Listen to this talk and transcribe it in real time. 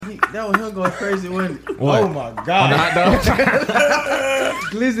That was him going crazy when. What? Oh my God. On the hot dog?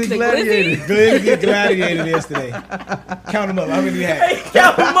 Glizzy gladiator. Glizzy gladiator yesterday. Count them up. How many you had?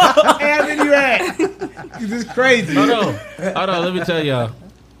 Count him up. How many you had? This is crazy. Hold on. Let me tell y'all.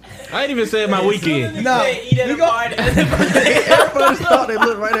 I ain't even said my weekend. No. Everybody thought they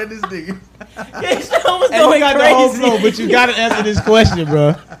looked right at this nigga. And you got the whole flow, but you gotta answer this question,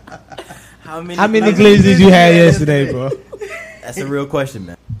 bro. How many glizzies you had yesterday, bro? That's a real question,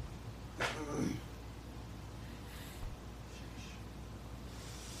 man.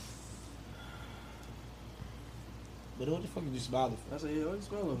 But what the fuck you smiling for? I said, yeah, what you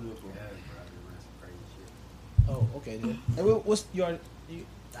smell over there for? Oh, okay. Then. Hey, what's you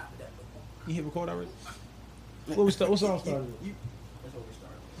hit record already? What song started? That's what we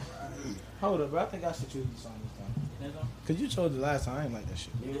started. Hold up, bro. I think I should choose the song this time. Cause you chose the last time. I ain't like that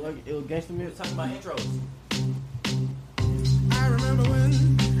shit. You like it was gangsta music. Talking about intros. I remember when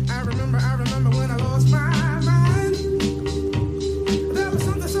I lost my mind. There was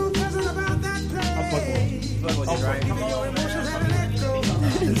something so pleasant about that place. I'm fucking with you. Fuck with you, right? Come Your on, emotions man. had an echo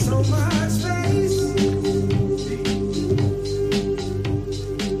and so much space.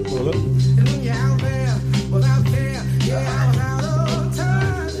 Hold up. And when you're out there without care, yeah, I was out of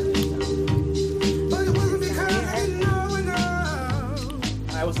touch. But it wasn't because I didn't know enough.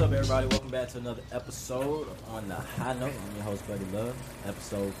 Alright, what's up, everybody? Welcome back to another episode on the High Note. I'm your host, Buddy Love,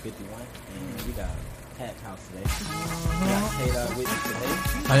 episode 51, and we got a packed house today. We got Kayla with us today.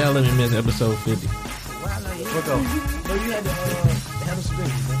 How y'all let me miss episode 50? What go? No, you had to handle some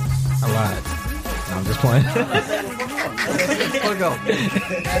business, man. I lied. No, I'm just playing. What go?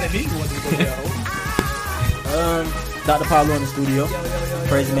 Dr. Pablo in the studio,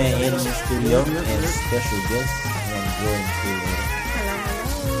 Crazy Man in the studio, and special guest, and Jordan Stewart.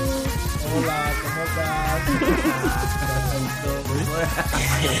 Hola, ¿cómo estás?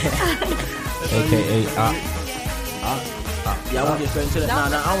 AKA Yeah, I want to get straight into that. Nah, I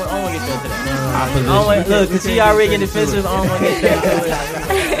don't want to get straight into that. opposition. Look, cause she already getting defensive. I don't want to get straight into it.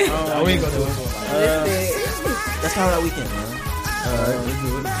 Oh, we ain't gonna do it. Let's talk about weekend, man. Alright, let's do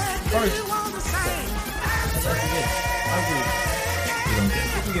it. First,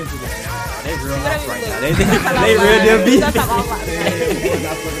 They real hot right now. They real damn beef.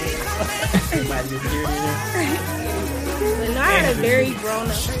 But no, I had a very grown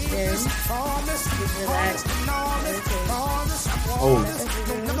up weekend. Just relaxed. oh,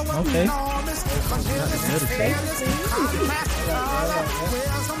 okay.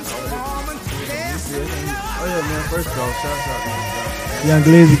 Oh yeah, man. First of all, shout out to Young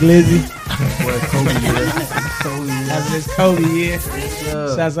Glizzy. boy Kobe. Having this Cody year.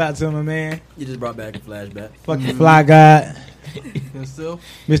 Yeah. Shouts out to my man. You just brought back a flashback. Fucking fly god. Himself.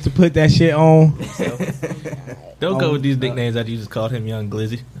 Mr. Put that shit on. Don't go with these nicknames that you just called him Young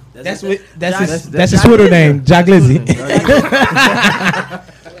Glizzy. That's it. his Twitter name, Jack Glizzy.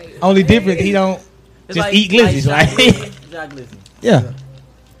 Only different, he don't It's just eat glizzies, Jack right? Glizzy. Jack Glizzy. Yeah.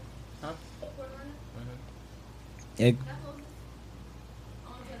 Yeah.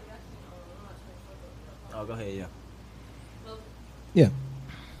 Oh, go ahead, yeah. Yeah.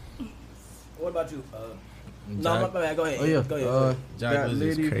 What about you? No, my bad. Go ahead. Oh yeah. Go ahead. Jack Got Glizzy is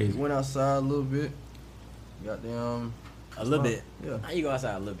Liddy, crazy. went outside a little bit. Got them. A little bit. Yeah. How you go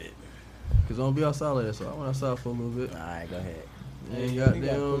outside a little bit? Cause I don't be outside like that, so I went outside for a little bit. All right, go ahead. And got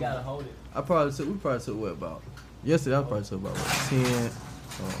them. gotta hold it. We probably took what about? Yesterday I probably took about 10.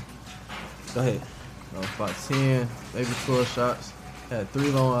 Go ahead. About 10, maybe 12 shots. Had 3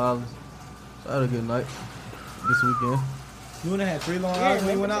 Long Islands. So I had a good night this weekend. You wanna have 3 long hours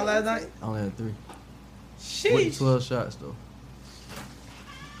when you went out last night? I only had 3. With Sheesh. 12 shots though.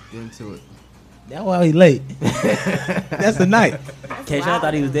 Get into it. That's why he late. That's the night. Keisha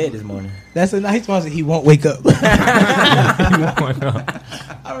thought he was dead this morning. That's the night. He's supposed to he won't wake up. I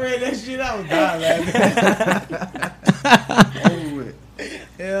read that shit. I was dying laughing. Over with.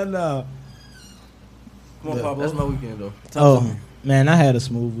 Hell no. Come on, Pablo. That's my weekend though. Oh man, I had a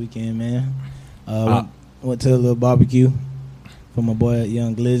smooth weekend, man. Went to a little barbecue for my boy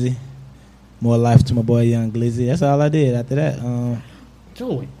Young Glizzy. More life to my boy Young Glizzy. That's all I did. After that,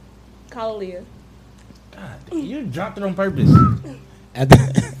 Julie, Call Leah. God, you dropped it on purpose. after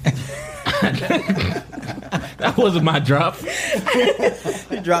That wasn't my drop.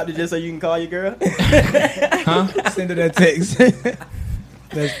 You dropped it just so you can call your girl? Huh? send her that text.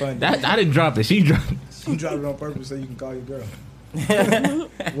 That's funny. I didn't drop it. She dropped it. You dropped it on purpose so you can call your girl.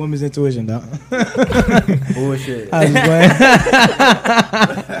 Woman's intuition, dog. Bullshit. I was playing.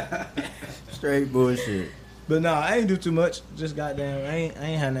 Straight bullshit. But no, I ain't do too much. Just goddamn, I ain't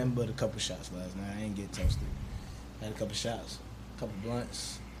had nothing but a couple shots last night. I ain't get toasted. Had a couple shots, a couple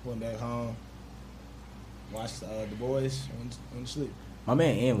blunts. Went back home. Watched the boys. Went to sleep. My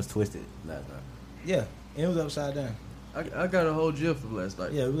man Ian was twisted last night. Yeah, and it was upside down. I got a whole GIF from last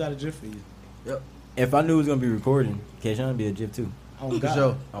night. Yeah, we got a GIF for you. If I knew it was gonna be recording, Keishawn would be a GIF too. Oh For God.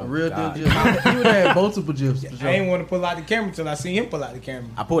 sure. Oh, A real God. deal GIF. He would have had multiple GIFs. For sure. I ain't want to pull out the camera till I seen him pull out the camera.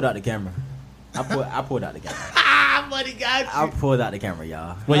 I pulled out the camera. I pulled out the camera. Ah, buddy, got I pulled out the camera,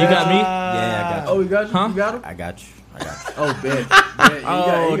 y'all. Well, you got me? Yeah, I got you. Oh, you got you? Huh? You got him? I got you. Oh, bet. Bet. You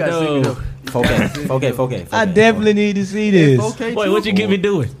Oh, gotta sing it no. up. You 4K, gotta sing it 4K, up. 4K. I definitely need to see this. 4K Wait, too? what you get me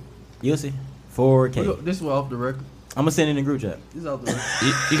doing? You'll see. 4K. This one off the record. I'm gonna send it in the group chat. This off the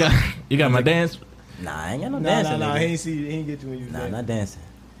record. You got my dance? Nah, I ain't got no No, dancing. no, nigga. he ain't see. He ain't get you when you was Nah, there. not dancing.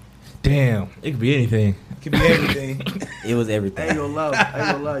 Damn, it could be anything. Could be everything. It was I ain't everything.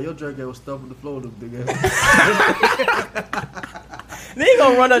 gonna lie. Your drink was stuffing the floor, them big ass. They ain't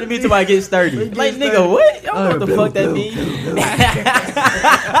gonna run up to me till I get sturdy. They get Like, sturdy. nigga, what? Y'all know what the Bill, fuck that Bill, mean? Bill,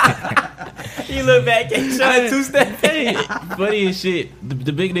 You look back, Keishawn, two-step. Hey, funny as shit.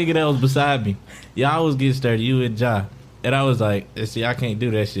 The big nigga that was beside me, y'all was getting started, you and Ja. And I was like, see, I can't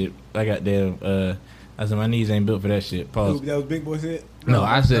do that shit. I got damn, I said, my knees ain't built for that shit. Pause. That was Big Boy said. No,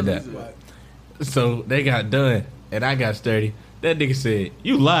 I said that. Right. So they got done, and I got sturdy. That nigga said,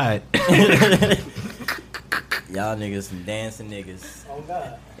 you lied. Y'all niggas some dancing niggas. Oh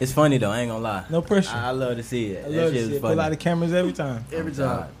God. It's funny though, I ain't gonna lie. No pressure. I love to see it. I That love shit this was shit. funny. Pull out the cameras every time. Every Oh,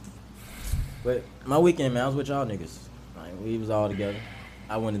 time. God. But my weekend, man, I was with y'all niggas. Like, we was all together.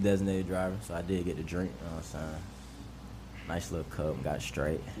 I wasn't a designated driver, so I did get to drink. You know what I'm saying? Nice little cup, got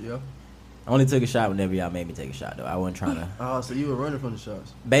straight. Yeah. I only took a shot whenever y'all made me take a shot, though. I wasn't trying to. Oh, so you were running from the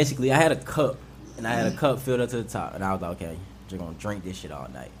shots. Basically, I had a cup, and I had a cup filled up to the top, and I was like, okay, just gonna drink this shit all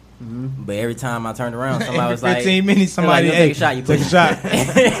night. Mm-hmm. But every time I turned around, somebody Every was like, 15 minutes, somebody like, hey, take a shot, you take a pussy. shot.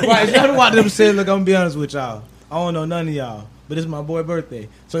 Right, you know what them said? Look, I'm gonna be honest with y'all. I don't know none of y'all, but it's my boy's birthday,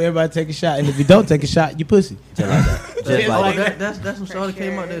 so everybody take a shot. And if you don't take a shot, you pussy. Just like that. Just Yeah, like that. That's when Charlotte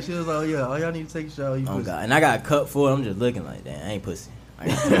came out there. She was like, oh, yeah, all y'all need to take a shot. You Oh pussy. God! And I got a cup full. I'm just looking like, damn, I ain't pussy. I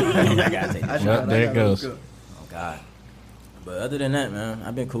gotta take I this shot. Well, tried, I there it got goes. hooked up. Oh God! But other than that, man,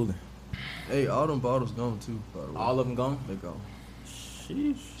 I've been cooling. Hey, all them bottles gone too, by the way. All of them gone. They gone.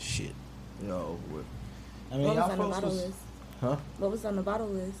 Sheesh. Shit. Yeah, over with. I mean, What was y'all on the folks bottle was, list? Huh? What was on the bottle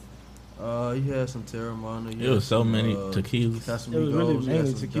list? You had some Terramana. It was so many tequilas. Casamigos, It was really you had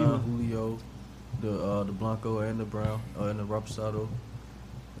mainly some tequila. Don Julio, the Blanco and the Brown, and the Reposado.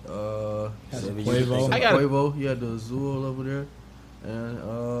 Had some Quavo. Quavo. I got- Quavo. He had the Azul over there, and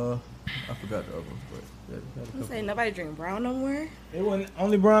I forgot the other ones, but yeah, he had a You couple. say nobody drink brown no more? It wasn't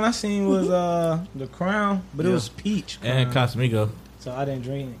only brown I seen was the Crown, but it Yeah. was peach. And Crown. Casamigo. So I didn't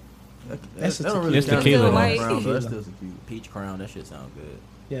drink it. That's a that don't tequila. really It's count tequila, as though. brown, but that's Tequila. still tequila. Peach Crown. That shit sound good.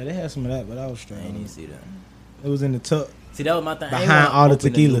 Yeah, they had some of that, but I was I strong. ain't even see that. It was in the tuck. See, that was my thing. I ain't Behind wanna all the open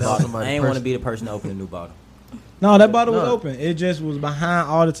a new tequilas. bottle. Somebody I ain't want to person. be the person to open a new bottle. No, that bottle was No. open. It just was behind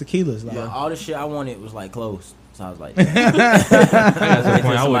all the tequilas. Like, Yeah. All the shit I wanted was like closed. So I was like, I got to the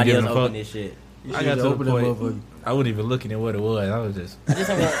point I wouldn't somebody give else a open fuck. this shit. You I should got to open the that point. motherfucker. I wasn't even looking at what it was. I was just. Just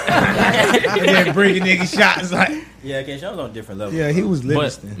some- and then bringing nigga shots. Like, yeah, okay, she was on a different level. yeah, he was But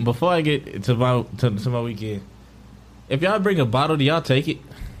Livingston. before I get to my weekend, if y'all bring a bottle, do y'all take it?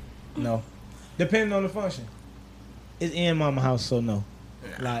 No, depending on the function. It's in mama house, so no.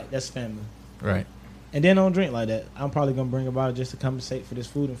 Like that's family. Right. And then don't drink like that. I'm probably gonna bring a bottle just to compensate for this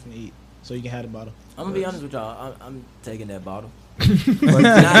food I'm finna eat, so you can have the bottle. I'm gonna be honest with y'all. I'm taking that bottle. Like,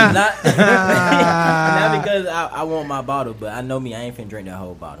 not because I want my bottle, but I know me. I ain't finna drink that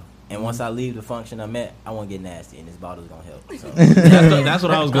whole bottle. And once I leave the function I'm at, I won't get nasty, and this bottle's gonna help. So That's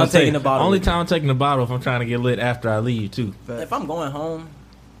what I was gonna I'm say. taking the bottle Only with me. time I'm taking the bottle if I'm trying to get lit after I leave too. if I'm going home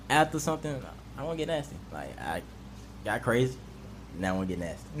after something, I won't get nasty. Like I got crazy, now I won't get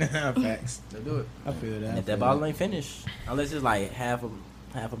nasty. Facts. They do it. I feel that. And if that bottle ain't finished, unless it's like half a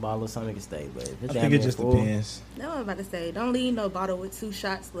bottle or something, can stay. But if it's I damn think it near just full, depends. No, I'm about to say, don't leave no bottle with 2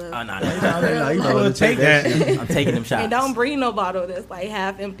 shots left. Oh no, You I will take that. I'm taking them shots. And don't bring no bottle that's like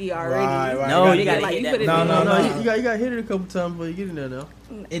half empty already. Right. No, You you gotta like, hit you that. put it No, in. no, no. You got hit it a couple times before you get in there now.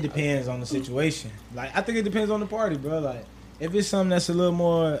 It depends on the situation. Like I think it depends on the party, bro. Like if it's something that's a little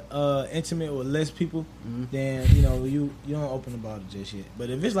more intimate with less people, then you know you don't open the bottle just yet. But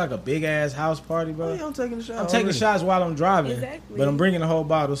if it's like a big ass house party, bro, Oh, yeah, I'm taking the shot. I'm taking already. shots while I'm driving. Exactly. But I'm bringing the whole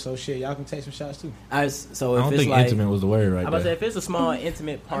bottle, so shit, y'all can take some shots too. So I if don't it's think like, intimate was the word I right about to say there. if it's a small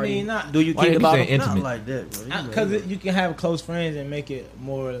intimate party, mean, not- do you Why keep you the bottle? saying intimate? Not like that, bro. You Because know, you can have close friends and make it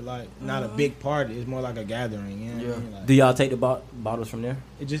more like not a big party. It's more like a gathering. You know what I mean? Like, Do y'all take the bottles from there?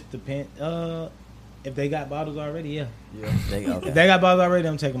 it just depends. If they got bottles already, yeah. yeah. Okay. If they got bottles already,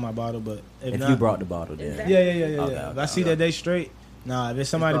 I'm taking my bottle. But if If not, you brought the bottle, then Exactly. yeah. Okay, If I okay, see okay. that they straight, Nah, if it's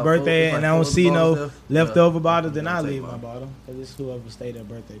somebody's about birthday four- and it's I don't like see four no bottles left. leftover Yeah. bottles, then Yeah, I take leave my mine. bottle. Cause it's whoever stayed their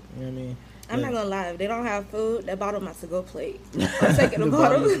birthday. You know what I mean? I'm not gonna lie. If they don't have food, that bottle must go plate. I'm taking The the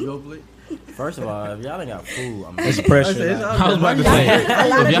bottle bottle. is go plate. First of all, if y'all ain't got food, I'm It's I pressure. said, it's like, all I was about to good. say, A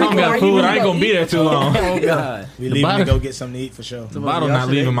lot if of y'all don't people got are food, really I ain't gonna be there too long. oh god. we The leaving to bottle- go get something to eat for sure. The bottle Y'all not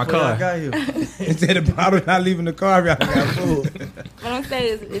should leaving ate my before y'all car. got here. Instead of bottle not leaving the car, y'all got food. What I'm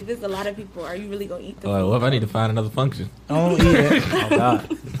saying is, if there's a lot of people, are you really gonna eat the Like, food? what if I need to find another function? I don't eat it. Oh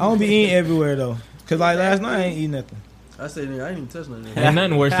god. I don't be eating everywhere though. Cause like last night I ain't eat nothing. I said, nigga, I ain't even touch nothing. Ain't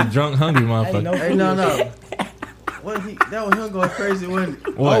nothing worse than drunk, hungry Ain't motherfucker. no Hey, food. no. That was him going crazy when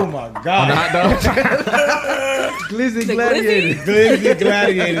What? Oh my On the god. hot dog? Glizzy The Gladiator. Glizzy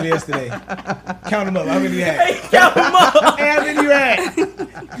gladiated yesterday. Count them up. How many you had? Count 'em up. Hey, how many you had?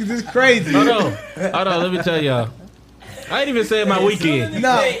 This is crazy. Hold on. Let me tell y'all. I ain't even said my weekend.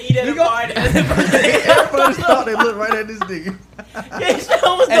 No. Eat at We a go- party. Everybody thought they looked right at this nigga. His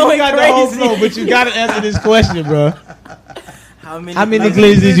show was Hey, you going got the whole flow, crazy. but you gotta answer this question, bro. How many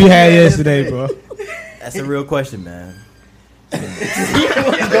glizzies you had yesterday, bro? That's a real question, man. He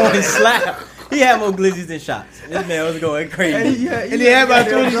was going slap. He had more glizzies than shots. This man was going crazy. And he had about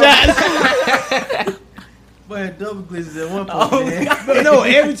 20 shots. Boy had double glizzies at one point. Oh, man. But no,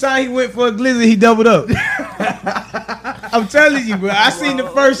 every time he went for a glizzy, he doubled up. I'm telling you, bro. I seen the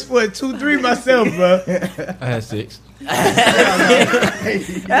first 2, 3 myself, bro. I had 6.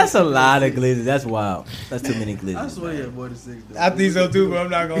 That's a lot of glizzies. That's wild. That's too many glizzies. I swear he had more than 6. Though. I think so too, bro. I'm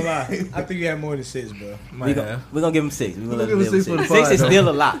not gonna lie. I think you had more than 6, bro. We're gonna give him 6. We're gonna We'll let him give him live 6 for with the 6. 6 is pod, still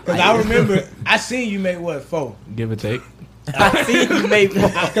a lot. Cause I remember, I seen you make what 4. Give or take. I see you made 4.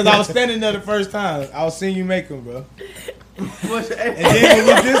 Cause I was standing there the first time. I was seeing you make them, bro. And Hey, then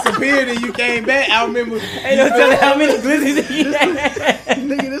when you disappeared and you came back, I remember. Ain't no telling how many glizzies he had.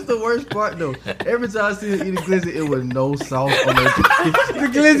 nigga, this the worst part though. Every time I see him eat a glizzy, it was no sauce on that. The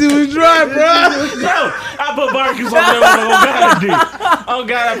glizzy was dry, bro. Bro, I put barbecue sauce on that. Oh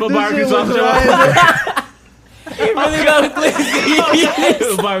God, I put barbecue sauce on that. He really got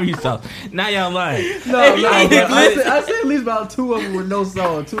glizzy. Barbecue sauce. Now y'all lying. No, If you no, eat bro. a glizzy- I said at least about 2 of them with no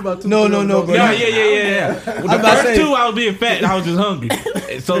sauce. About 2. No, three of them no, with bro. Yeah, sauce. yeah. Well, the about to first say- 2, I was being fat and I was just hungry.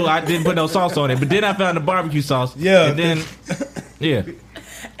 So I didn't put no sauce on it. But then I found the barbecue sauce. Yeah. And then, yeah.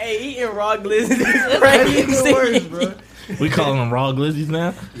 Hey, eating raw glizzies is That's even crazy. worse, bro. We calling them raw glizzies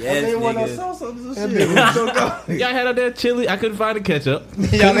now. Yes, I didn't want no nigga. sauce on this That shit. bitch was so cold. Y'all had out there chili. I couldn't find the ketchup.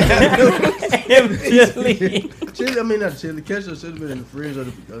 Y'all ain't had no. Chili. Chili, I mean not chili. Ketchup should have been in the fridge or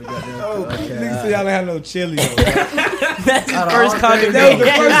the goddamn. Oh, okay. niggas say y'all ain't had no chili. Though. That's his Out of first all things, That was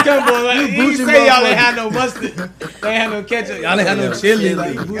the condiment. first combo. Like, you bougie say y'all ain't motherfucker. had no mustard. They ain't had no ketchup. Y'all ain't had no chili.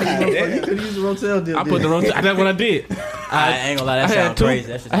 Like, Bougie God motherfucker. damn. You could use the Rotel dip. I put the rotel. That's what I did. I ain't gonna lie, that I had sounds 2. crazy.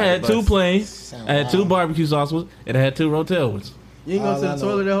 That shit I had sounds 2 bust. plains. I had 2 barbecue sauces, and I had 2 rotel ones. You ain't go All to I the know-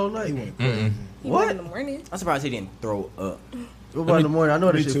 toilet that whole He night. went Mm-mm. He What? went in the morning. I'm surprised he didn't throw up. What about in the morning? I know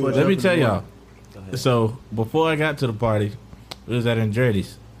that Me shit. too. fucked Let up me in the tell y'all. morning. Go ahead. So before I got to the party, it was at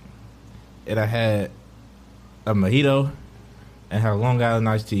Andretti's, and I had a mojito and had a Long Island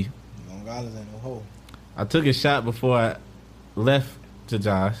iced tea. Long Island ain't no hole. I took a shot before I left to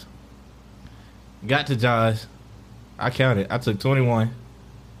Josh. Got to Josh, I counted. I took 21.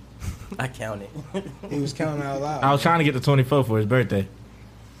 I counted. He was counting out loud. I was trying to get to 24 for his birthday.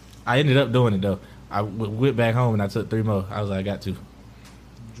 I ended up doing it though. I went back home and I took 3 more. I was like, I got 2.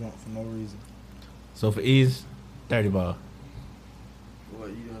 Drunk for no reason. So for ease, 30 ball. What,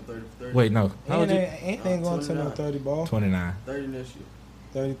 you doing 30? Wait, no. How old Ain't, you? ain't going to no 29. 30 ball. 29. 30 next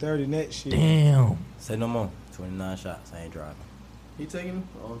year. 30 next shit. Damn. Say no more. 29 shots. I ain't driving. He taking him?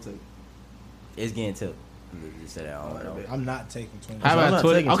 I don't take him. It's getting tipped. Just said that. I don't Alright, know. bet. I'm not taking 20. How I'm about not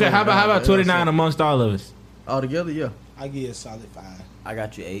 20? taking Okay, how about 29, 29 man. amongst all of us? All together, yeah. I give you a solid 5. I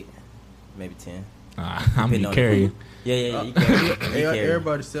got you 8, maybe 10. I'm Depending gonna on carry you. you. Yeah. You carry. You carry.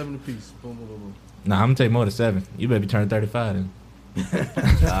 Everybody 7 apiece. Boom, boom, boom, boom. Nah, I'm gonna take more than 7. You better be turning 35 then.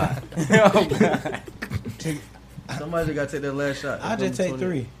 God. Oh, God. Somebody just got to take that last shot. I'll just take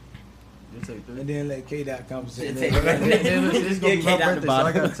 3. You take 3. And then let K-Dot conversate. It's gonna be my Get out the birthday, so I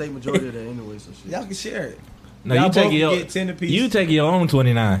bottom. gotta take majority of that anyway. So shit. Y'all can share it. No, Y'all you take both your get 10 apiece. you take your own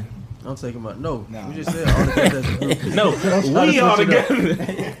 29. I'm taking my no. Nah. We just said all together as a group. No, try we to all switch it up.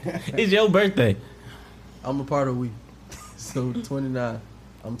 together. It's your birthday. I'm a part of we. So 29.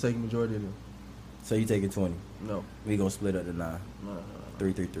 I'm taking majority of them. So you taking 20. No, We gonna split up to 9. no.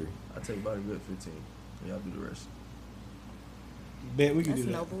 3. I take about a good 15. Y'all do the rest. Bet we can That's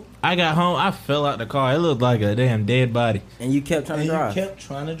do that. noble. I got home. I fell out the car. It looked like a damn dead body. And you kept trying And to you drive. kept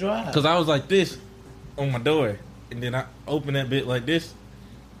trying to drive. Cause I was like this on my door, and then I opened that bit like this.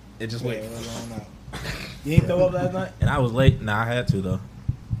 It just Wait, went. hold on now. You ain't throw up last night? And I was late. Nah, I had to though.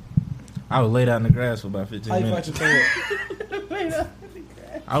 I was laid out in the grass for about 15 How you fight minutes. your throw up?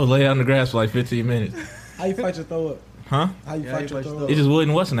 I was laid out in the grass for like 15 minutes. How you fight your throw up? Huh? How you Yeah, fight you your fight throw your up? It just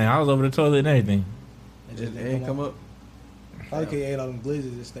wouldn't. What's the name? I was over the toilet and everything. It just It ain't come up. Probably could ate all them glizzies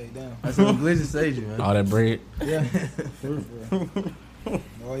and stayed down. I said Glizzy saved you, man. All that bread. Yeah. For real.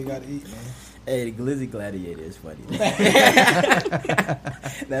 All you gotta eat, man. Hey, the Glizzy Gladiator is funny.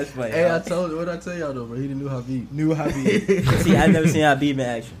 That's funny. Hey, I told you. What I tell y'all though, bro? He the new Habib. New hobby. See, I never seen Habib in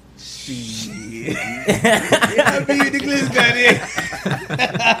action. Habib the glizz got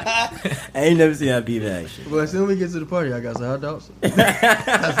I ain't never seen Habib in action. But as soon as we get to the party, I got some hot dogs. I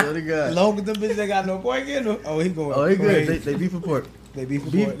swear to in. God. Long as them bitches ain't got no pork in them. Oh, he going. Oh, he good. crazy. They beef for pork. They beef for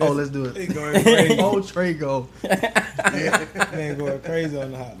Beef. pork. Oh, let's do He it. going crazy. Oh, Trey go. Man going crazy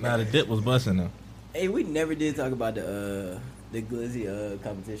on the hot. Nah, the dip was busting though. Hey, we never did talk about the Glizzy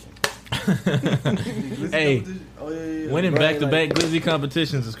competition. Hey, Oh yeah, yeah. winning Bro, back-to-back Glizzy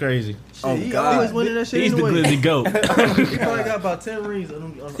competitions is crazy. Shit, he God. always winning that shit He's the anyway. Glizzy goat. He probably got about 10 rings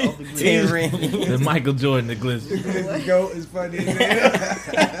on off the Glizzy. 10 rings. The Michael Jordan, the Glizzy. Glizzy goat is funny as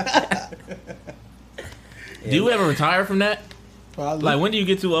hell. Do you ever retire from that? Probably. Like, when do you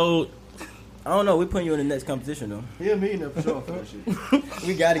get too old? I don't know. We putting you in the next competition though. He a millionaire for sure for that shit.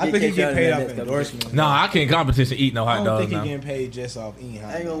 We gotta I get think he K-Shot get in paid the off next competition. endorsement. No, I can't competition eat no I hot don't dogs think he now. getting paid just off eating hot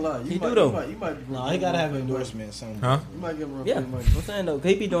I ain't gonna lie. He do though. You might be No, he gotta have endorsement somewhere. Huh? You might give him Yeah, free money. I'm saying though,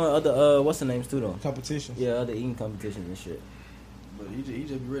 he be doing other what's the names too though. Competitions. Yeah, other eating competitions and shit. But he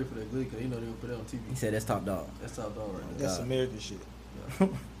just be ready for that Glizzy because he know they gonna put it on He TV. said that's top dog. That's top dog right there. That's God. American shit. They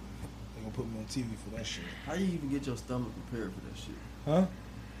gonna put me on TV for that shit. How you even get your stomach prepared for that shit? Huh?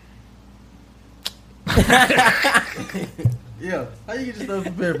 Yeah. How you get your stomach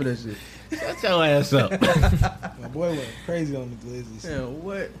prepared for that shit? Shut your ass up. My boy went crazy on the Glizzies. Yeah,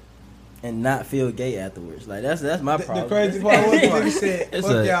 what? And not feel gay afterwards. Like that's my The problem. crazy part was when we said, It's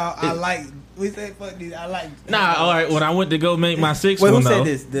fuck a- y'all, I it- like, we said, fuck these, I like. Nah, all right. When I went to go make my sixth Wait, one who though, said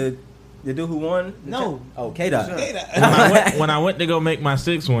this? The dude who won? No. Oh, K-Dot. Okay, that- when I went to go make my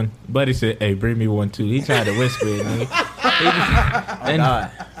sixth one, Buddy said, "Hey, bring me one too." He tried to whisper it. Man. Oh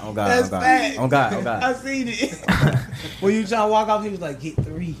God. Oh God. That's Oh God. facts. Oh God. Oh I God. seen it. When you trying to walk off, he was like, get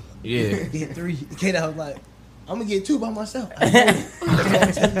 3. Yeah. Get 3. Okay, that was like, I'm gonna get 2 by myself. I know. That's why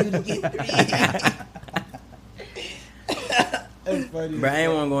I'm telling you to get 3. That's funny. Bro, I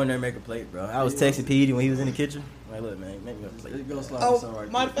ain't want to go in there and make a plate, bro. I was texting Petey when he was in the kitchen. Like, look, man, make me a plate. It goes slide Oh, some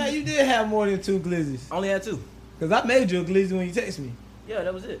right matter of fact, you did have more than 2 glizzies. I only had 2. Because I made you a glizzy when you text me. Yeah,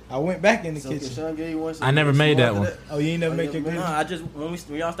 that was it. I went back in the So kitchen. Sean gave you one. I never made that one. Oh, you ain't never Oh, make your yeah, No, glizzy? I just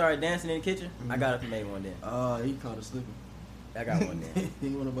when y'all started dancing in the kitchen, I got up and made one then. He caught a slipper. I got one then. He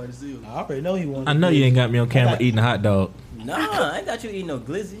didn't want nobody to see him. I already know he wanted I know you ain't got me on camera Okay. eating a hot dog. Nah, I ain't got you eating no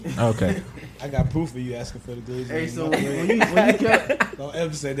glizzy. Okay. I got proof of you asking for the glizzy. Hey, so Don't when you kept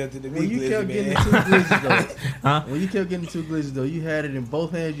ever say that to the when big you glizzy, kept man. getting 2 glizzies though, Huh? when you kept getting 2 glizzies though, you had it in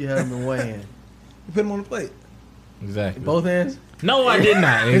both hands. You had them in one hand. You put him on the plate. Exactly. In both hands. No, I did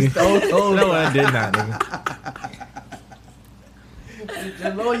not. It's Nigga. so No, I did not. Nigga.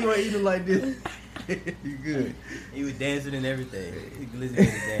 As long as you ain't eating like this, you good. He was dancing and everything. Glizzy was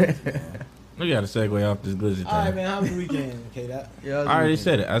dancing, man. We got to segue off this glizzy All right, thing. man. How was the weekend, K-Dot? Yeah, I already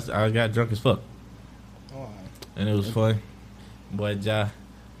said it. I got drunk as fuck, All right. and it was fun. Boy, Ja.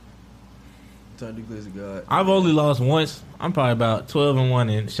 Turn to glizzy god. I've only lost once. I'm probably about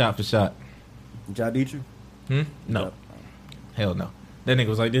 12-1 in shot for shot. Ja beat you? No. Hell no. That nigga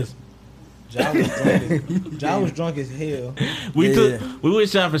was like this. Ja was drunk as hell. We Yeah. went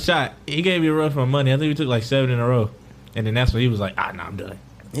shot for shot. He gave me a run for my money. I think we took like 7 in a row. And then that's when he was like, nah, I'm done.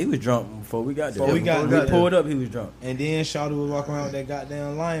 He was drunk before we got there. Before we got When we there. pulled up, he was drunk. And then Shawty was walking around with that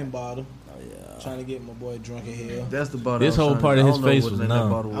goddamn lion bottle, Oh yeah. trying to get my boy drunk as hell. That's the bottle. This I was whole trying part to- of I his don't know face what was name numb.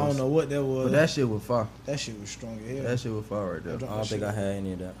 that bottle I don't know what that was. But that shit was fire. That shit was strong as hell. That shit was fire right there. I drunk I that don't think shit. I had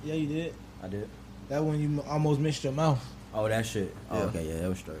any of that. Yeah, you did. I did. That one you almost missed your mouth. Oh, that shit. Oh, Yeah. okay, yeah, that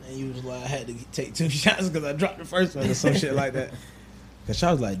was straight. And you was like, I had to take 2 shots because I dropped the first one or some shit like that. Because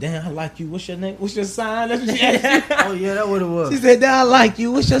Shawty was like, damn, I like you. What's your name? What's your sign? That's what she asked you. Oh yeah, that what it was. She said, damn, I like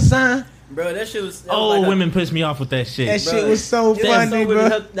you. What's your sign? Bro, that shit was. That Oh, was like women piss me off with that shit. That Bro, shit was so it was funny, so bro.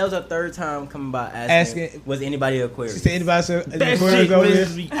 weird. That was her 3rd time coming by asking was anybody Aquarius? She said, anybody said, That Aquarius shit over here?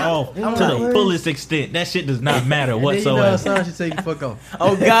 pisses me off to I'm the like- fullest extent. That shit does not matter And then you know how whatsoever. sign she take the fuck off.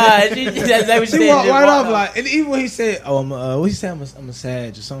 Oh God, that's exactly what she She said. walked Just right off walked like, and even when he said, "Oh, what he said? I'm a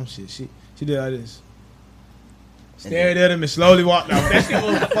Sag or some shit." She did all this, stared at him and slowly walked off. That shit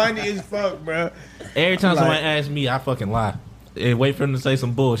was funny as fuck, bro. Every time Like- somebody asks me, I fucking lie. and wait for them to say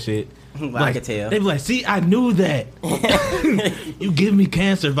some bullshit. I can tell. They be like, see, I knew that. You give me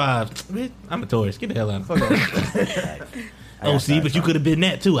Cancer vibes. Bitch, I'm a Taurus. Get the hell out of here. Oh, see, but you could have been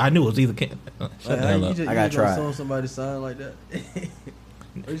that too. I knew it was either Cancer. Shut the hell up. I gotta try. Saw somebody sign like that.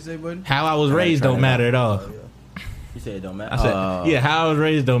 What you say, buddy? How I was raised don't matter at all. You said it don't matter. I said, yeah, how I was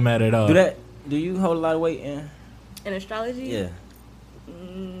raised don't matter at all. Do you hold a lot of weight in? In astrology? Yeah.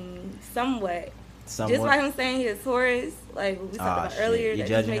 Somewhat. Somewhat. Just like him saying he's Taurus, like what we talked about shit. earlier, You that just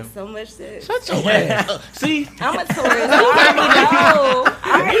judging makes him? so much sense. Shut your ass up. See? I'm a Taurus. So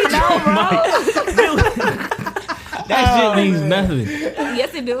I already know, That shit means nothing. bro.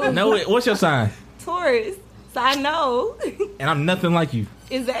 Yes, it do. No, what's your sign? Taurus. So I know. And I'm nothing like you.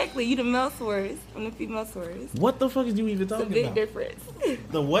 Exactly. You the male Taurus. I'm the female Taurus. What the fuck is you even It's a talking big about? difference.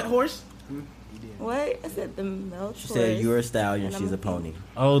 The what horse? What? I said the male She Taurus. said you're a stallion. And I'm She's a a pony.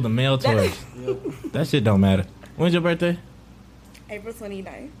 Oh, the male Taurus. That shit don't matter. When's your birthday? April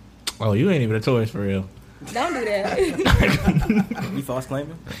 29th. Oh, you ain't even a Taurus for real. Don't do that. You false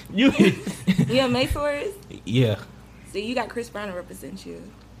claiming? You, You a May Taurus? yeah. So you got Chris Brown to represent you.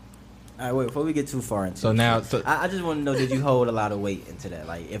 All right, wait. Before we get too far into So it, now, I just want to know: did you hold a lot of weight into that?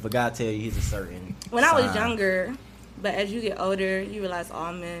 Like, if a guy tell you he's a certain When I was sign, younger, but as you get older, you realize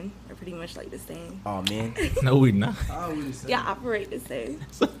all men are pretty much like the same. all men. no, we not. I wouldn't say. Yeah, operate the same.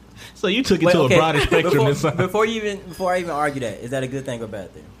 So you took it Wait, to okay, a broader spectrum. Before, inside. before I even argue that, is that a good thing or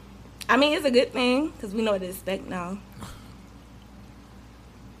bad thing? I mean, it's a good thing because we know what to expect now.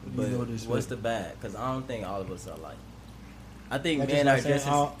 But know this, what's the bad? Because I don't think all of us are like. I think Like men just are like just.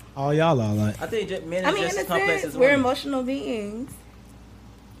 saying all y'all are like. I think men I are mean, just in as a complex sense, as we're women. emotional beings.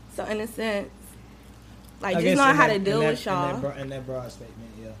 So in a sense, like I just guess knowing in how that- to deal in that- with y'all, in that broad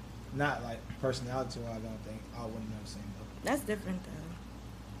statement, yeah. Not like personality. I don't think all women are the same though. that's different though.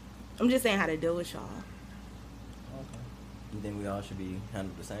 I'm just saying how to deal with y'all. Okay. You think we all should be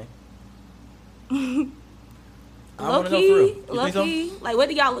handled the same? I Low wanna know for real. key, You low think so? key. Like, what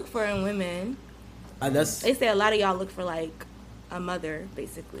do y'all look for in women? That's. They say a lot of y'all look for like a mother,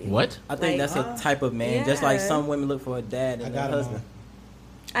 basically. What? I think like- that's a type of man. Just like Yeah. some women look for a dad I and a got a husband. mom.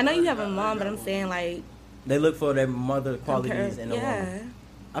 I know you have a mom, but I'm saying like They look for their mother qualities in a yeah. woman.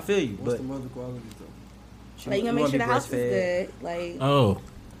 I feel you, What's but the mother qualities though? Like you gotta make wanna sure be the house is breastfed. good. Like Oh,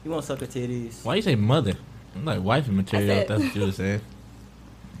 You want to suck her titties. why you say mother? I'm like wifey material. I If said- that's what you were saying.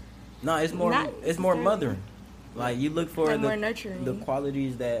 No, it's more. Not It's more necessarily. mothering. Like you look for like more nurturing. the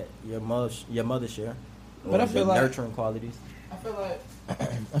qualities that your mother share. But I Or feel the like- nurturing qualities.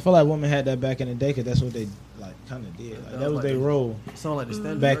 I feel like women had that back in the day because that's what they like kind of did. Like, that was their role Sound like the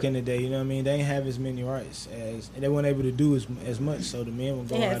standard. back right? in the day. You know what I mean? They didn't have as many rights as and they weren't able to do as much. So the men would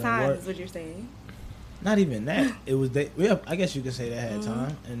go they out had and time, work. is what you're saying. Not even that. It was they. Well, I guess you could say they Mm-hmm. had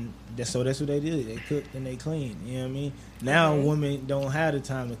time, and that's what they did. They cooked and they cleaned. You know what I mean? Now Okay. women don't have the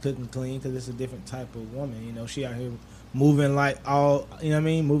time to cook and clean because it's a different type of woman. You know, she out here moving like all. You know what I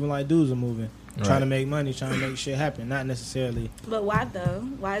mean? Moving like dudes are moving, Right. trying to make money, trying to make shit happen. Not necessarily. But why though?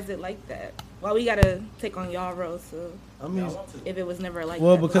 Why is it like that? Why we gotta take on y'all roles so I mean, if it was never like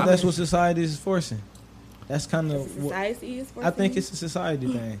Well, that? because that's what society is forcing. That's kind It's of. a society is I think forcing? it's a society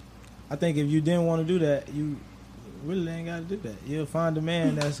thing. I think if you didn't want to do that, you really ain't got to do that. You'll find a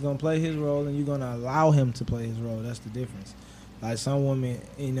man that's gonna play his role, and you're gonna allow him to play his role. That's the difference. Like some women,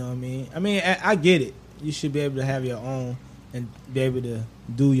 you know what I mean. I get it. You should be able to have your own and be able to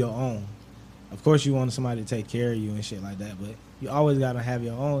do your own. Of course, you want somebody to take care of you and shit like that, but you always gotta have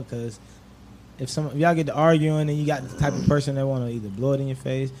your own because if y'all get to arguing and you got the type of person that want to either blow it in your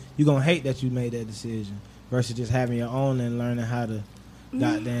face, you gonna hate that you made that decision versus just having your own and learning how to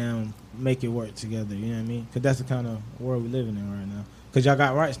goddamn make it work together. You know what I mean? Because that's the kind of world we're living in right now. Because y'all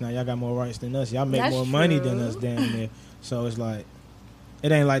got rights now. Y'all got more rights than us. Y'all make That's more money than true. us damn near. So it's like,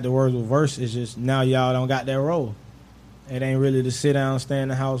 it ain't like the words reverse. It's just now y'all don't got that role. It ain't really the sit down, stay in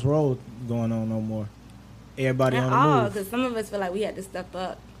the house role going on no more. Everybody At on all, the move. because some of us feel like we had to step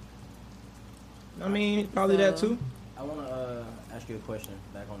up. I mean, probably that So- too. I want to ask you a question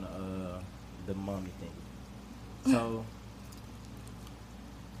back on the mommy thing. So,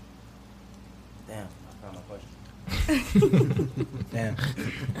 damn, I found my question. Damn.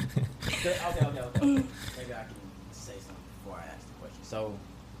 Okay. Maybe I can say something before I ask the question. So,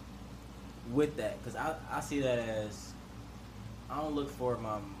 with that, because I see that as, I don't look for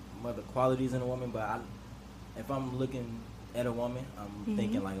my mother qualities in a woman, but if I'm looking at a woman, I'm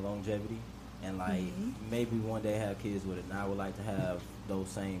thinking like longevity. And like maybe one day have kids with it. And I would like to have those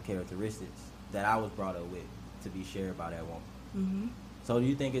same characteristics that I was brought up with to be shared by that woman. Mm-hmm. So do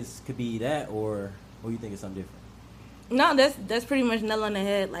you think it could be that, or you think it's something different? No, that's pretty much nail on the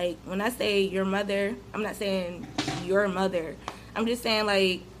head. Like when I say your mother, I'm not saying your mother. I'm just saying,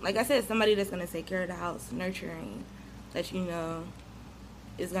 like I said, somebody that's gonna take care of the house, nurturing, that you know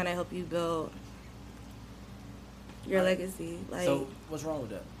is gonna help you build your legacy. Like, So what's wrong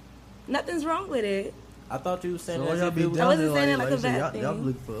with that? nothing's wrong with it. I thought you were saying So that as y'all if be it was. I wasn't down saying there it like you a said, bad y'all thing.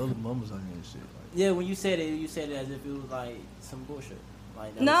 looking for other mamas out here and shit. Like, Yeah, when you said it as if it was like some bullshit.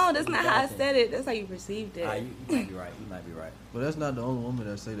 Like No, was that's a not bad how I thing. said it. That's how you perceived it. You might be right. You might be right. but that's not the only woman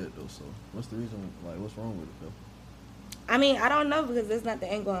that say that though. So what's the reason? Like, what's wrong with it though? I mean, I don't know because that's not the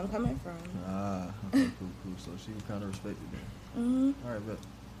angle I'm coming from. Ah, okay, cool. So she kind of respected that. Hmm. All right,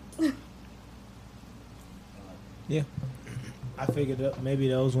 but Yeah. I figured up maybe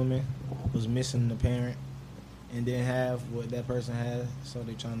those women was missing the parent and didn't have what that person had, so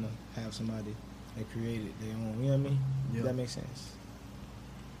they trying to have somebody that created their own. You know what I mean? Yeah. Does that make sense?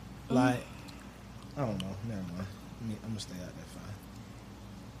 Like, I don't know. Never mind. I'm gonna stay out that far.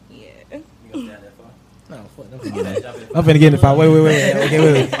 Yeah. You gonna stand that far? No, fuck. Okay. I'm finna get in the fight. Wait.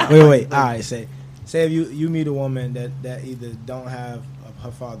 Okay, wait. All right, say if you meet a woman that either don't have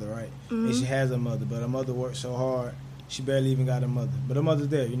her father, right, and she has a mother, but her mother works so hard, she barely even got a mother, but her mother's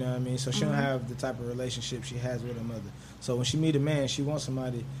there. You know what I mean? So she don't have the type of relationship she has with her mother. So when she meet a man, she wants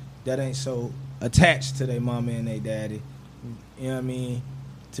somebody that ain't so attached to their mama and their daddy. You know what I mean?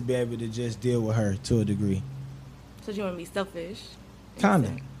 To be able to just deal with her to a degree. So you want to be selfish?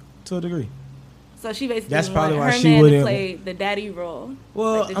 Kinda, to a degree. So she basically That's probably wanted why her she man to wouldn't- play the daddy role.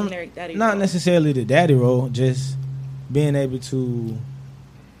 Well, like the generic daddy not role. necessarily the daddy role, just being able to.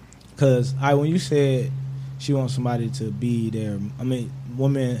 Because when you said she wants somebody to be there, I mean,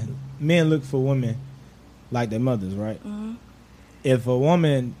 men look for women like their mothers, right? Mhm. If a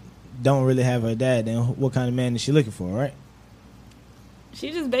woman don't really have her dad, then what kind of man is she looking for, right?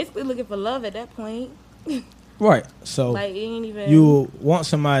 She just basically looking for love at that point. Right. So Like, it ain't even. you want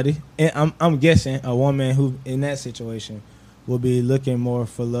somebody, and I'm guessing a woman who in that situation will be looking more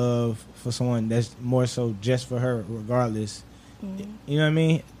for love for someone that's more so just for her, regardless. Mhm. You know what I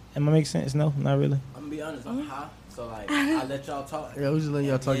mean? Am I make sense? No, not really. I'm gonna be honest. I'm high, so like I let y'all talk. yeah, we just letting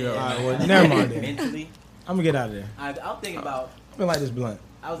y'all talk it out. All right, well, never mind then. Mentally, I'm gonna get out of there. I'm thinking about. I feel like this blunt.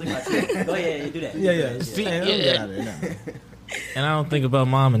 I was thinking about. Go ahead, you do that. Yeah. Do See, that. I'm gonna get out of there now. And I don't think about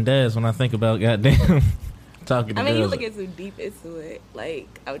mom and dads when I think about goddamn talking to I mean, you girls. looking too deep into it.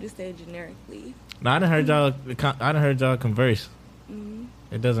 Like, I would just say generically. No, I done heard y'all converse. Mhm.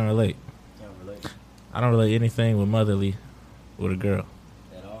 It doesn't relate. Can't relate I don't relate anything with motherly with a girl.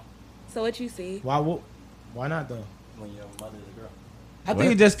 at all So what you see? Why not though? when your mother is a girl. I What?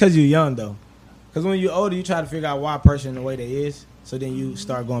 think it's just because you're young though. Because when you're older, you try to figure out why a person the way they is. So then you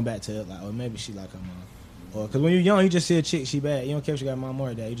start going back to it like, oh, maybe she like her mom. Or because when you're young, you just see a chick, she bad. You don't care if she got mom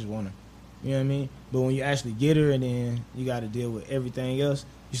or dad. You just want her. You know what I mean? But when you actually get her and then you got to deal with everything else,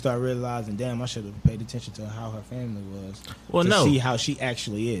 you start realizing, damn, I should have paid attention to how her family was. Well, to no. see how she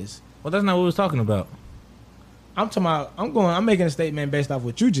actually is. Well, that's not what we was talking about. I'm talking about, I'm making a statement based off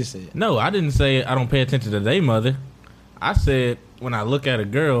what you just said. No, I didn't say I don't pay attention to their mother. I said when I look at a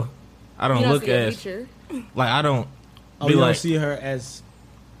girl, I don't You don't look see a at future. like I don't Oh, be you like don't see her as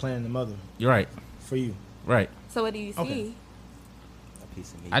playing the mother you're right, for you. right. So what do you see? Okay. A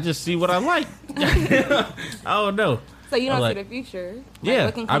piece of meat. I just see what I like. I don't know. So you I'm don't like- see the future. Like, Yeah,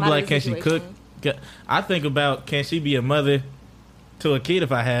 what can I'd come be out of like, the can she cook? situation? I think about can she be a mother to a kid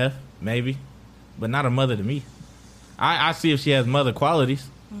if I have maybe, but not a mother to me. I see if she has mother qualities.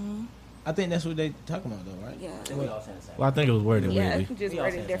 I think that's what they talking about though, right? Yeah. I think we all saying the same. Well, I think it was worded Yeah, weirdly. just We all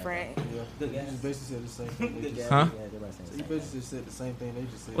worded saying different. the same Yeah, Good you guess. just basically said the same thing. They Good just guess. said. Huh? Yeah, everybody saying So the you same basically just said the same thing they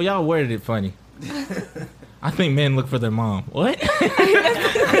just said. Well, y'all worded it funny. I think men look for their mom. What? thing.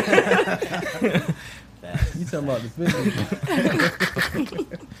 Facts. You talking about the physical?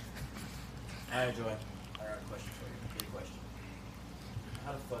 All right, Joy. I got a question for you. Big question.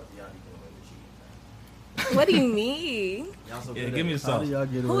 How the fuck do y'all be doing with cheating? What do you mean? Y'all so Yeah, good give at me it. the How do sauce. y'all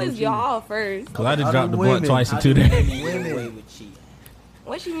get Who away is with y'all first? Because I just How dropped do the blunt women- twice How in do 2 days. women get Women. away with cheating?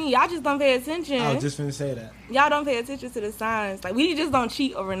 What you mean? Y'all just don't pay attention. I was just finna say that. Y'all don't pay attention to the signs. Like, we just don't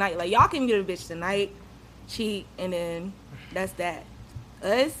cheat overnight. Like, y'all can get a bitch tonight, cheat, and then that's that.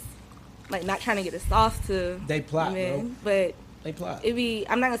 Us, like, not trying to get a sauce to They plot, men, but They plot. it be,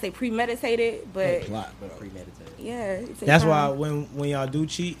 I'm not gonna say premeditated, They but plot, bro. But premeditated. yeah. it takes That's why time. when y'all do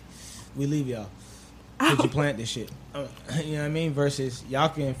cheat, we leave y'all. Cause you plant this shit. You know what I mean? Versus y'all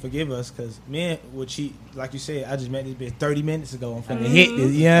can forgive us because men will cheat. Like you said, I just met this bitch 30 minutes ago. I'm finna hit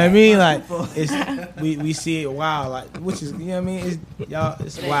this. You know what I mean? Like it's we see it wild. Like which is you know what I mean? It's y'all.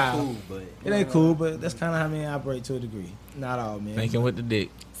 It's It ain't wild. cool, but It ain't cool, but that's kind of how men operate to a degree. Not all men. Thinking with the dick.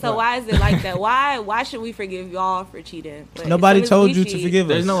 So why is it like that? Why should we forgive y'all for cheating? But Nobody as soon as told we you to cheat- forgive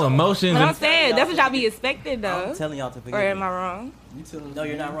us. There's no emotions. But I'm And, saying Yeah, that's what y'all be expecting though. I'm telling y'all to forgive Or am me. I wrong? You telling No,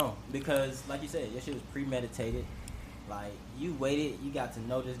 you're not wrong. Because, like you said, your shit was premeditated. Like, you waited, you got to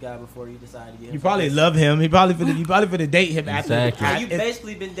know this guy before you decided to get him. You some probably pussy. love him. You probably finna date him Exactly. after. So you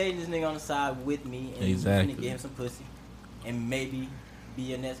basically been dating this nigga on the side with me, and Exactly. you finna get him some pussy, and maybe be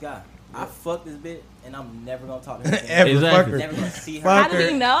your next guy. I fucked this bitch, and I'm never gonna talk to her again. Ever, Exactly. fucker. Never gonna see her. Fuck How do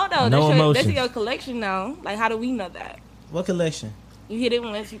her. we know though? No That's emotions. your collection though. Like, how do we know that? What collection? You hit it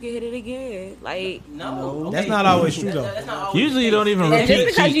once, you can hit it again. Like, No, That's not always true, though. That's not always Usually you the don't case. even and repeat just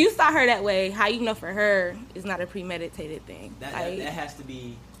because cheat. you saw her that way, how you know for her is not a premeditated thing. That Like, has to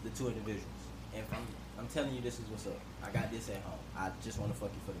be the two individuals. And if I'm telling you this is what's up. I got this at home. I just want to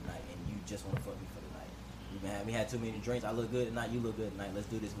fuck you for the night, and you just want to fuck me for the night. We had too many drinks. I look good tonight. You look good tonight. Let's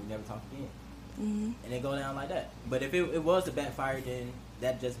do this. We never talk again. mhm. And it go down like that. But if it was to backfire, then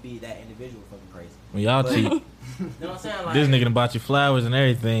that just be that individual fucking crazy. When y'all But- cheat, You know what I'm saying? Like, this nigga done bought you flowers and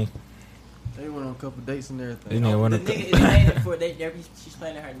everything. They went on a couple dates and everything. This nigga the wanna nigga is planning for she's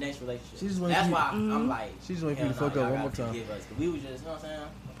planning her next relationship. She just waiting That's for you- why I'm like, She just waiting for you to hell fuck no, up y'all one more gotta time. forgive us. 'Cause we was just, you know what I'm saying?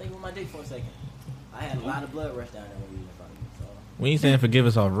 I'm thinking with my dick for a second. I had a lot of blood rush down there when we was in front of you. So, We ain't saying forgive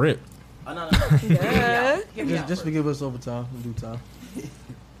us off rip. oh no. Hear me Yeah. out. Hear me out Just first. forgive us over time, in due time.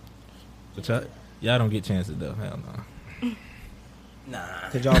 But y'all don't get chances though. Hell no. Nah.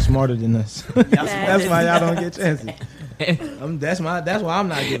 Cause y'all smarter than us. That's why y'all don't get chances. That's why I'm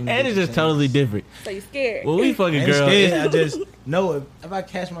not giving. And it's just totally different. So you scared? Well, we fucking Ain't girl. scared. I just know if I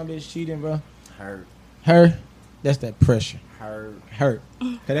catch my bitch cheating, bro, Hurt. her, that's that pressure. Hurt.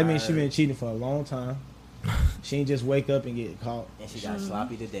 Cause that means she been cheating for a long time. She ain't just wake up and get caught. And she got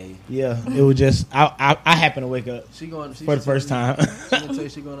sloppy today. Yeah, it was just I happen to wake up She going for the first time. She gonna tell you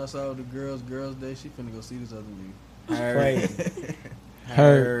she going outside with the girls day. She finna go see this other nigga. Crazy.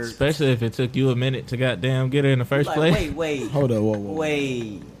 Hurt. Especially if it took you a minute to goddamn get her in the first Like, place. wait. Hold up, whoa.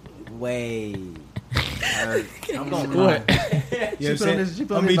 Wait. Hurt. I'm going to What? run. You know what I'm She saying?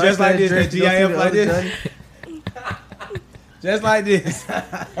 put I'm on be this just like this, dress that to go see GIF the like other this, Johnny. just like this.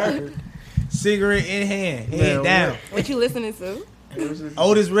 Hurt. Cigarette in hand, head Man, down. What you listening to?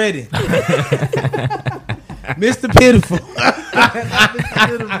 Otis Redding. Mr. Pitiful.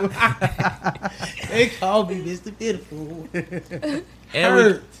 They call me Mr. Pitiful.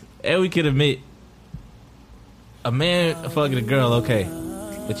 And we can admit, a man fucking a girl, okay,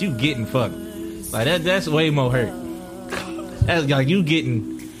 but you getting fucked. Like that's way more hurt. That's like you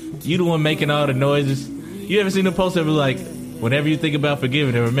the one making all the noises. You ever seen the post that was like, whenever you think about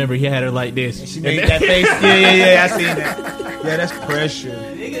forgiving her, remember he had her like this. She made that face. Yeah, I seen that. Yeah, that's pressure.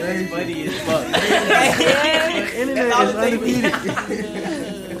 Nigga is funny as fuck. Internet That's all is it takes.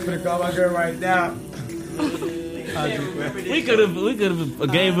 undefeated. I'm gonna call my girl right now. We could have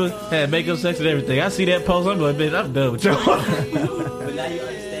gave her, had makeup sex and everything. I see that post, I'm like, bitch, I'm done with y'all. But now you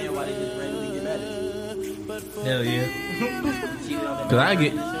understand why they just randomly get mad at you. Hell yeah. Cheated on them. Cause I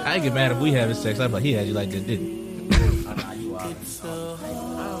get mad if we having sex. I'm like, he had you like that, didn't he? Oh, nah, you are. You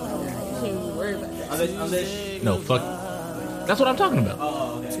can't even worry about that. Unless, No, fuck. That's what I'm talking about.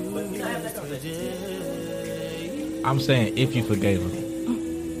 oh, okay. But we not having that conversation. I'm saying if you forgave her.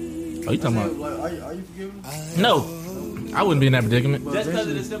 Oh, you talking about? Like, are you forgiving? No, I wouldn't be in that predicament. Just because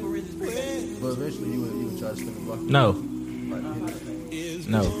of the simple reasons. Premeditated. But eventually you would try to spin the block. No, Like,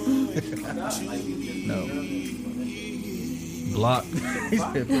 no, no. Block. he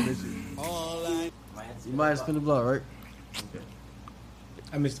said, "Put this shit." You might have spin the block, right?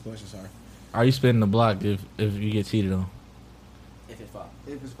 I missed the question. Sorry. Are you spinning the block if you get cheated on? If it's fine.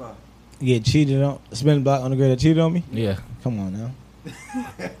 If it's fine. You get cheated on. Spin the block on the girl that cheated on me. Yeah. Come on now.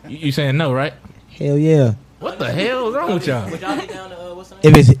 You saying no, right? Hell yeah. What the hell is wrong with y'all? Would y'all get down to, what's the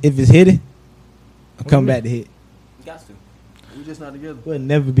name? If it's hidden, I'll come back to hit. You got to. We just not together. We'll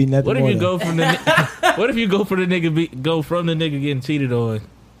never be nothing What if more you than go from the what if you go for the nigga go from the nigga getting cheated on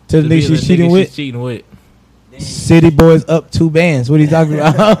to the be nigga she's the cheating nigga with. she's cheating with? Then City Boys up 2 bands. What are you talking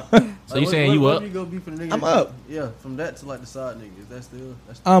about? So you saying you what up? if you go be for the nigga? I'm up. Yeah, from that to like the side niggas. That's still.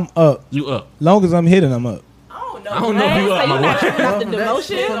 That's I'm up. You up? Long as I'm hitting, I'm up. I don't know. I don't know if you So up, you my not boy. tripping off the From that-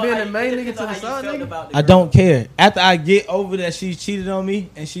 demotion? from being the main nigga to the side nigga? I don't care. After I get over that she cheated on me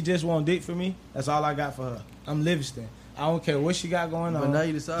and she just want dick for me, that's all I got for her. I'm Livingston. I don't care what she got going But on. now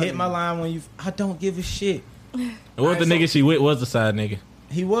you the side Hit my nigga. line when you. I don't give a shit. And what if the Alright, nigga she with was the side nigga?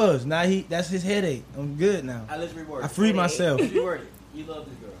 He was. Now that's his headache. I'm good now. Let's reword I it. freed myself. Let's reword it. You love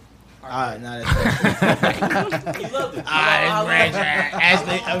this girl. Alright, now that's You love it.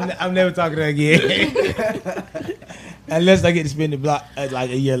 Actually, I'm never talking to her again. Unless I get to spin the block like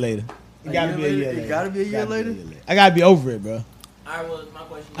a year later. It gotta be a year later. It gotta be a year later. I gotta be over it, bro. All right, well, my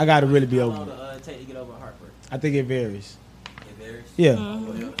question. I gotta really be how over long it. to take to get over a heartbreak? I think it varies. It varies. Yeah.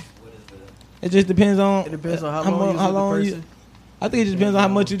 What is It just depends on. It depends on how how long mu- you how with the long you- person. I think it just depends on how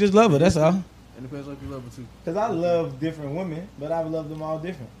much you just love her. That's all. It depends on if you love her too. Cause I love different women, but I love them all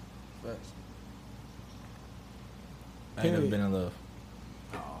different. Facts. I ain't never Period. been in love.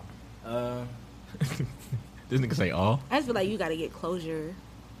 Oh. This nigga say all. I just feel like you gotta get closure.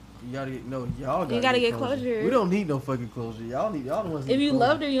 You gotta get y'all gotta, gotta get closure. We don't need no fucking closure. Y'all the ones. If need you closure.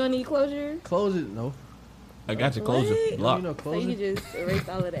 loved her, you don't need closure. Closure, no. I got your closure. What? You Block. don't need no So you closure. can just erase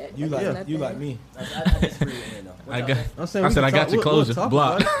all of that. You Like like it's you like nothing. me. I disagree with him though. What I y'all got. think? I'm saying I we said can I got talk- your we'll closure. talk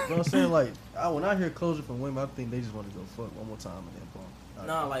Block. about it, but I'm saying like when I hear closure from women, I think they just want to go fuck one more time and then boom.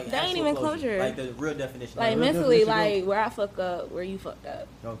 No, like That ain't actual even closure. Like the real definition. Like real mentally, definition like where I fuck up, where you fucked up,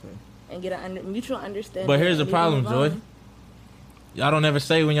 Okay. and get a mutual understanding. But here's the and you problem, move Joy. on. Y'all don't ever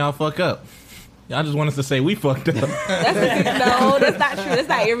say when y'all fuck up. Y'all just want us to say we fucked up. No, that's not true. That's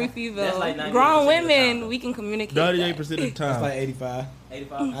not every female. That's like 98% Grown of the women, time. we can communicate. 98% of the That's time. like 85.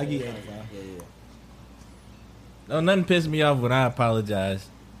 85. I give you 85. Yeah. No, nothing pissed me off when I apologize,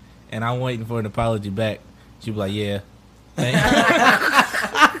 and I'm waiting for an apology back. She be like, "Yeah, thanks."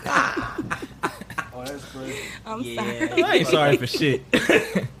 Oh, that's crazy. I'm Yeah. sorry. I ain't sorry for shit.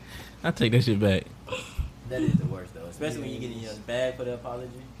 I take that shit back. That is the worst though, especially when you get in your bag for the apology.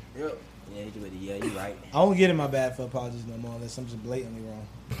 Yep. Yeah, you with the yeah, you right. I don't get in my bad for apologies no more unless I'm just blatantly wrong.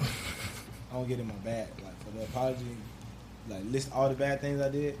 I don't get in my bad like for the apology, like list all the bad things I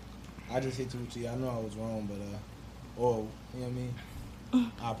did. I just hit you with you. I know I was wrong, but or you know what I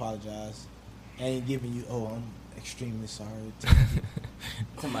mean. I apologize. I ain't giving you. Oh, I'm extremely sorry.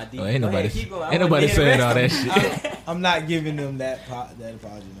 To my deep. Oh, ain't Go nobody, ahead, keep going. I ain't wanna nobody hear the saying rest all of that it. shit. I'm not giving them that apology no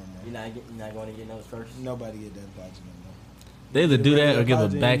more. You're not going to get those first. Nobody get that apology no more. They either do that or give a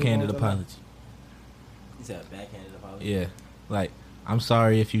Apology and backhanded move on. apology. You said a backhanded apology. Yeah, like I'm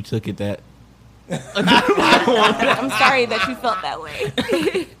sorry if you took it that. I'm sorry that you felt that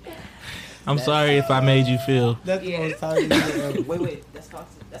way. I'm sorry if I made you feel That's Yeah. the most toxic shit ever. Wait, that's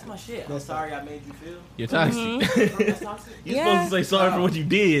toxic. That's my shit. I'm That's sorry I made you feel. you're toxic. That's toxic. You're Yeah. supposed to say sorry for what you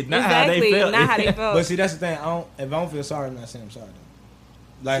did, not exactly, how they felt. not how they But felt. see, that's the thing. If I don't feel sorry, I'm not saying I'm sorry.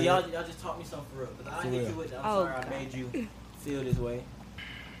 Though. Like See, y'all just taught me something for real. Cause I For hit real. you with. I'm Oh, sorry I made you feel this way.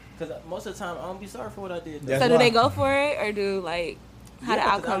 Cause most of the time I don't be sorry for what I did. though. That's So do why. they go for it or do like how the 'cause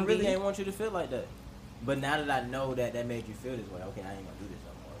outcome I really be? ain't want you to feel like that. But now that I know that made you feel this way, okay, I ain't gonna do this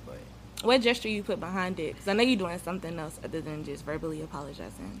no more. But What gesture you put behind it? Because I know you're doing something else other than just verbally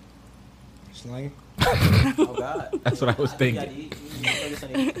apologizing. slanging oh God, That's what I was think you thinking. gotta eat. You focus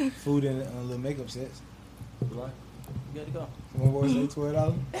on eating. food and little makeup sets. You gotta go. My boy say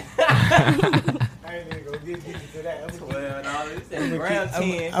 $12. I ain't even gonna get you to that. $12. Round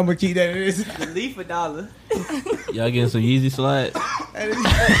 10. I'm gonna keep that in this. The leaf $1. Y'all getting some Yeezy slides?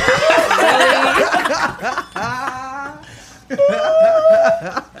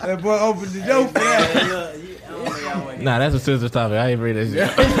 That boy opened the door for that. Yeah, I don't know y'all want Nah, that's a sensitive topic. I ain't read that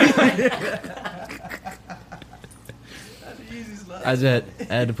shit. I just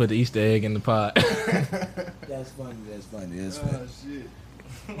had to put the Easter egg in the pot. That's funny. That's funny. That's funny. Oh shit.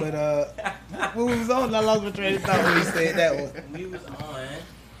 But what was on? I lost my train of thought when he said that one. We was on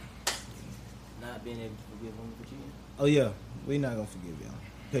not being able to forgive women for cheating. Oh yeah, we not gonna forgive y'all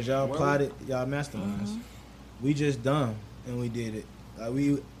because y'all Were we? plotted, y'all masterminds. We just dumb and we did it.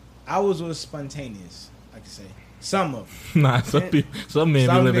 Ours was spontaneous. I can say some of them. Nah, some men be Some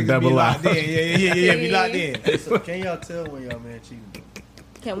living niggas double be lives. locked in. Yeah, be locked in. Hey, so can y'all tell when y'all man cheating?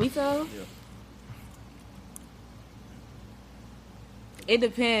 Can we tell? Yeah. It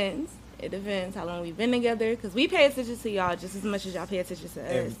depends. It depends how long we've been together. Because we pay attention to y'all just as much as y'all pay attention to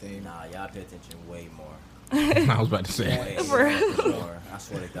us. Everything. Nah, y'all pay attention way more. I was about to say. Way For real. more. I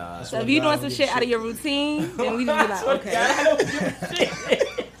swear to God. So if you doing some shit out of your routine, then we just be like, okay.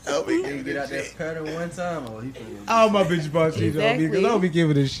 You get out that pattern one time, or he finna All my bitch about cheating on me because I don't be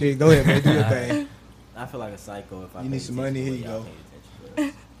giving this shit. Go ahead, man. Do your thing. I feel like a psycho if I You pay need some attention money, to here you what y'all go. pay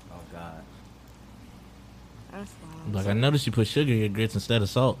attention to. Oh God. That's fine. Like I noticed you put sugar in your grits instead of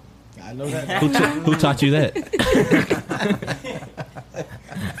salt. I know that. Who taught you that?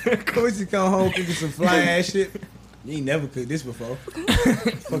 Quincy come home cooking some fly ass shit. You ain't never cooked this before.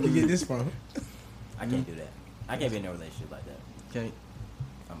 Fuck you get this from? I can't do that. I can't be in a relationship like that. can't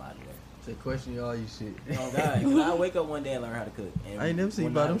I'm out of there. say question all you shit. Oh God, 'cause I wake up one day and learn how to cook. And I ain't never seen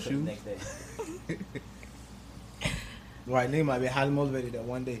you one buy night them I cook the shoes. next day. Right, nigga might be highly motivated that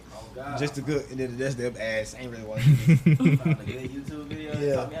one day Oh God. just to cook, and then that's their ass. Ain't really want to do this. Found a good YouTube video that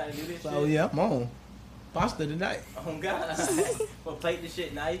Yeah. taught me how to do this So shit. yeah, I'm on pasta tonight. Oh God. But plate this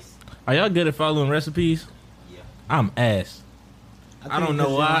shit nice. Are y'all good at following recipes? Yeah. I'm ass. I think don't know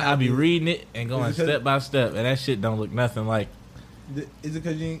because why. you I be have to- reading it and going because- step by step, and that shit don't look nothing like Is it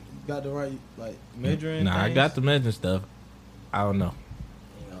because you ain't got the right like measuring? Nah, I things? got the measuring stuff. I don't know.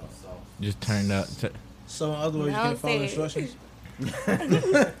 You know, so Just turned out. So in other words, you No, can't follow say it. instructions.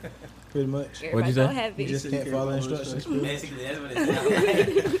 Pretty much. What'd you Everybody say? so happy. You just can't follow instructions. basically, that's what it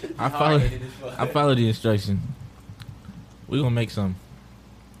sounds like. I follow. I follow the instructions. We gonna make some.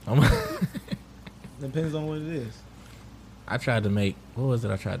 Depends on what it is. I tried to make. What was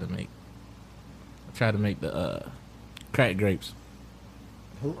it? I tried to make. I tried to make the cracked grapes.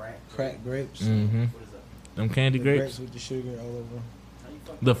 Who? Crack grapes. Mm-hmm. What is that? Them candy The grapes. with the sugar all over. How you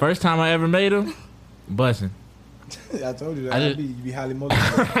fuck The first time I ever made them, bussin'. I told you that. I I just- you be highly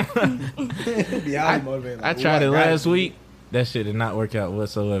motivated. be highly motivated. I Like, tried it "Ooh, I got last week. That shit did not work out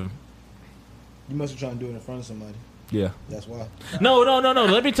whatsoever. You must have trying to do it in front of somebody. Yeah. That's why. No.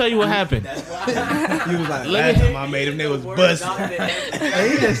 Let me tell you what happened. That's why. You was like, Let last me- time I made them, they was Word busted. dominant. Hey,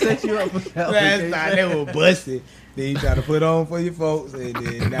 he just set you up for Last that. time they were busted. Then you try to put on for your folks, and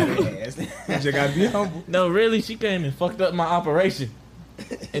then now they ass. You just gotta be humble. No, really, she came and fucked up my operation.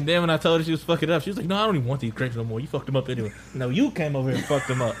 And then when I told her she was fucking up, she was like, "No, I don't even want these grapes no more. You fucked them up anyway." No, you came over here and fucked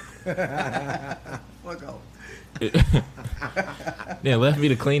them up. Fuck off. Yeah, left me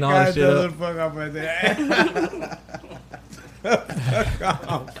to clean all the God, shit tell her up. to fuck off right there.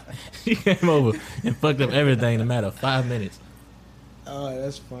 Fuck off. She came over and fucked up everything in a matter of 5 minutes. Oh,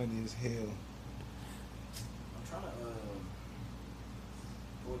 that's funny as hell. I'm trying to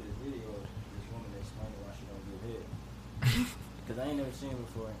pull this video of this woman explaining why she don't give head. Because I ain't never seen it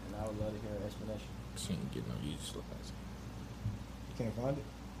before, and I would love to hear her explanation. She ain't getting no use. You can't find it?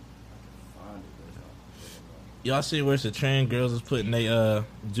 Find it, but it's not. Y'all see where the trans girls is putting they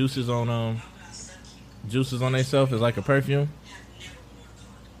juices on themselves as like a perfume?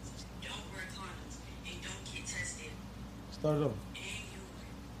 Start it over.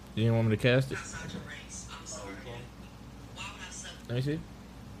 You didn't want me to cast it? Let me see.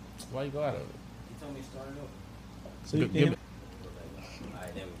 Why you go out of it? You told me to start it over. So you Give can it-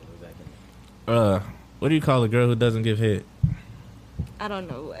 Alright, there we go. We're back in there. What do you call a girl who doesn't give head? I don't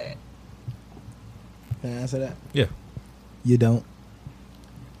know what. Can I answer that? Yeah. You don't.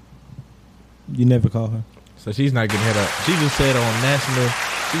 You never call her. So she's not getting head up. She just said on national.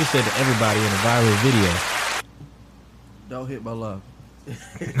 She just said to everybody in a viral video. Don't hit my love.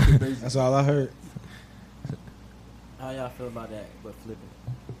 That's all I heard. How y'all feel about that, but flipping?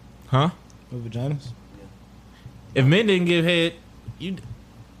 Huh? With vaginas? If men didn't give head,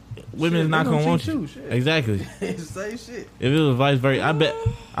 women's Shit, not they gonna want cheat you. too, shit. Exactly. Same shit. If it was vice versa,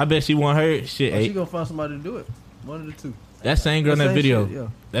 I bet she want her shit Or she ate. gonna find somebody to do it. One of the two. That same girl in that Same video. shit, yeah.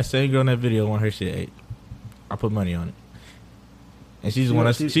 That same girl in that video want her shit ate. I put money on it. And she just She want want-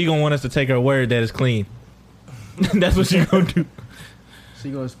 us. she- She gonna want us to take her word that it's clean. That's what she gonna do. She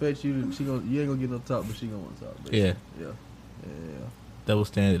gonna expect you. You ain't gonna get no top, but she gonna want top. basically. Yeah. Yeah. Double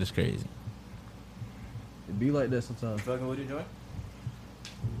standard is crazy. It be like that sometimes. You fucking with her, Joy?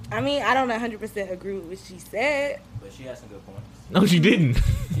 I mean, I don't 100% agree with what she said. But she had some good points. No, she didn't.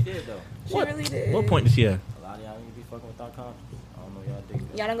 She did, though. She What? really did. What point did she have? A lot of y'all need to be fucking without condoms. I don't know y'all dig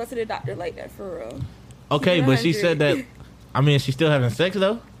that. Y'all don't go to the doctor like that for real. Okay, Keep it but she 100. said that. I mean, she's still having sex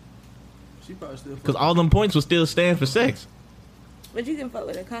though, She probably still. because all them points will still stand for sex. But you can fuck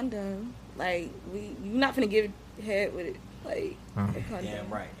with a condom. Like, you not finna give head with it. Like, Uh-huh. a condom. Damn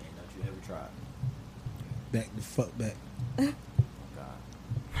right. And don't you ever try. Back the fuck back. Oh, God.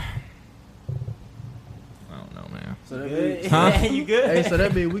 I don't know, man. So that Good? mean, Huh? You good? hey, so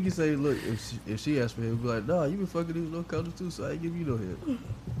that mean we can say, look, if she asked for it, we'd be like, nah, you been fucking these little colors too, so I ain't give you no head.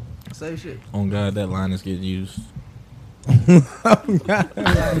 Same shit. On God, that line is getting used.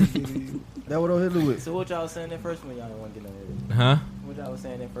 That what I'm hitting with. So what y'all was saying that first when y'all didn't want to get no head? Huh? What y'all was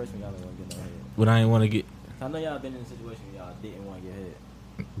saying that first when y'all didn't want to get no head? What I ain't want to get. I know y'all been in a situation where y'all didn't want to get head.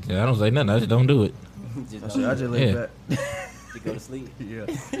 Yeah, I don't say nothing. I just don't do it. Just I just lay Yeah. back. to go to sleep. Yeah.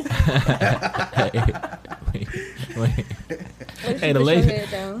 wait. What if Hey, she the push your lazy, head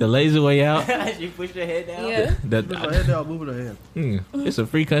down? the lazy way out. You pushed your head down. Yeah. That, Put my head down, moving her head. it's a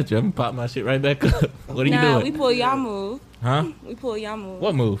free country. I'm gonna pop my shit right back up. What are you Nah, doing? we pull y'all move. Huh? We pull y'all move.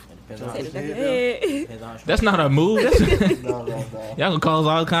 What move? It depends on Take how it back Push your your head. depends on how strong That's not a move. That's, No, no, no. y'all gonna cause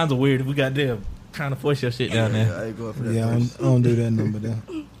all kinds of weird if we got them trying to force your shit down Yeah, there. I ain't going for that. Yeah, I don't do that number there.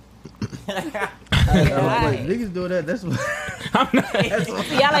 Wait, niggas doing that. That's what. I'm not.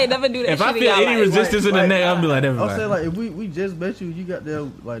 Y'all ain't never do that If shit I in feel y'all any life. resistance in the neck, I'll be like, never I'm saying mind. like if we just met you, you got there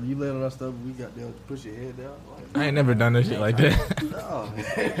like you laying on our stuff, we got there push your head down. I ain't never done no shit like that. Like, no,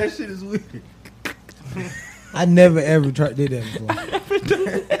 that shit is weird. I never ever did that before.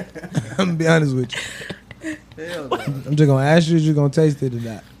 I'm gonna be honest with you. Hell no. I'm just gonna ask you if you're gonna taste it or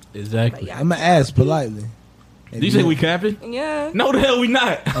not. Exactly. Yeah. I'm gonna ask politely. If Do you think we capping? Yeah. No, the hell we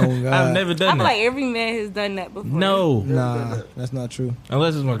not. Oh, God. I've never I done feel that. like every man has done that before. No, Nah, that's not true.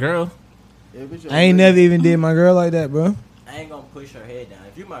 unless it's my girl. Yeah, bitch, I ain't never even did my girl like that, bro. I ain't gonna push her head down.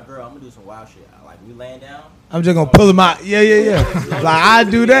 If you're my girl, I'm gonna do some wild shit. Like we laying down. I'm just gonna pull him out. Yeah. Like I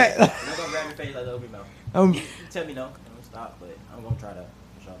do that. I'm not gonna grab your face like that. No. I'm, You tell me no. I'm gonna stop, but I'm gonna try to.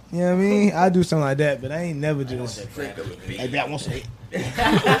 For sure. you know what I mean? I do something like that, but I ain't never I don't just. just grab it. Hey, I want to say.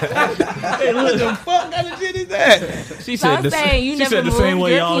 Hey, what the fuck kind of shit is that? She So said I'm the, saying you she never said the moved same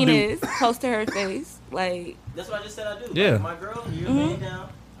way your y'all do. penis close to her face. Like, That's what I just said I do. Yeah. Like, my girl, you're laying down.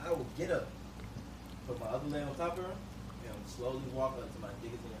 I will get up, put my other leg on top of her, and slowly walk up to my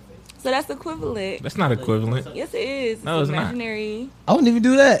dick is in her face. so that's equivalent. That's not equivalent. Yes, it is. No, it's not. imaginary. I wouldn't even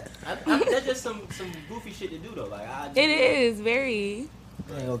do that. That's just some goofy shit to do though. Like I just, It is very.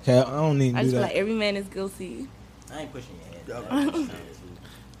 Okay, I don't need I to do just feel that. like every man is guilty. I ain't pushing your head.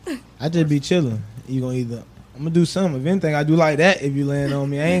 I just be chilling. You gonna either I'm gonna do something. If anything, I do like that. If you laying on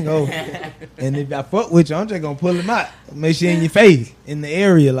me, I ain't go. And if I fuck with you, I'm just gonna pull him out. Make sure in your face, in the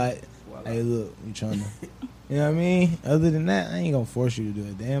area, like, hey, look, you trying to, you know what I mean? Other than that, I ain't gonna force you to do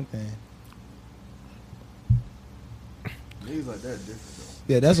a damn thing. Niggas like that different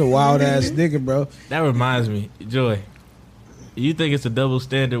Yeah, that's a wild ass nigga, bro. That reminds me, Joy. You think it's a double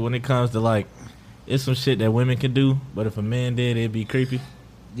standard when it comes to like, it's some shit that women can do, but if a man did, it'd be creepy.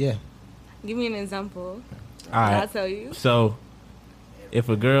 Yeah. Give me an example. All I'll right. tell you. So, if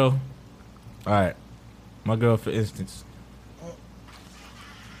a girl, all right, my girl, for instance,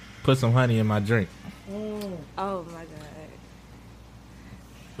 put some honey in my drink. Oh my god.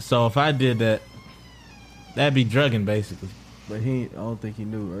 So if I did that, that'd be drugging basically. But I don't think he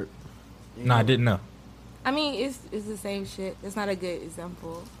knew, right? No, I didn't know. I mean, it's the same shit. It's not a good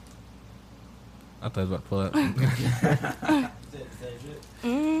example. I thought I was about to pull up.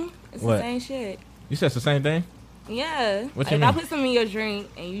 It's What? the same shit. You said it's the same thing? Yeah. What Like, you if I mean? put some in your drink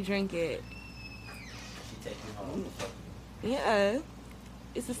and you drink it, She take you home. yeah,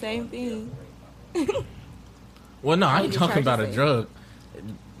 it's the same thing. Well, no, I Oh, ain't you talking try about to a say. drug.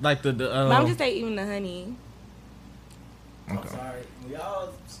 Like the But I'm just saying, even the honey. I'm Okay. sorry. When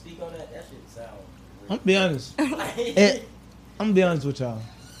y'all speak on that, that shit sound I'm gonna be honest. I'm gonna be honest with y'all.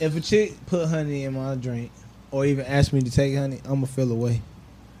 If a chick put honey in my drink, or even ask me to take honey, I'm gonna feel away.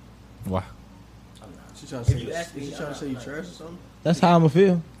 why? I'm not. She trying to If say, you ask me, is she trying to say you trash or something? That's how I'm gonna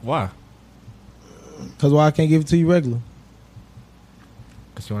feel. Why? Cause why I can't give it to you regular?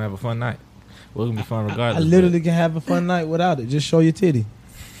 Because you want to have a fun night. Well, it's gonna be fun I regardless. literally can have a fun night without it. Just show your titty.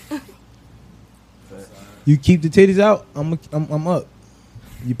 You keep the titties out, I'm up.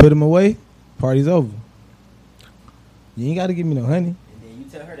 You put them away, party's over. You ain't gotta give me no honey. And then you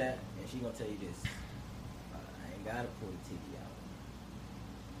tell her that, and she gonna tell you this. I ain't gotta pull the titty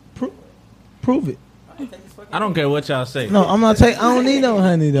out. Prove it. I ain't take this fucking I don't care what y'all say. No, I'm not taking. I don't need no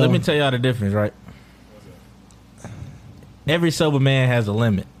honey though. Let me tell y'all the difference, right? Every sober man has a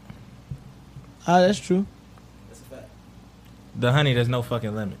limit. That's true. That's a fact. The honey, there's no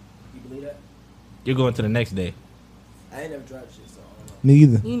fucking limit. You believe that? You're going to the next day. I ain't never tried shit, so I don't know. Me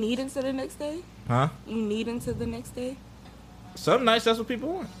either. You need until the next day? Huh? You need until the next day? Some nights, that's what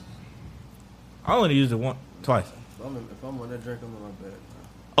people want. I only used it twice. If I'm on that drink, I'm in my bed.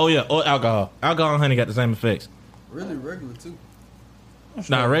 Oh, yeah, or alcohol. Alcohol and honey got the same effects. Really regular too.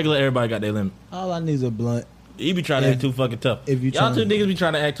 Nah, regular, everybody got their limit. All I need is a blunt. You be trying to act too fucking tough. if you Y'all two tryna- niggas be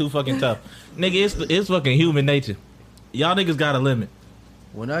trying to act too fucking tough. Nigga, it's fucking human nature. Y'all niggas got a limit.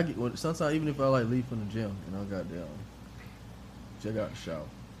 Sometimes even if I like leave from the gym and I got down, check out the shower,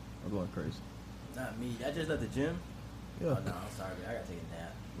 I'm going crazy. Not me. I just left the gym. Yeah. Oh, no, I'm sorry. I gotta take a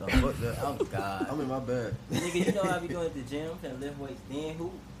nap. No, fuck that. Oh, God. I'm in my bed. Nigga, you know I be going to the gym, finna lift weights, then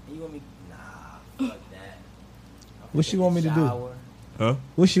who? And you want me? Nah, fuck that. I'm What finna she take want a me to do? shower. Huh?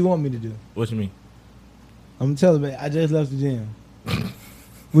 What she want me to do? What you mean? I'm telling her, I just left the gym.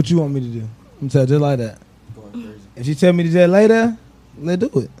 What you want me to do? I'm telling her just like that. Going crazy. If she tell me to just lay there, let's do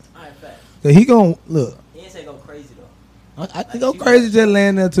it. Alright, fact. Cause he gon' look. He didn't say go crazy though. I think go crazy just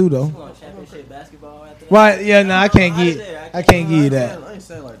laying there too You though. want championship basketball after that? Right? Yeah, no, I can't give you that. I ain't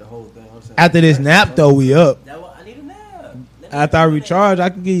saying like the whole thing. I'm saying After this nap though, we up. That one, I need a nap. Let me After I get a nap. recharge, I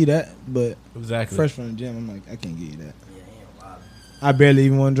can give you that. But Exactly. fresh from the gym, I'm like, I can't give you that. Yeah, he ain't wild. I barely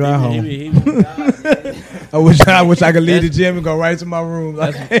even want to drive home. He be- God, man. I wish I could leave the gym and go right to my room.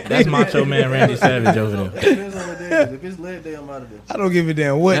 Like, that's Macho Man Randy Savage over there. Depends on what day it is. If it's leg day, I'm out of there. I don't give a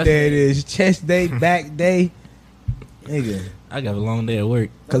damn what That's- day it is. Chest day, back day. Nigga. I got a long day at work.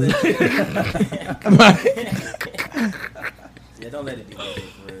 Cause Yeah, don't let it be leg day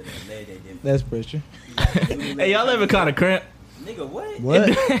for real. Leg day different. that's pressure. Hey, y'all ever caught a cramp? Nigga, what?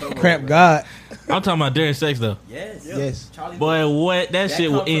 What? Cramp God. I'm talking about during sex though. Yes. Yes. Charlie Boy, what that shit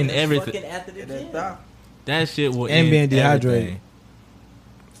will come from end just everything. fucking after the gym. That shit will And end being dehydrated.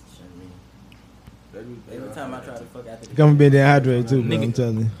 everything. Every time I try to fuck after the Come gym. be dehydrated too, bro. Nigga. I'm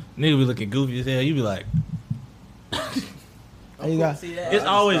telling you. Nigga be looking goofy as hell. You be like, Hey, you got- See, that, it's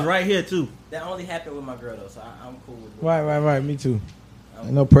always right here too. That only happened with my girl though, so I'm cool with it. Right. Me too. I'm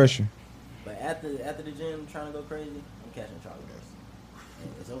Ain't no pressure. But after the gym, trying to go crazy, I'm catching Charlie first.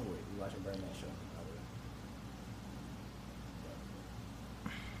 And it's over with. We watching Burn Man show.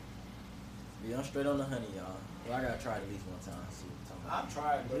 Yeah, I'm straight on the honey, y'all. Well, I gotta try it at least one time. See what I'm talking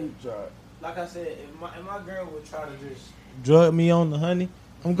about. I've tried, but like I said, if my girl would try to just drug me on the honey,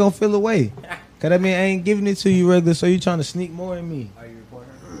 I'm gonna feel away. Cause that mean I ain't giving it to you regular, so you trying to sneak more in me. Are you reporting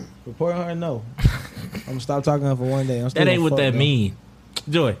her? Reporting her, no. I'm gonna stop talking to her for one day. I'm still That ain't gonna what fuck, that though. mean.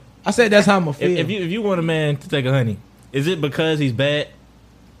 Joy, I said that's how I'm gonna feel. if you want a man to take a honey, is it because he's bad?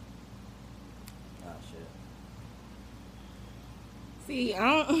 Oh shit. See,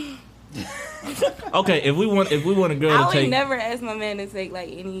 I don't. Okay, if we want a girl I to would take, never ask my man to take like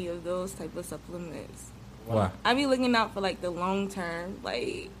any of those type of supplements. why? I be looking out for like the long term,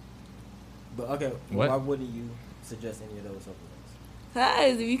 like, But okay, What? why wouldn't you suggest any of those supplements?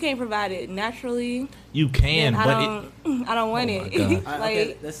 cause if you can't provide it naturally, You can, then I but don't, I don't want Oh my it. God. Alright, like,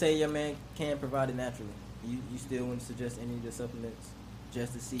 okay, let's say your man can provide it naturally. You still wouldn't suggest any of the supplements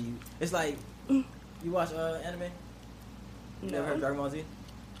just to see you. It's like you watch anime. You never heard of Dragon Ball Z?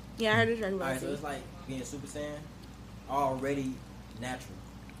 yeah, I heard it's Dragon Ball Alright, so Z. it's like being Super Saiyan, already natural.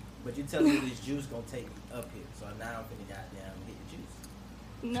 But you telling me this juice gonna take me up here, so now I'm finna goddamn hit the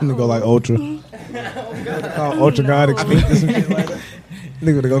juice. No. Nigga go like ultra. Ultra God No. extinct or some shit like that.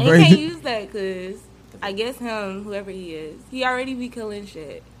 Nigga to go And you can't crazy. use that because I guess him, whoever he is, he already be killing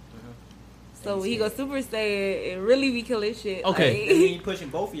shit. So when he go Super Saiyan, it really be killing shit. Okay. And then you pushing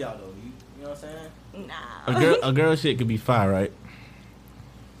both of y'all though. You know what I'm saying? Like, nah. a girl shit could be fire, right?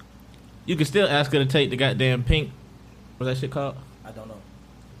 You can still ask her to take the goddamn pink. What's that shit called? I don't know.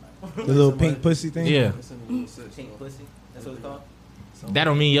 The little pink pussy thing. Yeah, Pink pussy. That's what it's called. that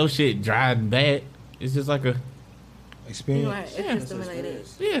don't mean your shit dry and bad. It's just like a You Experience. know, it's just stimulated.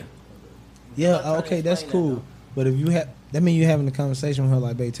 yeah. Yeah, I'm trying to okay, that's explain that, cool. though. But if you have, that mean you having a conversation with her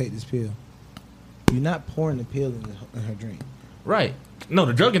like, babe, take this pill. You're not pouring the pill in her drink. Right. No,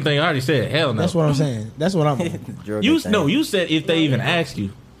 the drugging thing I already said. Hell no. That's what I'm saying. That's what I'm on. You said if they even ask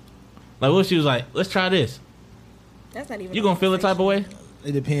you. Like what she was like, let's try this. That's not even. You gonna feel the type of way?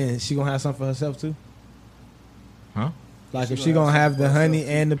 It depends. She gonna have something for herself too. Huh? Like if she gonna have the honey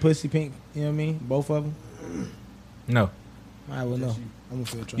and the pussy pink, you know what I mean? Both of them. No. I will know. I'm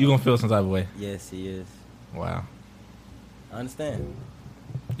gonna feel. You gonna feel some type of way. Yes, he is. Wow. I understand.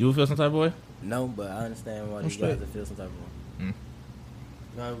 You will feel some type of way? No, but I understand why I'm you guys straight. would feel some type of way.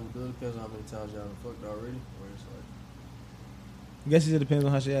 Nah, it depends on how many times y'all done fucked already. Or it's like, I guess it just depends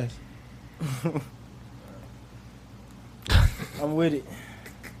on how she acts. I'm with it.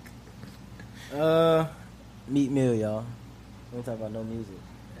 Meat Mill, y'all. We ain't talking about no music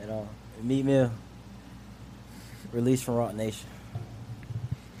at all. Meat Mill. Released from Rock Nation.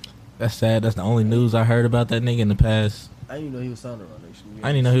 That's sad. That's the only news I heard about that nigga in the past. I didn't even know he was signed to Roc Nation. I didn't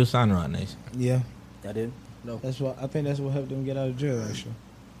even know he was signed to Roc Nation. Yeah, Y'all did? No, that's what I think. That's what helped them get out of jail. Actually,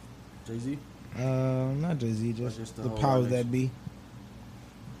 Jay Z. not Jay Z, Or just just the the whole powers Roc that be.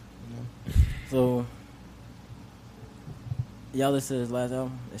 So, y'all listen to his last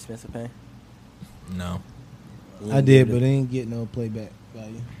album, Expensive Pain? No. You I didn't did, give but it it ain't get no playback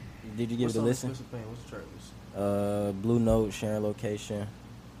value. did you give What's it a on listen? Expensive Pain? What's the track list? Blue Note, Sharing Location.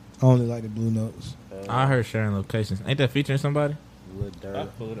 I only like the blue notes. I heard sharing locations. Ain't that featuring somebody? Wood Dirt.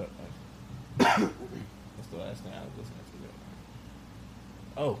 pull it up. That's the last thing I was listening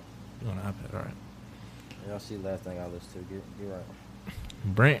to. Oh, you on the iPad? All right. Y'all see the last thing I listened to. You're right.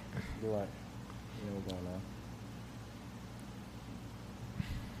 Brent. You're right. You know what's going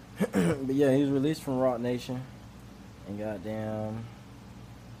on. But yeah, he was released from Rock Nation. And goddamn.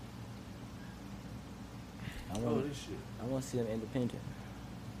 I Oh, want this shit. to see him independent.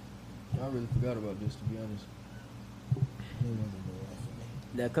 I really forgot about this, to be honest.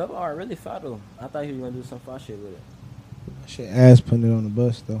 That cover art really fire though. I thought he was gonna do some fire shit with it. Shit, ass putting it on the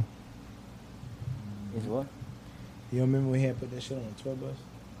bus though. Is what? You don't remember when he had put that shit on the tour bus?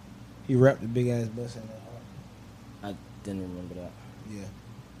 He wrapped the big ass bus in that art. I didn't remember that. Yeah.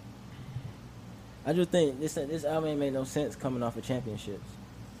 I just think this album ain't made no sense coming off of championships.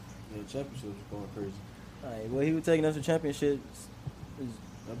 Yeah, the championships was going crazy. Alright, well he was taking us to championships.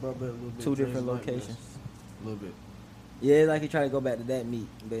 I brought back a little bit. Two of different James Knight, locations. A little bit. Yeah, it's like he tried to go back to that meat,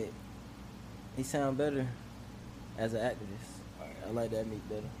 but he sound better as an activist. I like that meat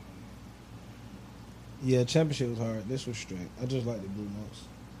better. Yeah, championship was hard. This was straight. I just like the Blue Notes.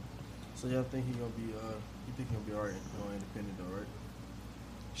 So y'all think he gonna be you think he gonna be alright going independent though, right?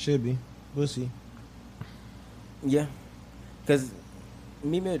 Should be. We'll see. Yeah, because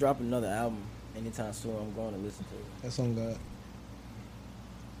me will drop another album anytime soon. I'm going to listen to it. That's on God.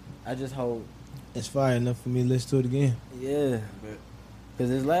 I just hope, It's fire enough for me to listen to it again. yeah, Bet. because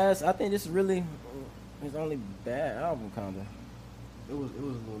his last, I think this is really his only bad album, kinda. It was a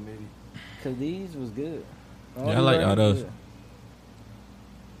little maybe. Cause these was good. Yeah, I like all those.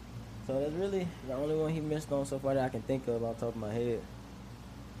 So that's really the only one he missed on so far that I can think of off the top of my head.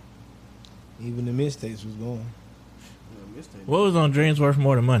 Even the mistakes was going. Yeah, mistake. What was on Dreams Worth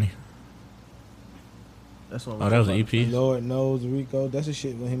More Than Money? That's what. Oh, that was an EP. Lord knows Rico. That's the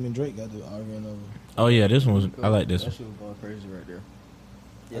shit when him and Drake got to arguing over. Oh yeah, this one was. I like this That one. shit was going crazy right there.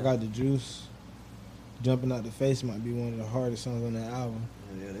 Yeah. I got the juice. Jumping out the face might be one of the hardest songs on that album.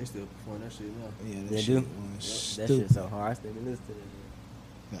 Yeah, they still perform that shit now. Yeah, that They shit do? was That stupid. shit's so hard. I still can listen to that.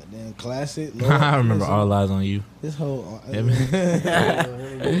 Goddamn classic. Lord, I remember listen, All Eyes on You. This whole. Everybody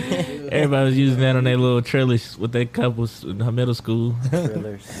was using that on their little trailers with their couples in middle school.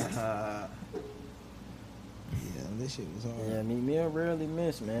 Thrillers. Yeah, this shit was hard. Yeah, me and rarely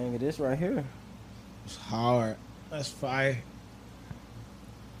miss, man. This right here. It's hard. That's fire.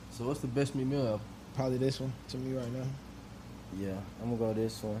 So what's the best Meek Mill album? Probably this one to me right now. Yeah, I'm gonna go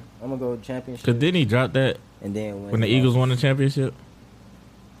this one. I'm gonna go championship. Cause didn't he drop that And then when the Eagles won the championship?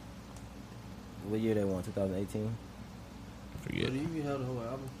 What year they won? 2018. Forget. But he even held the whole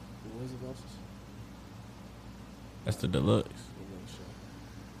album. The wins and losses. That's the deluxe.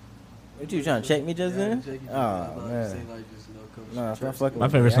 What you trying to check me just then? Oh man. Nah, stop fucking. My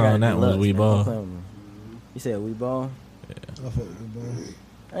with favorite me. I song got on that one was deluxe, We man. Ball. Don't play with me. You said We Ball? I fuck with the bro.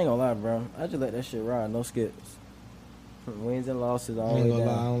 I ain't gonna lie, bro. I just let that shit ride. No skips. From wins and losses I all the ain't way gonna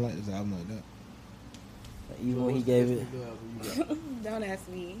lie, I down. don't like this album like that. Even when he gave it. Don't ask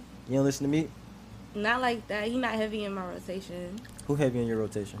me. You don't listen to me? Not like that. He not heavy in my rotation. Who heavy in your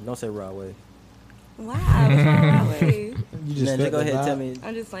rotation? Don't say Rod Wave. Why? What's wrong with Broadway? You just Man, felt go the ahead and vibe. tell me.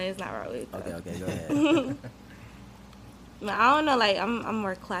 I'm just saying it's not Broadway. Okay, go ahead. No, I don't know. Like I'm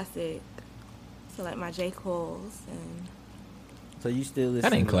more classic. So like my J. Cole's and So you still listen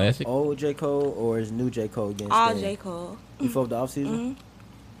That ain't to classic. old J. Cole or is new J. Cole getting all staying? J. Cole. You fuck the off season? Mm-hmm.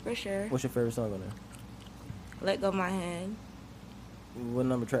 For sure. What's your favorite song on there? Let go my hand. What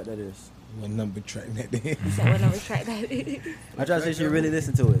number track that is? What number track that is? You said what number track that is? I try to see if you really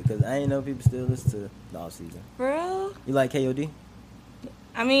listen to it because I ain't know people still listen to the off season. For real? You like KOD?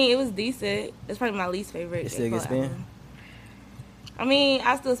 I mean, it was decent. It's probably my least favorite. It J. still Cole gets spin? album. I mean,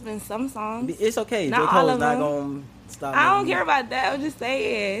 I still spin some songs. It's okay. Not J. all Cole's of not them. gonna stop. I don't making care music, about that. I'm just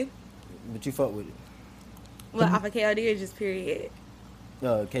saying. But you fuck with it. What, off of KOD or just period?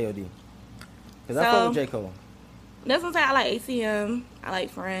 KOD. Because I So- fuck with J. Cole. That's what I'm saying. I like ACM. I like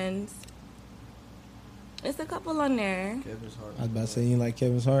Friends. It's a couple on there. Kevin's Heart. I was about to say you like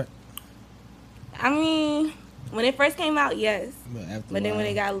Kevin's Heart, I mean, when it first came out, yes. but after But then a when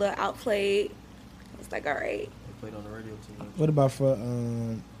it while- got a little outplayed, it's like, all right. They played on the radio too much. What about for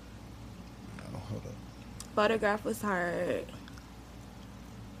oh, hold up. Photograph was hard.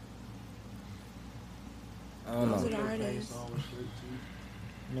 I don't Those know. are the artists.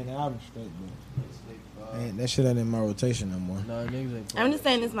 Man, the album straight, Nah, man. That shit ain't in my rotation no more. niggas ain't. I'm just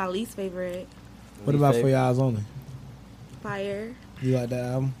saying it's my least favorite. What about For Your Eyes Only? Fire. You like that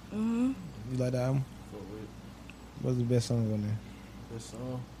album? Mm-hmm. You like that album? What's the best song on there? This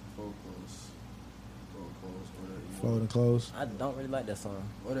song, Focus. Fold and Close. I don't really like that song.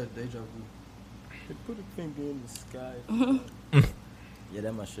 Or that Deja Vu. They put a finger in the sky. Yeah,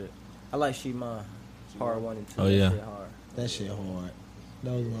 that my shit. I like She Mine. Hard 1 and 2. Oh, That yeah. shit hard. That shit hard.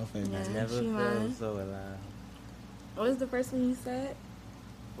 That was my favorite. Yeah. Never She felt Mine. so alive. What was the first one you said?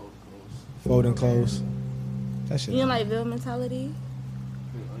 Focus. Fold and Close. That shit. You don't hard. like Ville Mentality?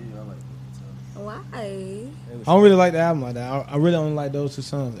 Oh yeah, I like that. Why? It was I don't really like the album like that. I really only like those two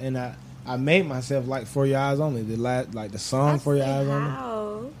songs, and I made myself like For Your Eyes Only. The last, like the song For Your Eyes Only.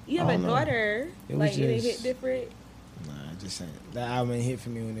 How? You have I a don't know. daughter. It was Like, it hit just- different. Nah, just saying. That album ain't hit for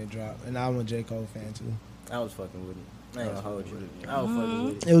me when it dropped, and I'm a J Cole fan too. I was fucking with it. I ain't gonna hold you. I was fucking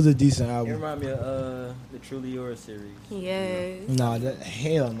with it. It was a decent It album. remind me of the Truly Yours series. Yes. Nah, that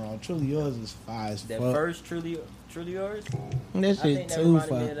hell no. Truly Yours is fire as That fuck. first Truly Yours? That I shit think that too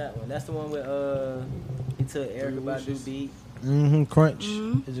reminded me of fire. that one. That's the one with he took Erica Badu Wishes. beat. Crunch.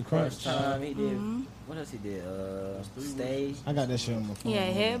 Mhm. Is it Crunch Crunch? Time. He did. Mhm. What else he did? Three Stay I got that shit on my phone. Yeah,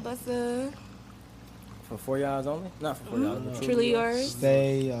 Head Buster. for 4 yards only. Not for 4 yards. but Truly Yours.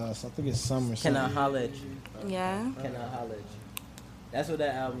 Stay. So I think it's Summer. Can I something. holler at you? Yeah. Can I holler at you? That's what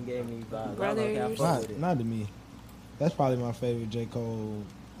that album gave me vibes. Brothers. I fuck with it. Not to me. That's probably my favorite J. Cole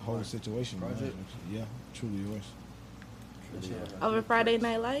whole Right. situation. man. Project? Yeah, truly yours. Over Friday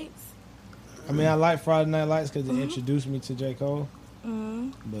Night Lights. I mean, I like Friday Night Lights because it introduced me to J. Cole. Mm-hmm.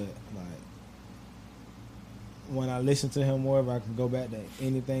 But like, when I listen to him more, if I can go back to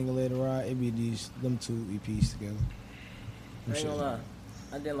anything to Let It Ride, it'd be them two EPs together. I ain't gonna lie.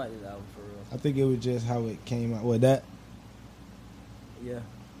 I didn't like this album for real. I think it was just how it came out. What that? Yeah, You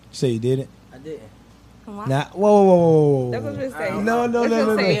say you didn't? I didn't. Why? Nah. Whoa. That's what you're saying. No. That's what I'm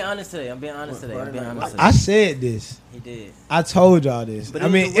you're being saying. honest today. I'm being honest today. I said this. He did. I told y'all this. But I it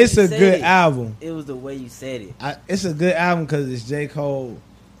was mean, the way it's you a said good it. album. It was the way you said it. It's a good album because it's J. Cole,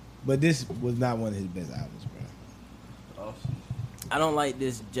 but this was not one of his best albums, bro. I don't like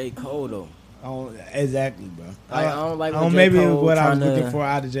this J. Cole though. Exactly, bro. I don't like I when don't J. maybe Cole what I was tryna- looking for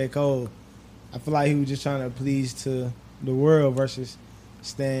out of J. Cole. I feel like he was just trying to please to the world versus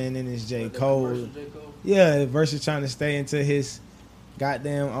staying in his J. Cole. Yeah, versus trying to stay into his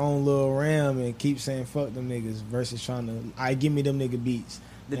goddamn own little realm and keep saying fuck them niggas versus trying to give me them nigga beats.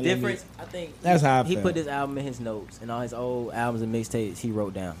 The And let me- difference, I think, That's how I he felt. put this album in his notes, and all his old albums and mixtapes he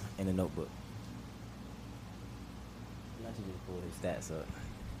wrote down in a notebook. Not to just pull his stats up.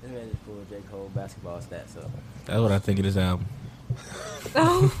 This man just pulled J. Cole basketball stats up. That's what I think of this album.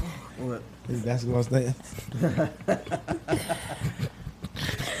 Oh, What? His basketball stats.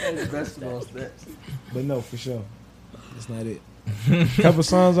 Basketball stats. But no, for sure. That's not it. Couple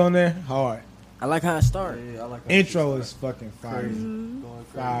songs on there, hard. I like how it started. Yeah, I like how Intro it is fucking fire. crazy. Mhm. Going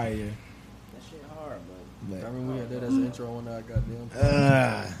crazy. Fire. That shit hard, bro. I remember we had that as an intro on that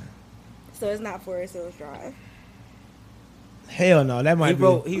goddamn. so it's not Forest Hills Drive. Hell no, that might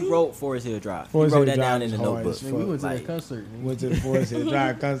He wrote Forest Hill Drive. Forest he wrote Hill that down Drive in the is hard notebook. as Nigga, we went to Like, that concert. Nigga. went to the Forest Hill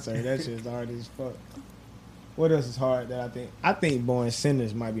Drive concert. That shit's hard as fuck. What else is hard that I think? I think Born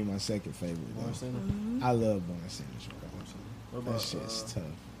Sinners might be my second favorite. though. Born Sinner? Mm-hmm. I love Born Sinners, bro. What about That shit's tough.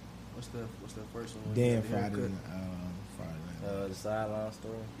 what's that first one? Damn The Friday, haircut? Friday night. the sideline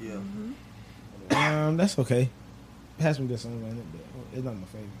story. Yeah. That's okay. It has some good songs on it, but it's not my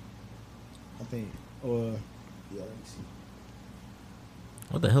favorite. I think, or yeah, let me see.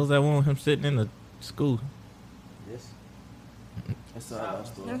 What the hell's that one with him sitting in the school? This. That's the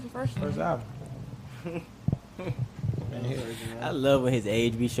last story. That's the first First one. album. I love when his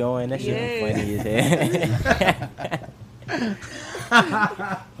age be showing. That shit be Yeah. funny as hell.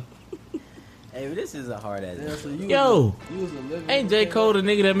 Hey, but this is a hard ass. Yeah, so you Yo, you was a living ain't J. Cole the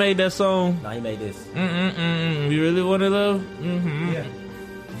nigga that made that song? No, he made this. You really want to love? Yeah.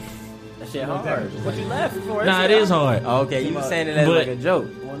 That shit hard. What you laughing for? Nah, it is hard. Oh, okay, you was saying it as But- like a joke.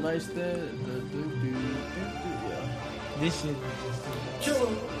 One night stand. This shit. Kill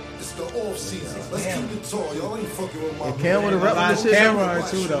him. It's the off season. Let's keep it tall. Y'all ain't fucking with my And Cam would've rapped Live this shit. camera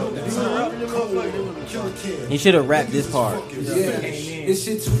too though. Kill a kid. He should have rapped this part. Yeah, this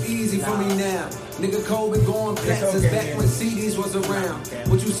shit too easy for me now. Nigga Cole been going platinums back when CDs was around.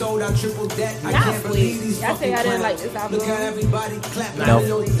 What you sold, I tripled that. I Y'all can't believe these sweet. Y'all say fucking y'all didn't like clowns. this album. Look how everybody clapping No. on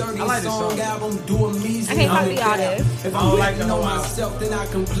your 30 like this song song. album. Doing measly. I can't talk to don't y'all care. this. If I I'm don't like betting the on whole album. myself, then I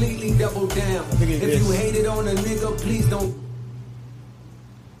completely double down. think it's If you this. hated on a nigga, please don't.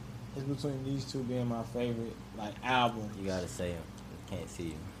 It's between these two being my favorite like album. You gotta say him. Can't see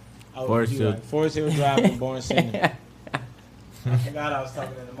you. Oh, Forest you Hill. right. Forest Hill Drive and Born Sinner. I forgot I was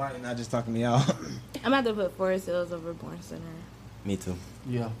talking in the mic and not just talking to y'all. I'm about to put Forest Hills over Born Center. Me too.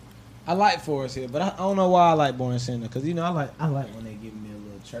 Yeah. I like Forest Hill, but I don't know why I like Born Sinner because you know I like when they give me a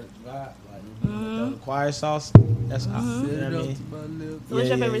little church vibe, like the choir sauce. That's you know Set what it I up mean. to my lips. So what's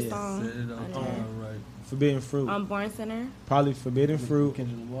Yeah, your yeah, favorite yeah. song? Set it up to on there? my right. Forbidden Fruit, Born Center. probably Forbidden Fruit.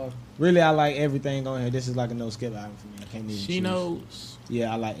 Kendrick Lamar. Really, I like everything on here. This is like a no skip album for me. I can't even. She choose. knows.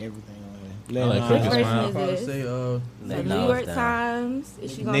 Yeah, I like everything on here. I like Let Crooked Nas, Which Smile. version Probably is this? say The Let New Nas York down. Times.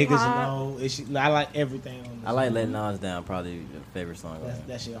 Is she gonna niggas pop? know. I like everything on this. I like Let Nas Down. Probably the favorite song. on That's, there.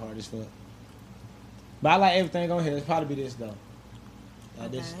 that shit hard as fuck. But I like everything on here. It's probably be this though.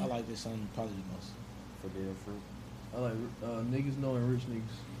 This Okay. I like this song probably the most. Forbidden Fruit. I like niggas knowing rich niggas.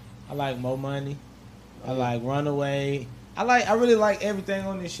 I like Mo Money. I like Runaway. I really like everything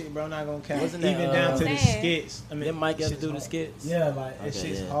on this shit, bro. I'm not gonna count. Wasn't that, Even down to the Man. skits. I mean, Did Mike ever shit's do the hard. skits? Yeah, like Okay, it's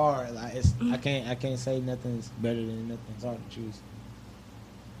shit's yeah. hard. Like it's I can't say nothing's better than nothing. It's hard to choose.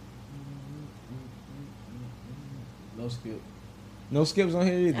 No skip. No skips on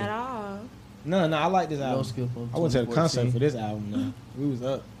here either. At all. No, I like this No album. skip on I went to the 2014. concert for this album. Now we was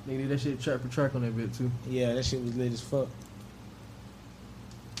up. Nigga did that shit track for track on that bit too. Yeah, that shit was lit as fuck.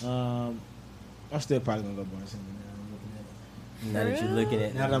 I'm still probably gonna go Born Sinner now. Now that you're looking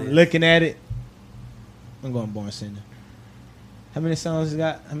at Now that I'm looking at it, I'm going Born Sinner. How many songs you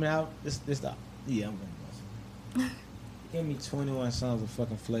got? How many out? This the yeah. I'm going to give me 21 songs of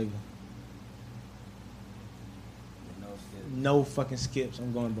fucking flavor. No fucking skips.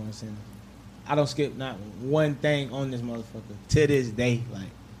 I'm going Born Sinner. I don't skip not one thing on this motherfucker to this day. Like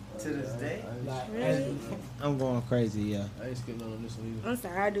To this day? Like, Really? I'm going crazy. Yeah, I ain't skipping on this one either. I'm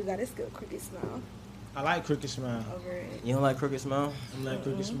sorry, I do got to skip Cricket Smile I like Crooked Smile. over it. You don't like Crooked Smile? I'm like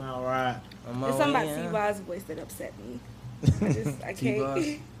Crooked Smile, right? On my There's something way, about yeah. T-Boz's voice that upset me. I T-Boz?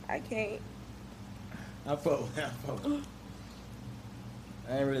 can't. I can't. I fuck with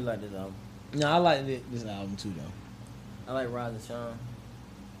I ain't really like this album. No, I like this album too though. I like Rise and Sean.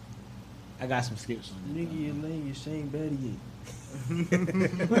 I got some skips on it. Nigga, your name is Shane Battier.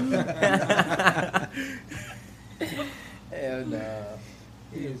 Hell nah.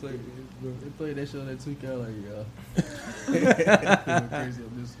 They played that shit on that 2K like, y'all. Crazy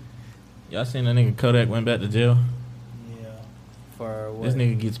on this one. Y'all seen that nigga Kodak went back to jail? Yeah. For what? This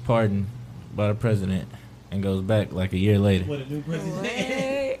nigga gets pardoned by the president and goes back like a year later. What a new president. What?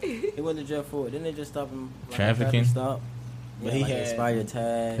 He went to jail for it. Didn't they just stop him? Like, Trafficking. Stop. But Yeah, he like had- expired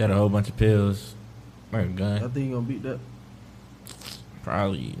tag. He had a whole bunch of pills, like a I gun. think he gonna beat that.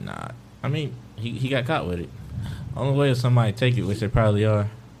 Probably not. I mean, he got caught with it. Only way is somebody take it, which they probably are.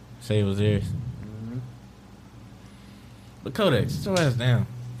 Say it was theirs. Mm-hmm. But Kodak, sit your ass down.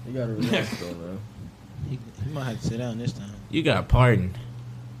 You gotta relax though, man. He might have to sit down this time. You got pardoned.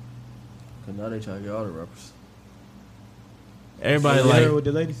 Cause now they trying to get all the rappers. Everybody You heard like what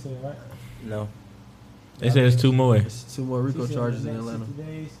the lady said, right? No. they said it's two more. It's 2 more Rico She said charges the in next Atlanta. 60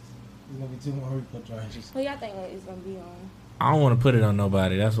 days, there's gonna be 2 more Rico charges. Who y'all think it's gonna be on? I don't want to put it on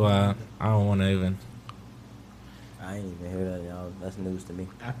nobody. That's why I don't want to even. I ain't even hear that, y'all. That's news to me.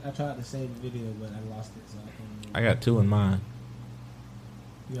 I tried to save the video, but I lost it, so I can't. I got 2 in mind.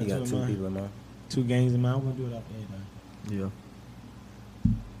 You got two people in mind. 2 gangs in mind. I'm gonna do it off the air though. Yeah.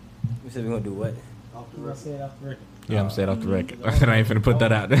 We said we gonna do what? I said off the record. Yeah, I'm set off the record. I said I ain't finna put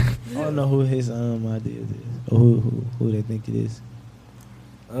that out there. I don't know who his ideas is or who they think it is.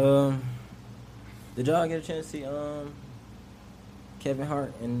 Did y'all get a chance to see Kevin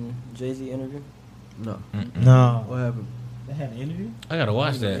Hart and Jay-Z interview? No. No, What happened? they had an interview. I gotta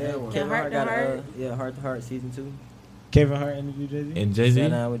watch that. Yeah, Kevin Kevin Hart Hart to got Hart? Heart to Heart season 2. Kevin Hart interviewed Jay-Z. And Jay Z.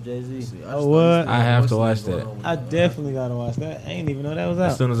 Sat down with Jay-Z. See, Oh, what? I have to watch that. I definitely gotta watch that. I ain't even know that was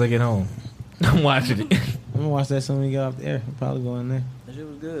As out. soon as I get home, I'm watching it. I'm gonna watch that as soon as we get off the air. I'll probably go in there. That shit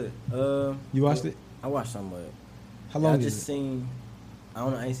was good. You watched it? I watched some of it. How long I is just it? seen. I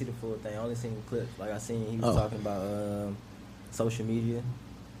don't know. I ain't see the full thing. I only seen clips. Like I seen he was Oh. talking about social media.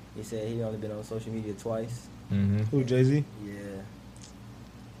 He said he only been on social media twice. Mm-hmm. Who, Jay-Z? Yeah.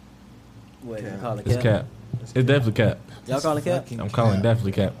 What you Cap. call it? It's cap. It's definitely cap. Y'all call it cap? I'm calling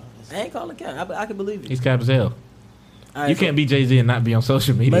definitely cap. I ain't call it cap. I can believe it. He's cap as hell. All right, You so- can't be Jay Z and not be on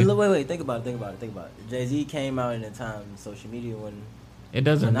social But media. look, wait. Think about it. Jay-Z came out in a time in social media when It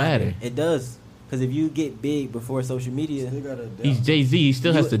doesn't matter. It does, because if you get big before social media, Still gotta adapt. He's Jay Z. He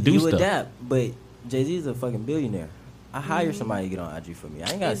still has to do you stuff. adapt. But Jay-Z is a fucking billionaire. I hire somebody to get on IG for me. I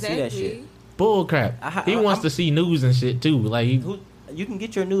ain't gotta see that shit. Bull crap. He wants to see news and shit too. Like he, You can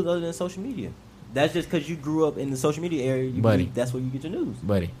get your news other than social media. That's just because you grew up in the social media area. You Buddy. believe that's where you get your news.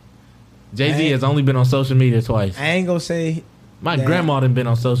 buddy. Jay Z has only been on social media twice. I ain't gonna say. My that- grandma done been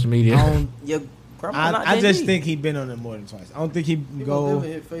on social media. I don't. Your grandma not I just Jay-Z. think he been on it more than twice. I don't think he He go. gonna never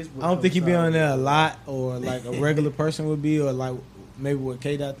hit Facebook I don't think he be on there a sometime. lot, or like a regular person would be, or like maybe what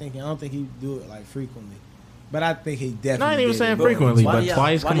K Dot thinking. I don't think he do it like frequently, but I think he definitely. Not even did saying it. frequently, why but do y'all-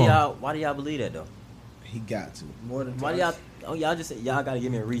 twice. Why Come do on. y'all? Why do y'all believe that though? He got to. More than Why do twice. y'all? Oh, y'all just y'all gotta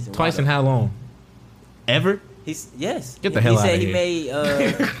give me a reason. Twice why in though. how long? Ever? He's yes. Get the hell he said outta he here.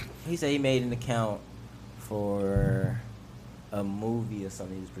 made. He said he made an account for a movie or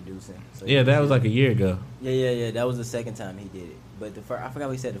something he was producing. So Yeah, that was like a year ago. Yeah. That was the second time he did it. But the first, I forgot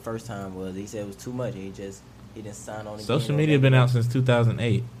what he said. The first time was he said it was too much. And he didn't sign on. Social media been out since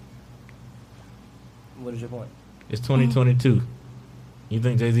 2008. What is your point, It's 2022. You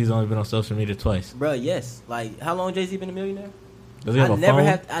think Jay Z's only been on social media twice? bro? Yes. Like how long Jay-Z been a millionaire? Does he have a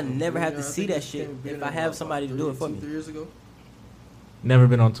phone? I never have to I see think that he shit came if in I have somebody to do it for 3 me. years ago. Never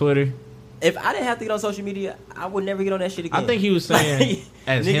been on Twitter. If I didn't have to get on social media, I would never get on that shit again. I think he was saying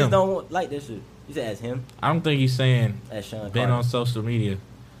as niggas him. don't like that shit. You said as him, I don't think he's saying as Sean been Carter. on social media.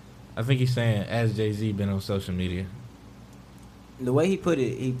 I think he's saying as Jay Z been on social media. The way he put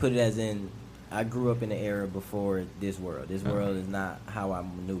it as in, I grew up in the era before this world. This world is not how I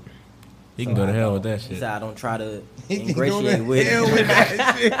maneuver. He So can go to I hell don't- with that He shit. said I don't try to He can go ingratiate to with hell it. with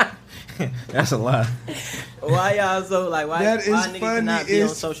that shit. That's a lie. Why y'all so like why That why is niggas funny cannot be on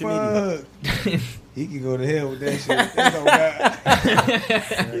as social media? fuck. He can go to hell with that shit. That's no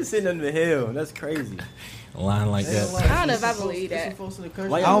God. You sitting in the hill. That's crazy. Line like that. I don't know if I believe that.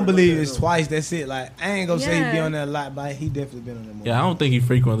 Why I don't believe it's twice. That's it. Like I ain't gonna say he be Yeah. on there a lot, but he definitely been on there more. Yeah, I don't think you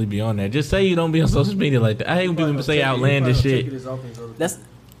frequently be on there. Just say you don't be on social media like that. I hate when people say outlandish shit. That's,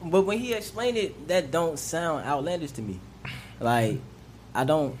 but when he explained it, that don't sound outlandish to me. Like, I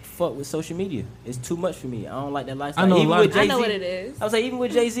don't fuck with social media. It's too much for me. I don't like that lifestyle. I know a even lot- with I Jay-Z, know what it is. I was like, even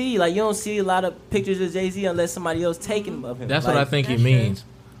with Jay-Z, like, you don't see a lot of pictures of Jay-Z unless somebody else taking of him. That's like, what I think he That's true. means.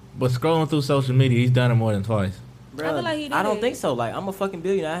 But scrolling through social media, he's done it more than twice. Bruh, I feel like he did I don't it. think so. Like, I'm a fucking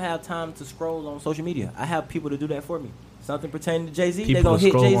billionaire. I have time to scroll on social media. I have people to do that for me. Something pertaining to Jay-Z, they People gonna will hit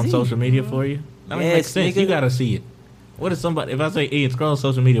scroll Jay-Z. on social media for you. That Yes, makes sense. You nigga. gotta see it. What is somebody? If I say, "Ian, scroll on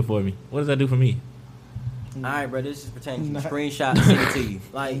social media for me," what does that do for me? All right, bro, this is pertaining to Nah. screenshot send it to you.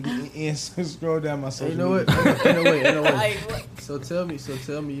 Like, And scroll down my Hey, social you know what? media. You know what? like, what? So tell me,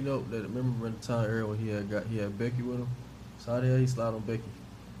 you know that remember when the time earlier when he had Becky with him? So how the hell he slide on Becky?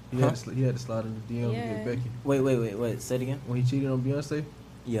 He had to slide in the DM to Yeah. get Becky Wait. Say it again. when he cheated on Beyonce.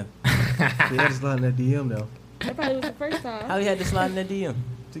 Yeah. He had to slide in that DM now That probably was the first time. How he had to slide in that DM,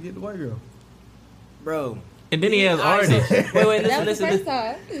 to get the white girl. bro? And then he has All right, artists. Wait, That listen, was the listen, first listen.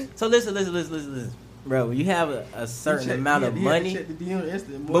 time. So listen. Bro, you have a certain amount of money, Check the DM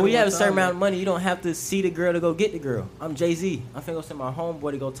instant, more but when than you have a one certain time. amount of money, you don't have to see the girl to go get the girl. I'm Jay-Z. I'm finna go send my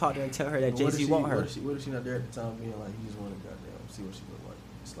homeboy to go talk to her and tell her that But what if Jay-Z she- want her. What if she not there at the time being like, he just want to goddamn see what she look like.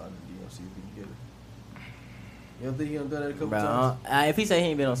 Slide in the DM, see if he can get her. You don't think he done done that a couple Bro, times? if he say he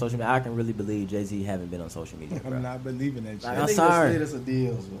ain't been on social media, I can really believe Jay-Z haven't been on social media, bro. I'm not believing that shit. Like, I I'm think sorry. That's some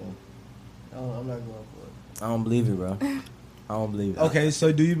DMs, man. I'm not going for it. I don't believe it, bro. I don't believe it. Okay,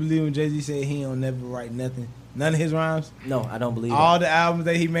 so do you believe when Jay-Z said he don't never write nothing? None of his rhymes? No, I don't believe All that. the albums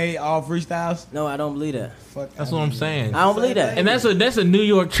that he made, all freestyles? No, I don't believe that. Fuck. That's what I'm saying. I don't believe that. And that's a New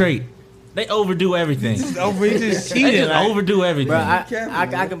York trait. They overdo everything. Just over, he just They cheated. just Like, overdo everything. Bro, I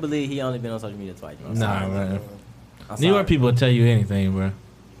man. can believe he only been on social media twice. Bro. I'm Nah, sorry. man. I'm New York sorry. people will tell you anything, bro.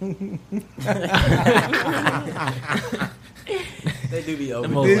 They do be over.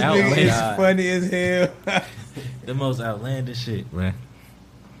 most this outlandish. nigga is God. funny as hell. The most outlandish shit, man.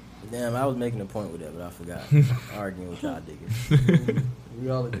 Damn, I was making a point with that, but I forgot. Arguing with y'all diggers. We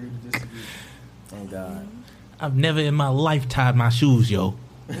all agree to disagree. Thank God. I've never in my life tied my shoes, yo.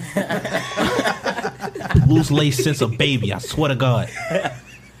 Loose lace since a baby, I swear to God. Hell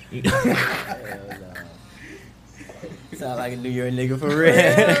no. Sound like a New York nigga for real.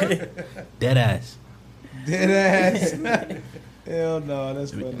 Dead ass. Dead ass. Hell no,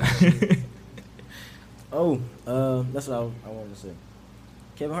 that's funny. Oh, that's what I wanted to say.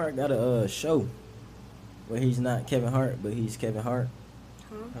 Kevin Hart got a show where he's not Kevin Hart, but he's Kevin Hart.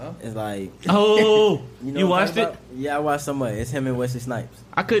 Huh? It's like, Oh, you know you what I'm watched talking it? about? Yeah, I watched some of it. It's him and Wesley Snipes.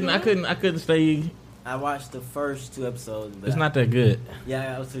 I couldn't stay. I watched the first 2 episodes. But It's not that good.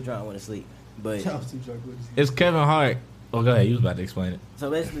 Yeah, I was too drunk. I went to sleep. But Y'all was too drunk with this. It's Kevin Hart. Oh, go ahead. You was about to explain it. so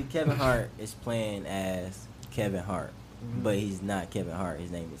basically, Kevin Hart is playing as Kevin Hart, but he's not Kevin Hart.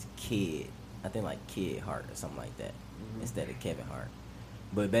 His name is Kid. I think like Kid Hart or something like that instead of Kevin Hart.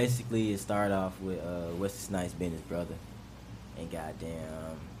 But basically, it started off with Wesley Snipes being his brother, and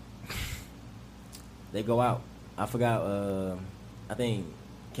goddamn, they go out. I forgot. I think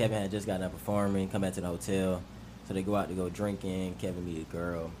Kevin had just gotten up performing, come back to the hotel, so they go out to go drinking. Kevin meet a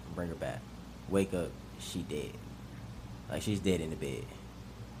girl, bring her back. Wake up, she dead. Like she's dead in the bed,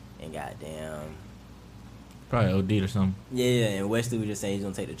 and goddamn. Probably OD'd or something. Yeah, and Wesley was just saying he's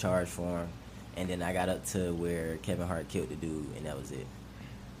gonna take the charge for him, and then I got up to where Kevin Hart killed the dude, and that was it.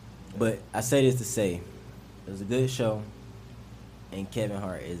 But I say this to say, it was a good show, and Kevin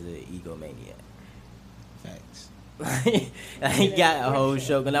Hart is an egomaniac. Facts. Like, he got a whole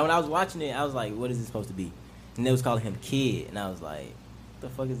show. Cause now when I was watching it, I was like, "What is this supposed to be?" And they was calling him Kid, and I was like, "What the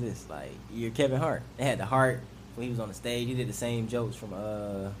fuck is this?" Like, you're Kevin Hart. They had the heart when he was on the stage. He did the same jokes from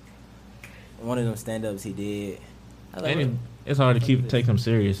one of them stand-ups he did. I was like, And it's hard to take him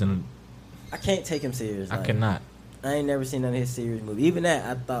serious, and I can't take him serious. I like, cannot. I ain't never seen none of his serious movies. Even that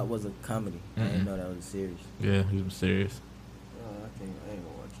I thought was a comedy. I didn't Mm-mm. know that was a series. Yeah, he was serious. I ain't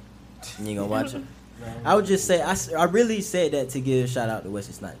gonna watch it. You ain't gonna watch it? No. I would just say I really said that to give a shout out to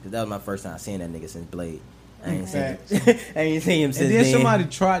Wesley Snipes because that was my first time seeing that nigga since Blade. I ain't seen I ain't seen him since And then then. somebody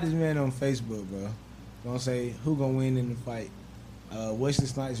tried this man on Facebook, bro. Gonna say who gonna win in the fight? Wesley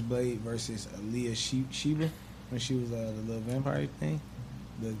Snipes Blade versus Aaliyah Sheba when she was the little vampire thing,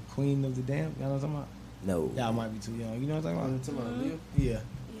 the queen of the damned. Y'all know what I'm talking about? No. Y'all might be too young. You know what I'm I'm talking talking about about? Leo. Yeah.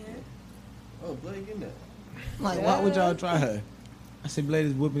 Yeah. Oh, Blake, get that. Like, why would y'all try her? I said Blade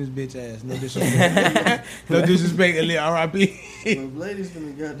is whooping his bitch ass. No disrespect. No disrespect, Elite R.I.P. But Blady's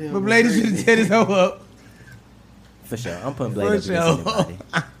finna goddamn. But Blade is finna tear his hoe up. For sure. I'm putting Blade For up against sure. anybody.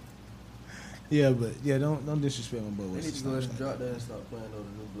 Yeah, but yeah, don't disrespect my boy. They need to go ahead and drop that and stop playing on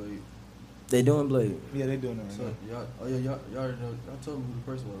the new Blade. They doing Blade. Yeah, they doing it right So now. y'all already know. Y'all told me who the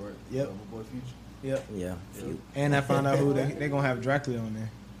person was, right? Yep. My boy Future. Yep. Yeah. Few. And I found out who they gonna have Dracula on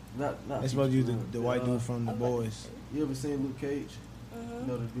there. Not. They supposed to use Future, the white dude from The Boys. You ever seen Luke Cage? You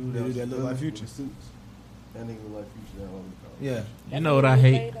know the dude The dude was that look villain like with Future. the suits. That nigga look like Future. That one. Yeah. You know what I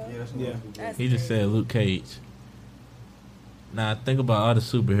hate? Yeah, that's what Yeah. I was That's- He just said Luke Cage. Now think about all the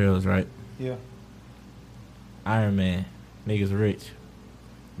superheroes, right? Yeah. Iron Man, niggas rich.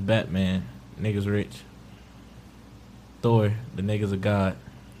 Batman, niggas rich. Thor, the niggas a god.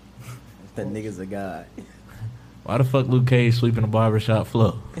 That nigga's a god. Why the fuck Luke Cage sweeping a barbershop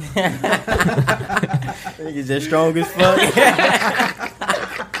floor? Nigga's just strong as fuck.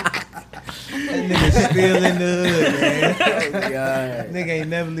 That nigga still in the hood, man. Oh god. Nigga ain't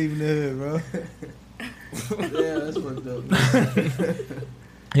never leaving the hood, bro. Yeah, that's fucked up.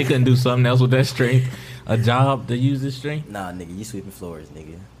 He couldn't do something else with that strength. A job to use this strength. Nah, nigga, you sweeping floors,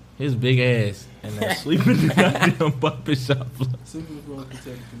 nigga. His big ass and that sweeping the goddamn barbershop floor. Super from protect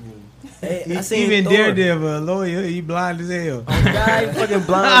the community. Hey, I seen Even Thor. Daredevil, a lawyer, he blind as hell. Oh god, you fucking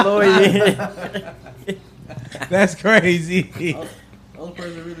blind lawyer. That's crazy. Only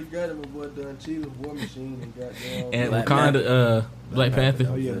person that really got it, my boy Don Cheadle, War Machine, and goddamn. And Black Wakanda, Black Panther.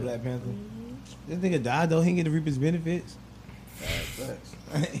 Oh yeah, Black Panther. This nigga died though. He didn't get to reap his benefits. Facts.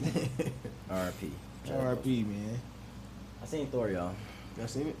 R.I.P. R.I.P. man. I seen Thor, y'all. Y'all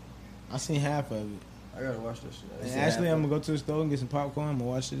seen it? I seen half of it. I gotta watch that shit. And seen actually, half I'm of gonna go to the store and get some popcorn. I'm gonna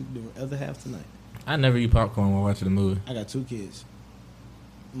watch it the other half tonight. I never eat popcorn while watching the movie. I got 2 kids.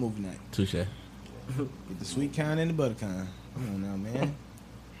 Movie night. Touche. Get the sweet kind and the butter kind. Come on now, man.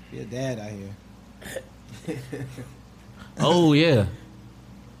 Be a dad out here. Oh yeah.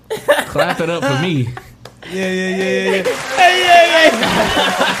 Clap it up for me. Yeah. Hey, yeah.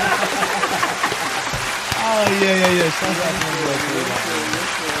 Oh yeah. Shout out to my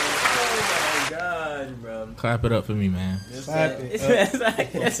Oh my god, bro. Clap it up for me, man. boy. Clap it It's up.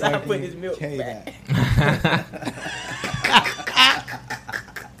 that's how I put his milk Okay, back.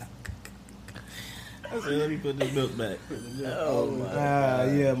 Let me put this milk back. Oh my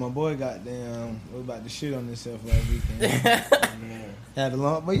god. Yeah, my boy got damn. Was about to shit on himself last weekend. Had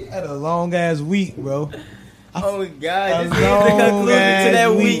a long ass week, bro. Oh god, A this is the conclusion to that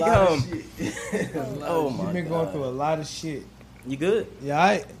long-ass week, week. Oh You've my been going god. through a lot of shit. You good? Yeah,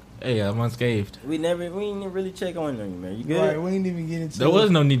 I Hey, I'm unscathed. We didn't really check on you, man. You good? right. We ain't even get into There was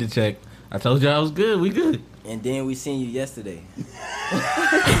no need to check. I told you I was good. We good. And then we seen you yesterday.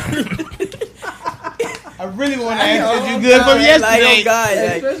 I really want to ask if you good from yesterday. Like, oh god,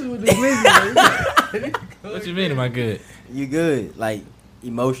 like, Especially with the Blizzard. What you mean? Am I good? you good? Like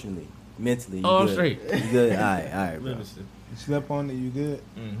emotionally, mentally. You Oh, I'm good. straight. You good? All right, bro. You slept on it. You good?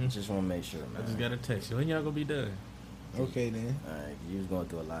 Mm-hmm. Just want to make sure, I just man. got a text. When y'all gonna be done? Okay then. All right, you was going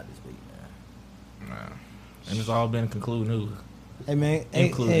through a lot this week, man. Nah. And it's all been concluded news. Hey man. Hey,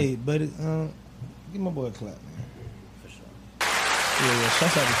 Including. hey, buddy. Give my boy a clap, man. For sure. Yeah.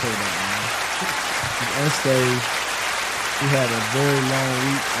 Shouts out to Kodak, man. He's unscathed. He had a very long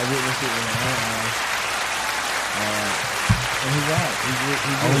week. I witnessed it with my own eyes. And he's out.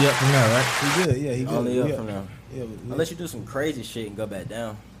 He's Only up from there, right? He good. Yeah, he good. Only up yeah. from now. Yeah, Unless you do some crazy shit and go back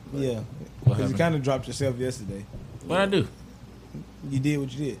down. But yeah. What Because you happened? kind of dropped yourself yesterday. What I do? You did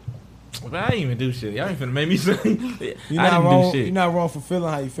what you did. But I didn't even do shit. Y'all ain't finna make me say. You're I not didn't wrong. do shit. You're not wrong for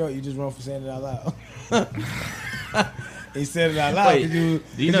feeling how you felt. You just wrong for saying it out loud. He said it out loud Wait, because you,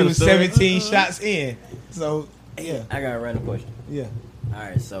 do you 'cause know you the was story? 17 shots in. So yeah, I got a random question. yeah. All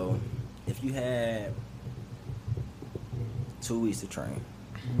right, so if you had 2 weeks to train,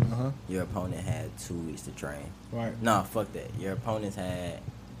 Uh-huh. your opponent had 2 weeks to train. Right. Nah, fuck that. Your opponents had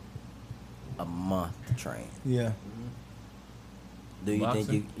a month to train. Yeah. Do you think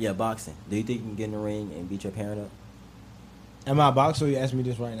Boxing? you? Yeah, boxing. Do you think you can get in the ring and beat your parent up? Am I a boxer? Or you ask me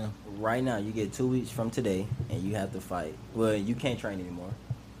this right now. Right now, you get 2 weeks from today, and you have to fight. Well, you can't train anymore,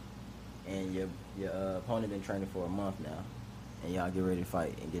 and your opponent been training for a month now, and y'all get ready to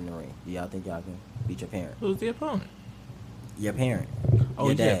fight and get in the ring. Do y'all think y'all can beat your parent? Who's the opponent? Your parent. Oh,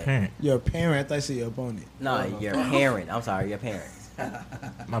 Your yeah, dad. parent. Your parent. I thought you said your opponent. No, your parent. I'm sorry, your parent.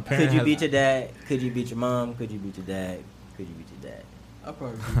 My parent. Could you has- beat your dad? Could you beat your mom? Could you beat your dad? Could you beat your dad? I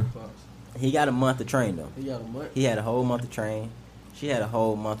probably beat the Pops. He got a month to train though. He got a month. He had a whole month to train. She had a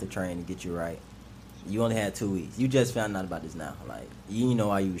whole month to train to get you right. You only had 2 weeks. You just found out about this now. Like you didn't know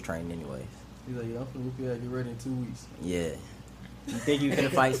why you was training anyways. He's like, yeah, I'm finna whoop your ass. Get ready in 2 weeks. Yeah. You think you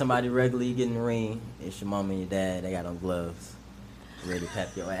finna fight somebody regularly, you get in the ring, it's your mom and your dad, they got on gloves. Ready to pap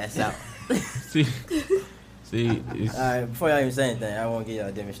your ass out. See, it's, Alright, before y'all even say anything, I want to give y'all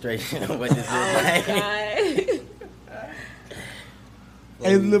a demonstration of what this is like.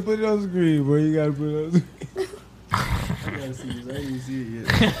 Hey, look, put it on screen, bro. You gotta put it on screen. I gotta see this. I ain't even see it yet.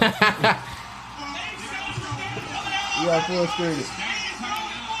 You got full screen it.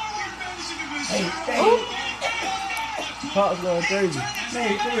 Hey. Pop's going crazy.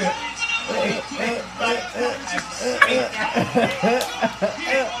 Hey, come here.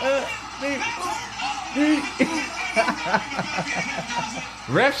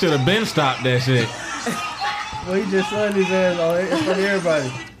 ref should have been stopped that shit. Well, he just slung his ass on in front of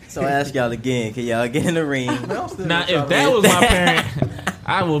everybody. So I ask y'all again, can y'all get in the ring? Man, I'm still Now, gonna try if to that win. was my parent,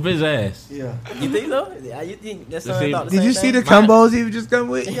 I whoop his ass. Yeah. You think so? Yeah, you think that's See, something about the Did same you see the thing? combos he was just coming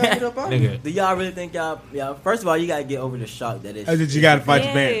with? You gotta get up out here. Nigga, Do y'all really think y'all? First of all, you gotta get over the shock that it's. Oh, did you gotta fight the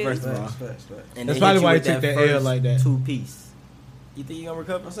Yes. man first of all? Facts. and That's they hit probably you why he with took that L first like that. 2-piece. You think you gonna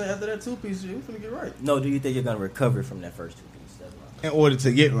recover? I'm saying after that 2-piece, we finna get right. No, do you think you're gonna recover from that first 2-piece? That's my In order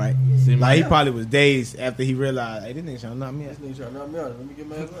to get right. see, Like, he Yeah. probably was dazed after he realized, hey, this nigga trying to knock me out. This nigga trying to knock me out. Let me get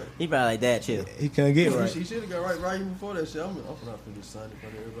my ass right. He probably like that, chill. He couldn't get right. She should have got right even before that shit. I'm finna finish signing in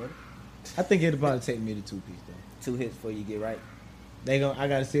front of everybody. I think it'll probably take me to 2-piece, though. 2 hits before you get right. I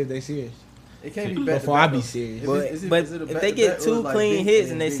gotta see if they serious. It can't be back Before to I back, be though. serious. If But, it's- is it- but is it a if back they to get back or 2 like clean big hits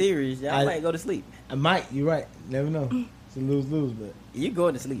and and they big? serious, y'all I- might go to sleep. I might, you're right. Never know. It's a lose-lose, but. You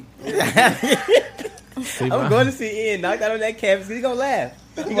going to sleep. see, I'm my- going to see Ian knocked out on that canvas because he gonna laugh.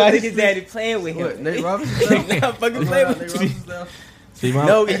 He Why gonna he think his daddy playing with What, him. Nate Robinson? Not fucking playing with Nate you. Robinson's down? see, my,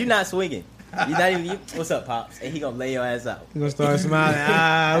 No, because you're not swinging. You're not even. What's up, pops? And he gonna lay your ass out. He gonna start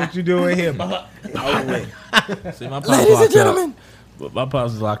smiling. What you doing here? Over with. see, my pops Ladies and locked gentlemen. up. But my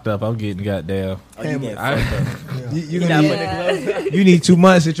pops is locked up. I'm getting goddamn. Oh, you getting I- fucked up. You You gonna not need, putting the gloves on? you need 2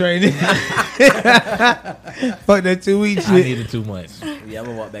 months to train it. Fuck that 2 week I shit. needed too much. Yeah, I'm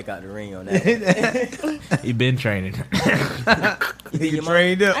gonna walk back out the ring on that. He been training. You think You your mom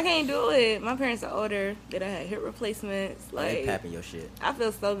trained up. I can't do it. My parents are older. They done had hip replacements. they Like, papping your shit? I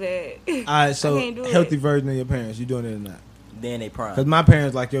feel so bad. Alright, so I can't do it. healthy version of your parents, you doing it or not? Then they Because prime. my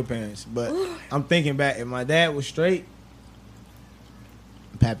parents like your parents, but I'm thinking back. If my dad was straight,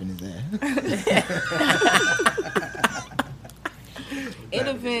 I'm papping his ass. It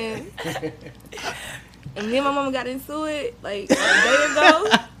depends. And me and my mama got into it like a day ago.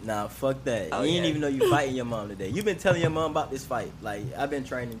 Nah, fuck that. Oh, you didn't yeah. even know you fighting your mom today. You been telling your mom about this fight. Like, I've been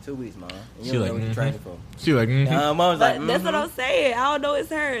training 2 weeks, mom. And you She don't like, know what you're mhm. training for. She like, Mom's But like, that's what mhm. I'm saying. I don't know it's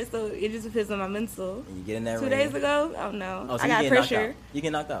her, so it just depends on my mental. And you get in that 2 ring. days ago, oh no, Oh, so I you got get pressure. knocked out. You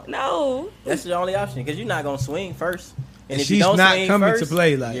get knocked out. No, That's your only option because you're not gonna swing first. And if She's you don't not swing coming first, to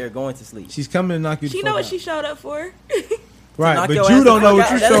play, like- you're going to sleep. She's coming to knock you the she fuck know what out. she showed up for. Right, knock but your you ass don't the know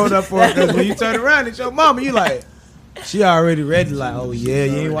fuck what you out. showed up for because when you turn around, it's your mama. You like, she already ready. Like, oh yeah,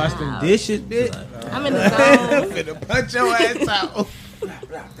 you ain't washed them dishes, bitch. I'm in the zone. Finna punch your ass out.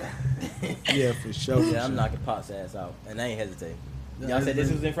 Yeah, for sure. Yeah, I'm knocking Pop's ass out, and I ain't hesitating. Y'all it's said this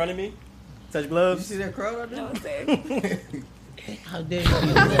been- was in front of me. Touch You gloves. see that crowd out You know there? what I'm saying? How dare you?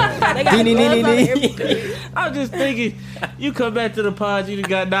 They got Nee, nee, gloves nee, on nee, and nee. everything. I'm just thinking, you come back to the pod, you done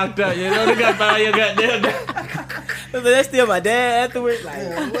got knocked out. You know, they got by your goddamn. That's still my dad afterwards. Like,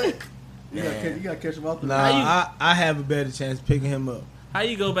 Yeah, what? You Man. gotta catch him off the Nah, I have a better chance picking him up. How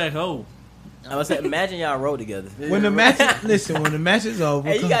you go back home? I was saying, imagine y'all rode together. When the match, listen, when the match is over,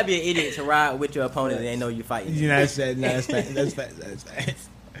 Hey, you gotta be an idiot to ride with your opponent and they know you fighting. you know, that's fact. That's fact. That's fact. That's fact.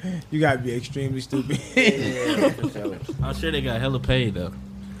 You gotta be extremely stupid. Yeah, for sure. I'm sure they got hella paid though.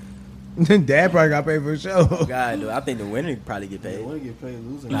 Dad probably got paid for a show. God, dude, I think the winner probably get They paid. want to get paid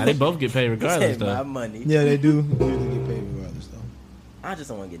losing. Nah, they both get paid regardless My though. money. Yeah, they do. They usually get paid regardless, though. I just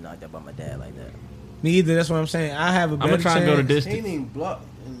don't want to get knocked out by my dad like that. Me either. That's what I'm saying. I have a I'm better gonna try and go to chance. He ain't distance. even block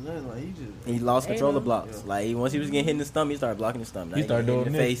and nothing. Like he just. He lost control of Damn. blocks. Yeah. Like once he was getting hit in the stomach, he started blocking the stomach. Now He started getting hit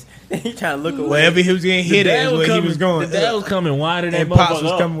in doing the face. he trying to look away. Wherever he was getting hit at is where he was going. The dad was coming wider than And that Pops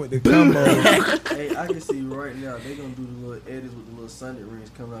was motherfucker. coming with the combo. Hey, I can see right now they gonna do the little edits with the little Sunday rings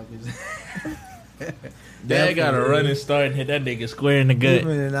coming out his. Dad got a running start and hit that nigga square in the gut.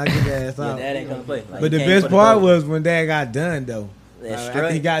 and knock his ass Yeah, out. dad ain't gonna play. Like, But the he best can't put part a goal. was when Dad got done, though. That After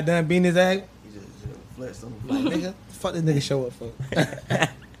strut. he got done beating his ass, He just flexed on like, him. nigga, fuck this nigga show up for.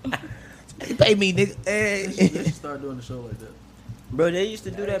 He paid me, nigga. They Hey. should start doing the show like that. Bro, they used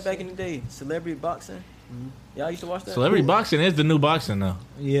to do that back in the day. Celebrity boxing. Y'all used to watch that? Celebrity boxing is the new boxing though.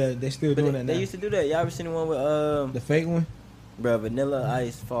 Yeah, they still But doing they, that they now. used to do that. Y'all ever seen the one with The fake one? bro, Vanilla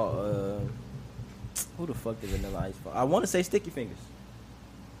Ice fought who the fuck did Vanilla Ice fight? I want to say Sticky Fingers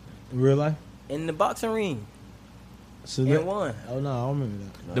In real life? in the boxing ring. Salute. won. Oh no, I don't remember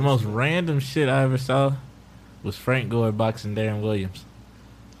that. The most random shit I ever saw was Frank Gore boxing Darren Williams.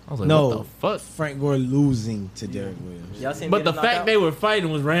 I was like, No. what the fuck? Frank Gore losing to Derek Williams. Y'all seen But him the get fact knocked out? they were fighting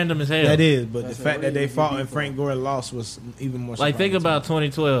was random as hell. That is, but That's the fact what that they he fought beat and for. Frank Gore lost was even more. Like, think surprising. about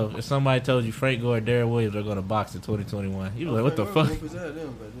 2012. If somebody told you Frank Gore and Darren Williams are going to box in 2021, you'd be like, what the fuck?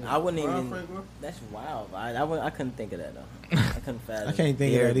 I wouldn't even. Frank Gore? That's wild. I couldn't think of that though. I couldn't fathom. I can't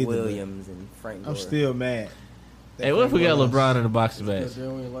think of Derek that either, but Williams and Frank Gore. I'm still mad. that Hey, what if we Frank got Gore LeBron lost. in the boxing match? Because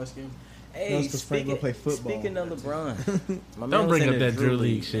Darren Williams light skin. Hey, That's 'cause Frank Gore play football. Speaking of LeBron, my Don't man was bring in up the that Drew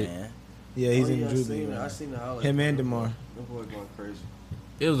League shit. man. Yeah, he's Oh, in yeah, the I Drew seen League. it. I right? seen the highlights. Him and DeMar. That boy going crazy.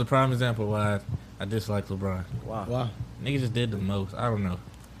 It was a prime example why I dislike LeBron. Wow. Wow. Nigga just did the most. I don't know.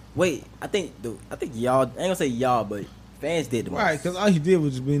 Wait, I think y'all. I ain't gonna say y'all, but fans did the most. Right, because all he did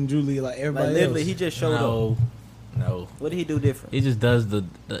was just be in Drew League like everybody like literally, else. he just showed up. No. What did he do different? He just does the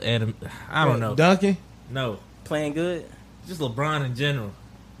anim. I don't know. Duncan. No. Playing good. Just LeBron in general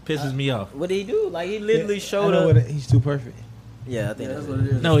pisses me off. What did he do? Like he literally I showed know up. what he's too perfect. Yeah, I think Yeah, that's what it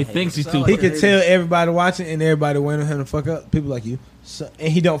is. No, he thinks he's too. He Like could a tell everybody watching and everybody wanting him to fuck up. People like you, so,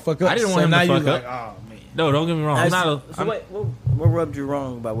 and he don't fuck up. I didn't so want him to now fuck you're up. Like, oh man. No, don't get me wrong. I'm not. So I'm- wait, what rubbed you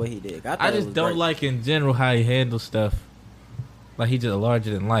wrong about what he did? thought I it just was don't great. like in general how he handles stuff. Like he just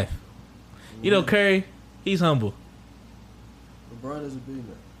larger than life. You know, Curry, he's humble. LeBron is a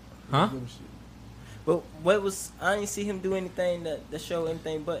billionaire. Huh? Give him shit. But what was? I didn't see him do anything that showed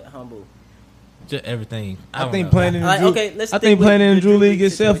anything but humble. Just everything. I don't think know. playing in the Like, Drew, okay, let's I stick think with playing in the the Drew Drew League League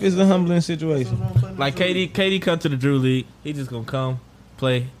itself is a situation. humbling What's situation. wrong with playing in Like the Drew KD come to the Drew League. He just gonna come,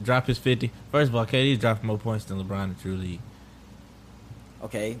 play, drop his 50. First of all, KD's dropping more points than LeBron in the Drew League.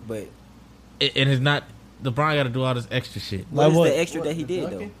 Okay, but And it's not LeBron got to do all this extra shit. what Like is what? the extra What, that he the did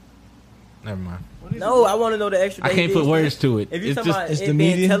dunking? Never mind. What is though? No, it? I want to know the extra. I That can't he put did. words to it. If you It's talking just about it's it the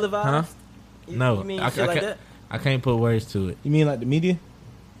being media? televised, Huh? you No, mean I shit like can't. that, I can't put words to it. You mean like the media?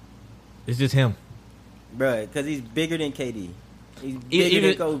 It's just him. Bruh, because he's bigger than KD. He's bigger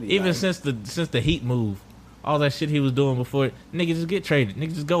than Kobe. Even like, since the Heat move, all that shit he was doing before, nigga just get traded.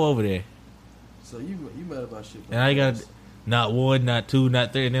 Nigga just go over there. So you mad about shit? And I got not one, not two,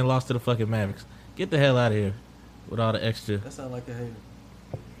 not three, and then lost to the fucking Mavericks. Get the hell out of here with all the extra. That sound like a hater.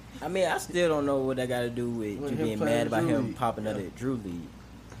 I mean, I still don't know what that got to do with With you him being playing mad about Drew him League. popping up Yeah. at Drew League.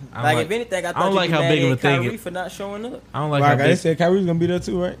 I Like, don't if anything, I I thought don't you'd like be how mad big of a at thing Kyrie it- for not showing up. I don't like Right, how they big, said Kyrie's gonna be there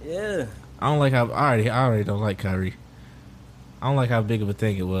too, right? Yeah. I don't like how I already don't like Kyrie. I don't like how big of a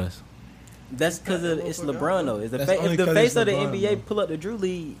thing it was. That's because it's LeBron, though. It's the That's only if the 'cause face it's of the LeBron, NBA bro. pull up the Drew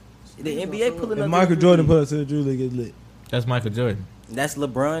League, the NBA pulling If up Michael the Drew Jordan League, put us to the Drew League, it's lit. That's Michael Jordan. that's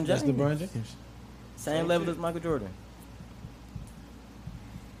LeBron James. That's LeBron James. Same level as Michael Jordan.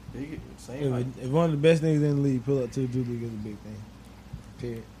 Same height. If one of the best niggas in the league pull up to the Drew League, it's a big thing.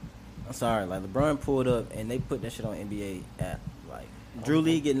 Period. I'm sorry, like LeBron pulled up and they put that shit on NBA app. Like Drew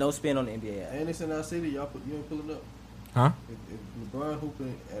League get no spin on the NBA app. And it's in our city. You ain't pulling up. Huh? If LeBron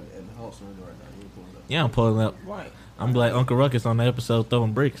hooping at the Hawks Arena right now, you ain't pulling up. Yeah, I'm pulling up. Right. I'm like Uncle Ruckus on the episode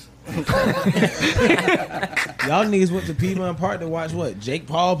throwing bricks. Y'all niggas went to Piedmont Park to watch what? Jake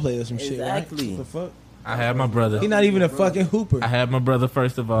Paul play or some shit, Exactly. right? What the fuck? I had my brother. He not even a fucking hooper. I had my brother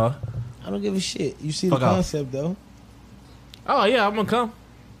first of all. I don't give a shit. You see Fuck the off. concept though. Oh yeah, I'm gonna come.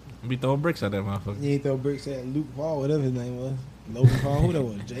 I'm be throwing bricks at that motherfucker. You ain't throw bricks at Luke Paul, whatever his name was. Logan Paul, who that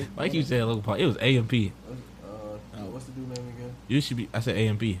was? Jake. Why you saying Logan Paul? It was AMP. What's the dude name again? You should be. I said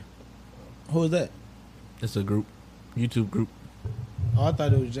AMP. Who was that? It's a group, YouTube group. Oh, I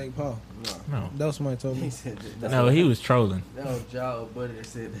thought it was Jake Paul. No, That was somebody told He me. said that. no, he was trolling. That was Ja Buddy that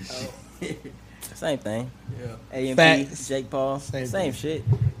said that shit. Same thing. Yeah. AMP, Facts. Jake Paul, Same same thing. shit.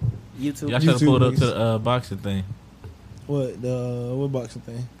 YouTube. Y'all should have YouTube pulled up niggas. to the boxing thing. What boxing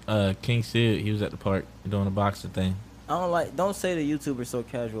thing? King Sid, he was at the park doing a boxing thing. Don't say the YouTubers so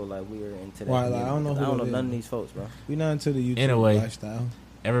casual like we're into that. Why, like, I don't know who I don't know that is. none of these folks, bro. We not into the YouTube Anyway. lifestyle.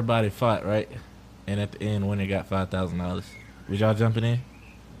 Everybody fought, right? And at the end, winner got $5,000. Was y'all jumping in?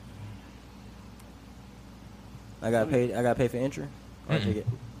 I got paid for entry. Or Mm-mm. ticket.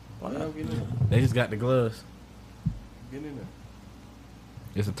 Why Yeah, not? I'm getting in there. They just got the gloves. Getting in there.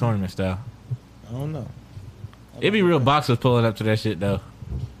 It's a tournament style. I don't know. It'd be real boxers pulling up to that shit though.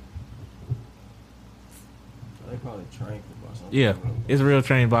 They probably train for boxing. Yeah, it's real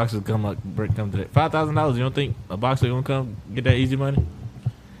trained boxers come to that. $5,000. You don't think a boxer gonna come get that easy money?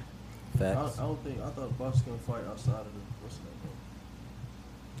 I Facts. don't think. I thought a boxer gonna fight outside of the what's the name?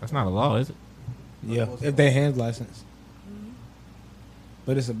 That's not a law, is it? Yeah, if they hands license.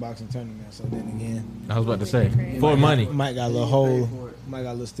 But it's a boxing tournament, so then again, I was about to say for money, might got a little You hole, pay for it. might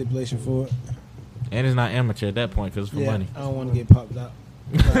got a little stipulation for it. and it's not amateur at that point because it's for Yeah, money. I don't want to get popped out.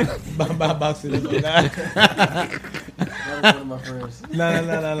 Boxing. That was one of my friends.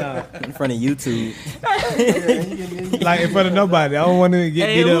 No. In front of YouTube. Like in front of nobody. I don't want to get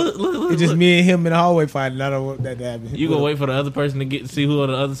Hey, up. look, It's just me and him in the hallway fighting. I don't want that to happen. You gonna wait for the other person to get see who on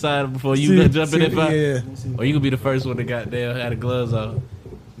the other side before you jump in that fight? Yeah. Or you gonna be the first one that got there, had the gloves on.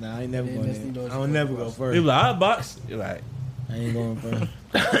 Nah, I ain't never Yeah, going next thing you know, there. it's I don't your never go first. first. You be like, I box. You're like, I ain't going first.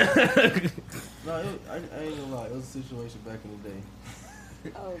 No, I ain't gonna lie. It was a situation back in the day.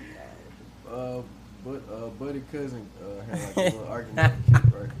 Oh But buddy cousin had like a little argument with the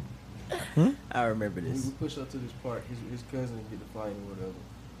kid, right? I remember We this. push up to this park. His cousin get to fighting or whatever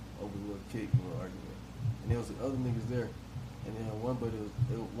over a little kick, a little argument. And there was the other niggas there. And then one buddy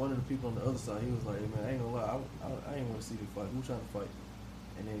one of the people on the other side. He was like, hey, "Man, I ain't gonna lie. I ain't want to see this fight. Who trying to fight?"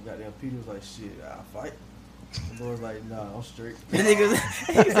 And then goddamn Peter was like, "Shit, I'll fight." The boy was like, "Nah, I'm straight." The niggas,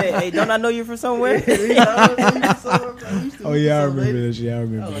 he said, "Hey, don't I know you from somewhere?" Oh yeah, I remember that shit. I I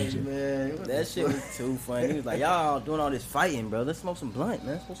remember was that like, shit. man, what That the shit fuck? was too funny. He was like, "Y'all doing all this fighting, bro. Let's smoke some blunt,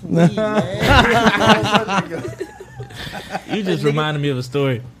 man. Smoke some weed, man." you just reminded me of a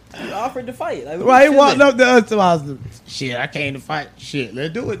story. He offered to fight. Like, we Right, he was walked chilling. up to us to us. Shit, I came to fight. Shit,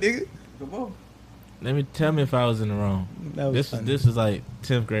 let's do it, nigga. Come on. Tell me if I was in the wrong. That was funny. This was like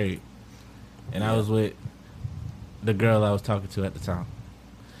 10th grade, and I was with the girl I was talking to at the time.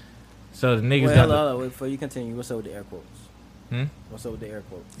 So the niggas Wait, got hold on, wait, before you continue, what's up with the air quotes? Hmm? What's up with the air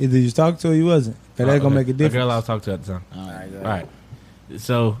quotes? Either you was talking to her or you wasn't. Cause that's gonna make a the girl I difference. was talking to at the time. All right, go All ahead. right.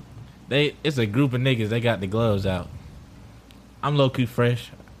 So it's a group of niggas. They got the gloves out. I'm low key fresh.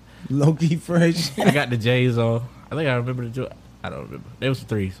 Low key fresh. I got the J's on. I think I remember the joke. I don't remember. They was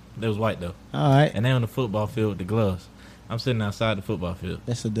threes. They was white though. All right, And they on the football field with the gloves. I'm sitting outside the football field.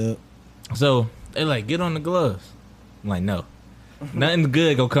 that's a dub. So they like, get on the gloves. I'm like, no. Nothing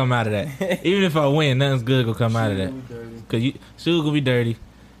good gonna come out of that. Even if I win, nothing's good gonna come out of that. Cause shoes gonna be dirty.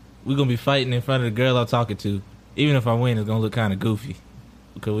 We gonna be fighting in front of the girl I'm talking to. Even if I win, it's gonna look kind of goofy.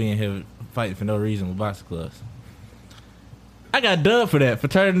 Because we in here fighting for no reason with boxing gloves. I got dubbed for that, for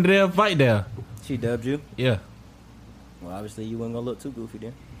turning the damn fight down. She dubbed you. Yeah. Well, obviously you wasn't gonna look too goofy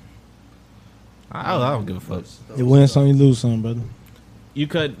then. I don't give a fuck. You win some, you lose some, brother. You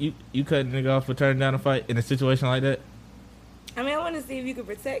cut a nigga off for turning down a fight in a situation like that? I mean, I want to see if you could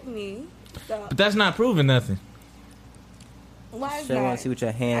protect me. So But that's not proving nothing. why is Shit, I want that? to see what your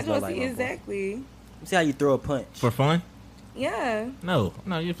I hands just look want to like. see my boy. exactly. See how you throw a punch. For fun? Yeah. No,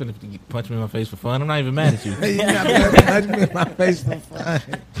 you're finna punch me in my face for fun. I'm not even mad at you. You not gonna punch me in my face for fun.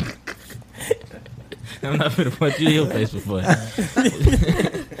 I'm not finna punch you in your face for fun.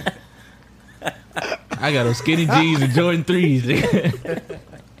 I got those skinny jeans and Jordan 3s. nigga.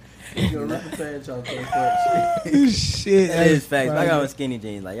 You gonna rip the pants off so much. Shit, That is facts. funny. I got on skinny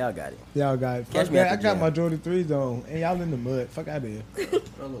jeans. Like, y'all got it. Y'all got it. Catch Fuck me at that. I the got gym. my Jordan 3s on, and y'all in the mud. Fuck out of here.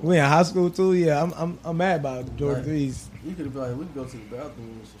 Oh, look, We in high school too. Yeah, I'm mad about Jordan Right. 3s. You could have been like, we can go to the bathroom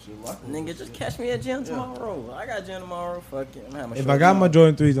and some shit. Locker room Nigga, and just shit. catch me at gym tomorrow. I got gym tomorrow. Fuck it. I'm gonna have my If shorts I got on. my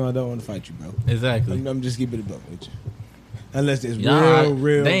Jordan 3s on, I don't want to fight you, bro. Exactly. I'm just keeping it a buck with you. Unless there's Y'all,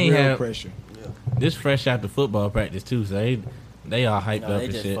 real they ain't have- pressure. Yeah. This fresh out the football practice too, so they all hyped No, up they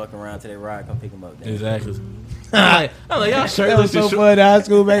and just shit. fuck around till they ride. Come pick them up. Then. Exactly. I'm like, y'all That was shirtless so and fun in high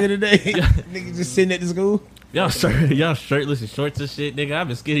school back in the day. Niggas just sitting at the school. y'all shirtless and shorts and shit, nigga. I've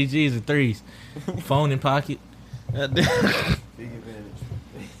been skinny jeans and 3s, phone in pocket. Big advantage.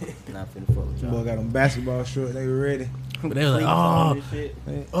 Not finna fuck with y'all. Boy got them basketball shorts. They were ready. But they was like, Cleats on oh, this shit.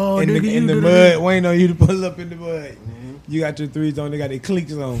 oh, in nigga, the, you in the do mud, this. waiting on you to pull up in the mud. Mhm. You got your 3s on. They got their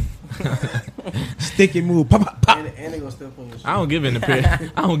cleats on. Sticky move. Pop, pop, pop. And they gonna step on your shit. I don't give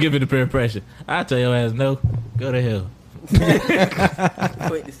it the peer pressure. I tell your ass no, go to hell.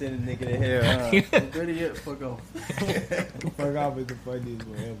 Quick to send a nigga to hell. Huh? Better yet, fuck off. Fuck off is the funniest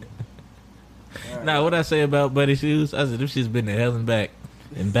one ever. Alright. Nah, what I say about Buddy shoes? I said them shit's been to hell and back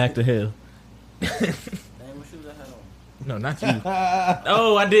to hell. Damn, what shoes I had on? No, not you.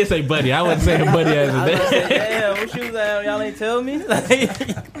 Oh, I did say Buddy. I wasn't saying Buddy as I a was gonna say, name. damn, what shoes I had on? Y'all ain't tell me? Like,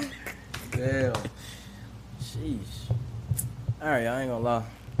 Damn. sheesh. Alright, y'all ain't gonna lie.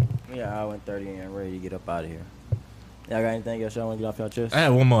 We got hour and 30 and ready to get up out of here. Y'all got anything else y'all want to get off your chest? I had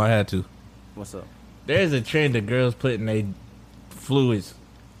one more. I had to. What's up? There's a trend of girls putting their fluids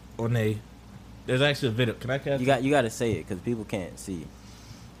on they. There's actually a video. Can I catch? You got to say it because people can't see.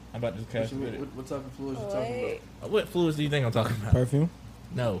 How about this What, catch you, video? what type of fluids you talking Wait. about? What fluids do you think I'm talking about? Perfume.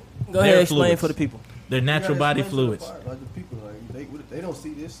 No. Go They're ahead, explain fluids. for the people. They're You natural gotta body explain to the fluids. part, like the people, like they don't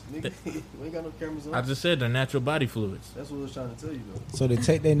see this, nigga. We ain't got no cameras on. I just said they're natural body fluids. That's what I was trying to tell you though. So they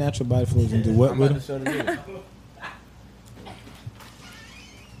take their natural body fluids and do what I'm with about them? to show the nigga.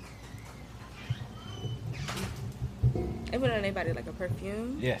 They put it on their spider? Like a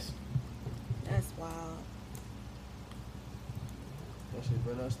perfume? Yes. That's wild. That shit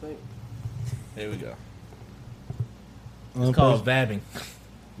better not stink. There we go. Only It's called person- vabbing.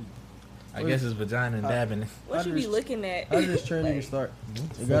 I guess it's vagina and dabbing. What How you did be this- looking at? How did this trend even Like, start? What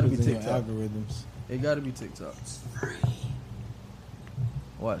the It gotta fuck be is in your TikTok. algorithms. It gotta be TikTok.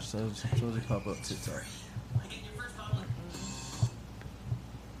 Watch, so as soon as it pop up, TikTok.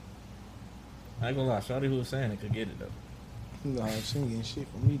 I ain't gonna lie, Shawty who was saying it could get it though. No, she ain't getting shit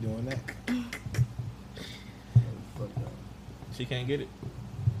from me doing that. Fuck that. She can't get it.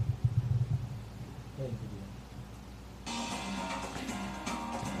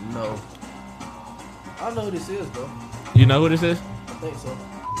 No. I know who this is, though. You know who this is? I think so.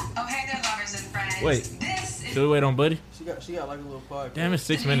 Oh, hey there, lovers and friends. Wait. This is Should we wait on Buddy? She got like a little podcast. Damn, it's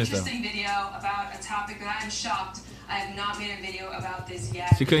 6 minutes though. an interesting video about a topic that I'm shocked I have not made a video about this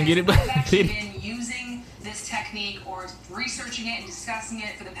yet. She couldn't get it, because but- I've actually been using this technique or researching it and discussing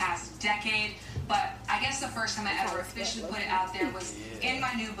it for the past decade. But I guess the first time I ever officially put it out there was in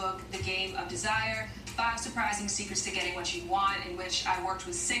my new book, The Game of Desire. 5 Surprising Secrets to Getting What You Want, in which I worked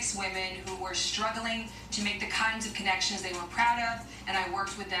with 6 women who were struggling to make the kinds of connections they were proud of, and I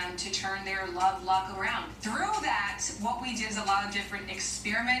worked with them to turn their love luck around. Through that, what we did is a lot of different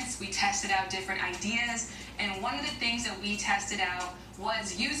experiments. We tested out different ideas, and one of the things that we tested out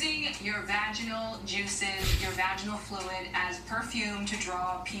was using your vaginal juices, your vaginal fluid as perfume to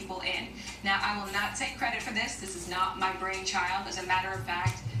draw people in. Now, I will not take credit for this. This is not my brainchild. As a matter of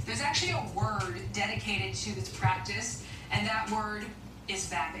fact, there's actually a word dedicated to this practice, and that word is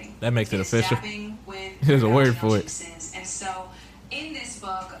vabbing. That makes it It's official. dabbing with There's a word vaginal for it. juices. And so, in this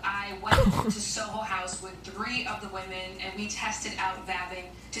book, I went to Soho House with 3 of the women, and we tested out vabbing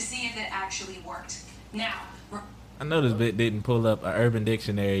to see if it actually worked. Now, I know this bit didn't pull up an Urban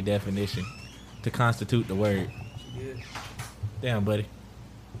Dictionary definition to constitute the word. Yeah. Damn, buddy.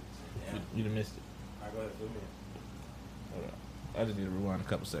 Damn. You done missed it. Alright, go ahead, fill me in. Hold on. I just need to rewind a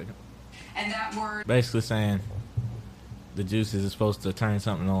couple seconds. and that word Basically saying the juices is supposed to turn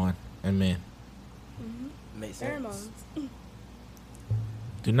something on in men. Makes sense. Pheromones.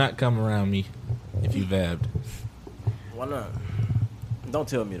 Do not come around me if you vabbed. Why not? Don't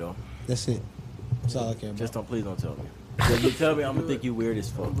tell me though. That's it. That's all I care about. Just don't. Please don't tell me. If you tell me, I'm gonna think you weird as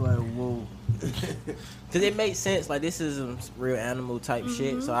fuck. I'm like, whoa. Cause it makes sense. Like this is some real animal type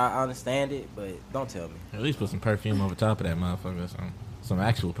shit, so I understand it. But don't tell me. At least put some perfume over top of that motherfucker. Some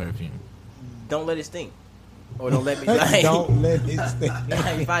actual perfume. Don't let it stink, or don't let me. Like, Don't let it stay.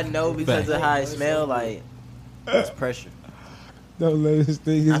 like, if I know because of how it smell, like it's pressure. Don't let it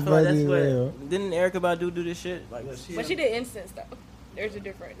stay. I It's feel like funny that's as hell. what. Didn't Erica Badu do this shit? Like, But she did incense though. There's a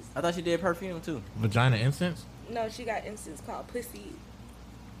difference. I thought she did perfume too. Vagina incense? No, she got incense called pussy.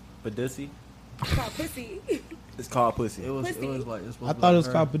 But Dussy, It's called pussy. it's called pussy. It was Pussy. like it's supposed I to be thought it like was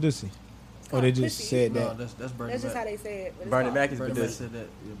her. called Padusi. Oh, they just Pussy. said No, that. that's Bernie That's just how Mac. they say it. But it's Bernie called- Mac is Bernie Mac Badusi. said that.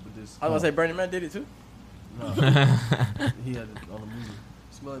 Yeah, but this. I was gonna say Bernie Mac did it too. No, he had it on the movie.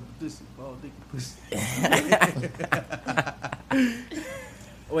 Smell like pussy. Oh, dick pussy.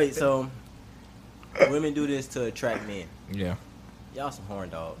 Wait, so women do this to attract men. Yeah. Y'all some horn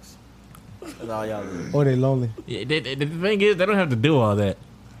dogs. That's all y'all do. Or they lonely. Yeah, the thing is, they don't have to do all that.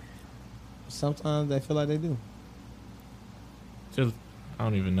 Sometimes they feel like they do. Just, I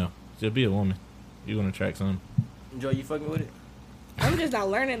don't even know. Just be a woman. You're gonna attract some. Joy, you fucking with it? I'm just not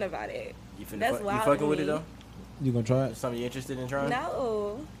learning about it. You finna That's you wild fucking to with it me. though? You gonna try it? Something you interested in trying?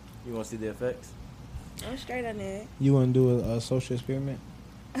 No, You want to see the effects? I'm straight on it. You wanna do a social experiment?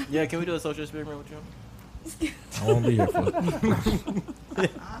 Yeah, can we do a social experiment with you? I won't be here for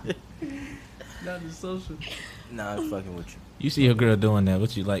it. Not the social. Nah, I'm fucking with you. You see a girl doing that,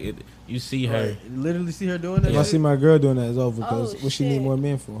 what you like? It, you see her. Right. Literally see her doing that. If I see my girl doing that, it's over. Cause Oh, what she need shit. more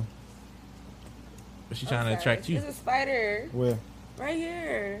men for? But she trying to attract you. There's a spider Where? right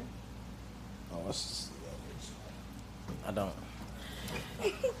here. Oh, it's- I don't.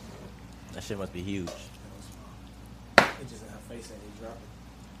 That shit must be huge. just in her face and he dropped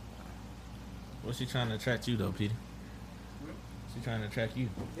What's she trying to attract you though, Peter? She trying to attract you.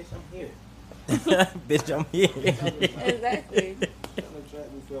 it. Bitch, I'm here. Bitch, I'm here. Exactly. Trying to attract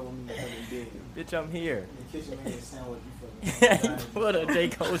me for when I'm dead. Bitch, I'm here. In the kitchen making a sandwich. What a J.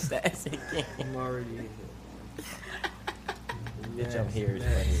 Cole sass again. I'm already in here. Bitch, I'm here. Is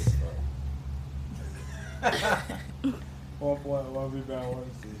funny as fuck. 1 point, 1 rebound, 1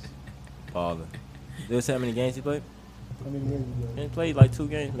 assist. Baller. This how many games he played? How many games you He played like 2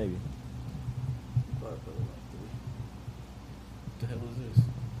 games maybe. Probably What the hell is this?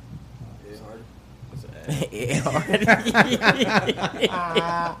 like 3. It's harder. Yeah, already.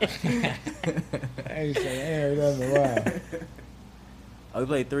 I ain't say I ain't heard that in a while. Oh, we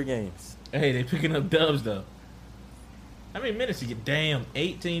played 3 games. Hey, they picking up dubs though. How many minutes you get? Damn,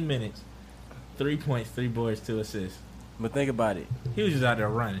 18 minutes. 3 points, 3 boards, 2 assists. But think about it. He was just out there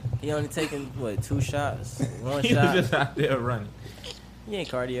running. He only taking, what, 2 shots? 1 He shot? was just out there running. He ain't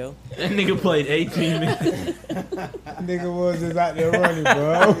cardio. That nigga played 18 minutes. Nigga was just out there running,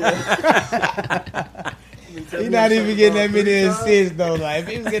 bro. He not even getting that many assists though. Like if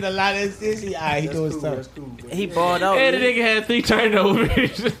he was getting a lot of assists, he doing That's something. cool, bro. He balled out. And the nigga had 3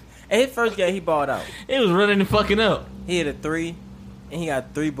 turnovers. In his first game, he balled out. He was running and fucking up. He hit a 3, and he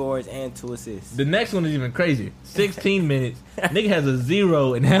got 3 boards and 2 assists. The next one is even crazier. 16 minutes. Nigga has a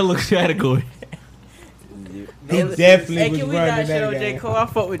 0 in hella category. He definitely Hey, was can we running not shit that on J. game. Cole? I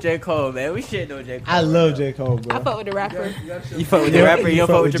fuck with J. Cole, man. We shit on J. Cole. I love J. Cole, bro. I fuck with the rapper. You fuck with the rapper, you don't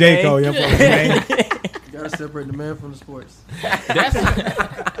fuck with J. Cole, Jermaine? you don't fuck with Jermaine. You gotta separate the man from the sports.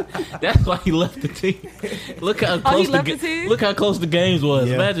 That's why he left the team. Look how he close left the team? look how close the games was.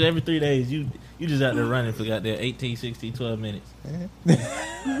 Yeah. Imagine every 3 days you just out there running for goddamn 18, 16, 12 minutes.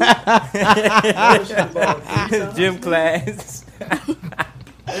 Gym class.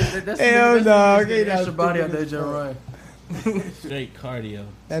 That's Hell no, Get get out extra body out there, stupid John as Ryan. Straight cardio.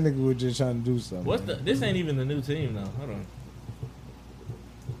 That nigga was just trying to do something. What's the? This ain't even the new team though. Hold on.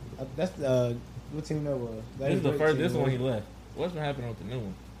 That's what team that was? This is the first. This one he left. What's been happening with the new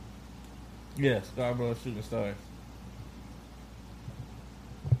one? Yeah, Scarborough Shooting Stars.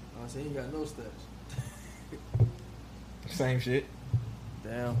 I said he ain't got no stats. Same shit.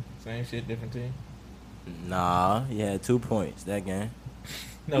 Damn. Same shit. Different team. Nah, he had 2 points that game.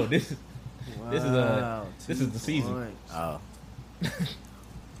 No, this is this is Wow, this is the season. Oh.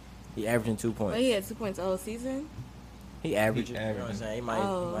 He averaging 2 points. But he had 2 points the whole season. He averaged. He You know what I'm averaging. saying? He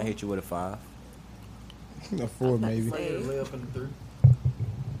might hit you with a 5. A 4 maybe. Might get a layup in the 3.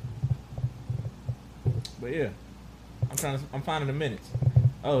 But yeah, I'm finding the minutes.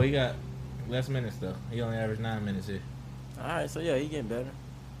 Oh, he got less minutes though. He only averaged 9 minutes here. All right, so yeah, he getting better.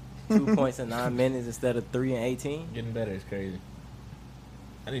 2 points in 9 minutes instead of 3 and 18. Getting better is crazy.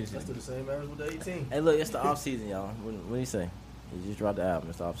 I need to see. That's still the same average with the 18. Hey, look, it's the off season, y'all. What do you say? He just dropped the album.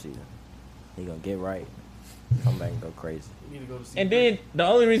 It's the off season. He gonna get right, come back and go crazy. You need to go to see And then the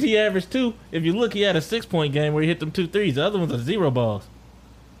only reason he averaged 2, if you look, he had a 6-point game where he hit them 2 threes. The other ones are 0 balls.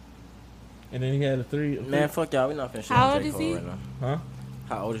 And then he had a 3. Man, fuck y'all. We not finna shit How on old J. is Cole he? right now. Huh?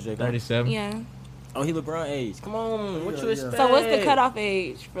 How old is J. Cole? 37. Yeah. Oh, he LeBron age. Come on, what Yeah, you yeah. expect? So what's the cutoff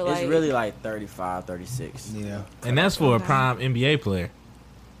age for like? It's really like 35, 36. Yeah. And that's for a prime NBA player.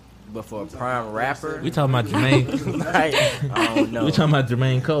 But for a prime rapper, We talking about Jermaine. like, I don't know. We talking about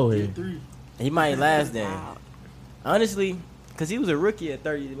Jermaine Cole here. 3. He might last then. Wow. Honestly, because he was a rookie at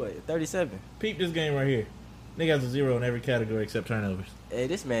 37. Peep this game right here. Nigga has a 0 in every category except turnovers. Hey,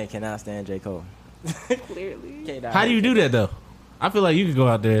 this man cannot stand J. Cole. Clearly. Cannot. How do you do that though? I feel like you could go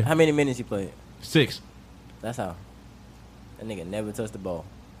out there How many minutes he played? 6. That's how. That nigga never touched the ball.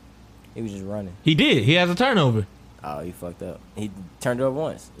 He was just running. He did. He has a turnover. Oh, he fucked up. He turned it over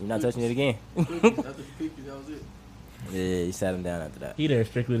once. You're not touching it again. After the 50, that was it. Yeah, he sat him down after that. He there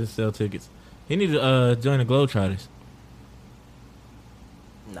strictly to sell tickets. He need to join the Globetrotters.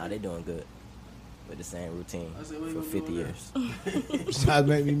 Nah, they doing good. With the same routine I said, what you for gonna 50 do over years. That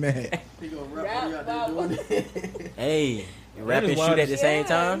make me mad. He gonna rap while he out there doing it. Hey, you rap and is shoot at the same Yeah.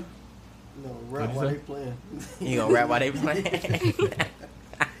 time? No, rap What'd you while say? they playing. He gonna rap while they playing?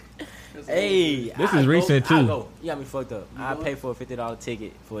 Hey, This I'll is go- recent, too. I'll go. You got me fucked up. You I going? pay for a $50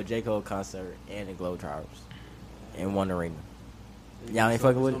 ticket for a J. Cole concert and the Globetrotters in one arena. Y'all ain't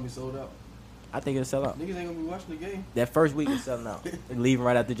fucking with It's it? gonna be sold out. I think it'll sell out. Niggas ain't gonna be watching the game. That first week is selling out. Leaving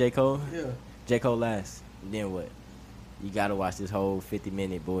right after J. Cole. Yeah. J. Cole last. Then what? You gotta watch this whole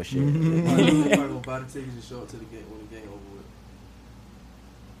 50-minute bullshit. Everybody gonna buy the tickets and show up to the game when the game over with.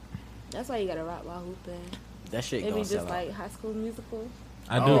 That's why you gotta rock while hooping. That shit Maybe gonna just sell out. like High School Musical.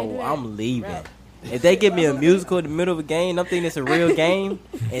 I do. Oh, I'm leaving. Rap. If they give me a musical in the middle of a game, I'm thinking it's a real game,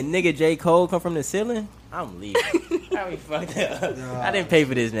 and nigga J. Cole come from the ceiling, I'm leaving. I mean, fucked up. I didn't pay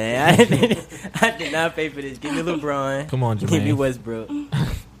for this, man. I did not pay for this. Give me LeBron. Come on, Give me Jermaine. Westbrook.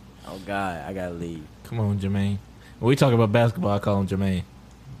 Oh, God. I gotta leave. Come on, Jermaine. When we talk about basketball, I call him Jermaine.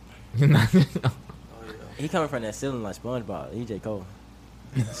 Oh yeah. He coming from that ceiling like SpongeBob. He J. Cole.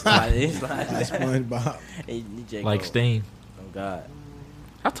 He's like SpongeBob. he J. Like Cole. Steen. Oh, God.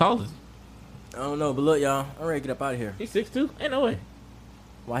 How tall is he? I don't know, but look, y'all. I'm ready to get up out of here. He's 6'2"? Ain't no way.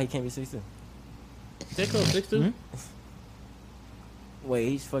 Why he can't be 6'2"? J. Cole 6'2"? Wait,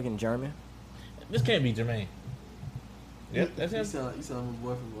 he's fucking German? This can't be Jermaine. Yep, that's You him. sound like a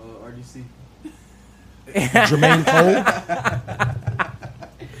boy from RDC. Jermaine Cole.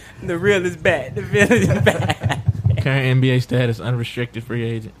 The real is back. The real is back. Current NBA status, unrestricted free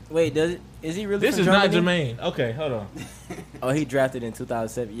agent. Wait, does it? Is he really? This from is not Germany? Jermaine. Okay, hold on. Oh, he drafted in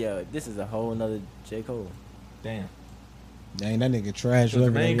 2007. Yeah, this is a whole nother J. Cole. Damn. Dang, that nigga trash. So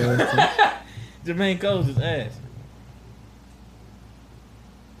whoever Jermaine that Cole. was. Jermaine Cole's his ass.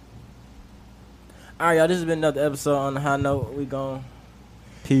 All right, y'all. This has been another episode on the High Note. We gone.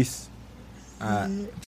 Peace. All right.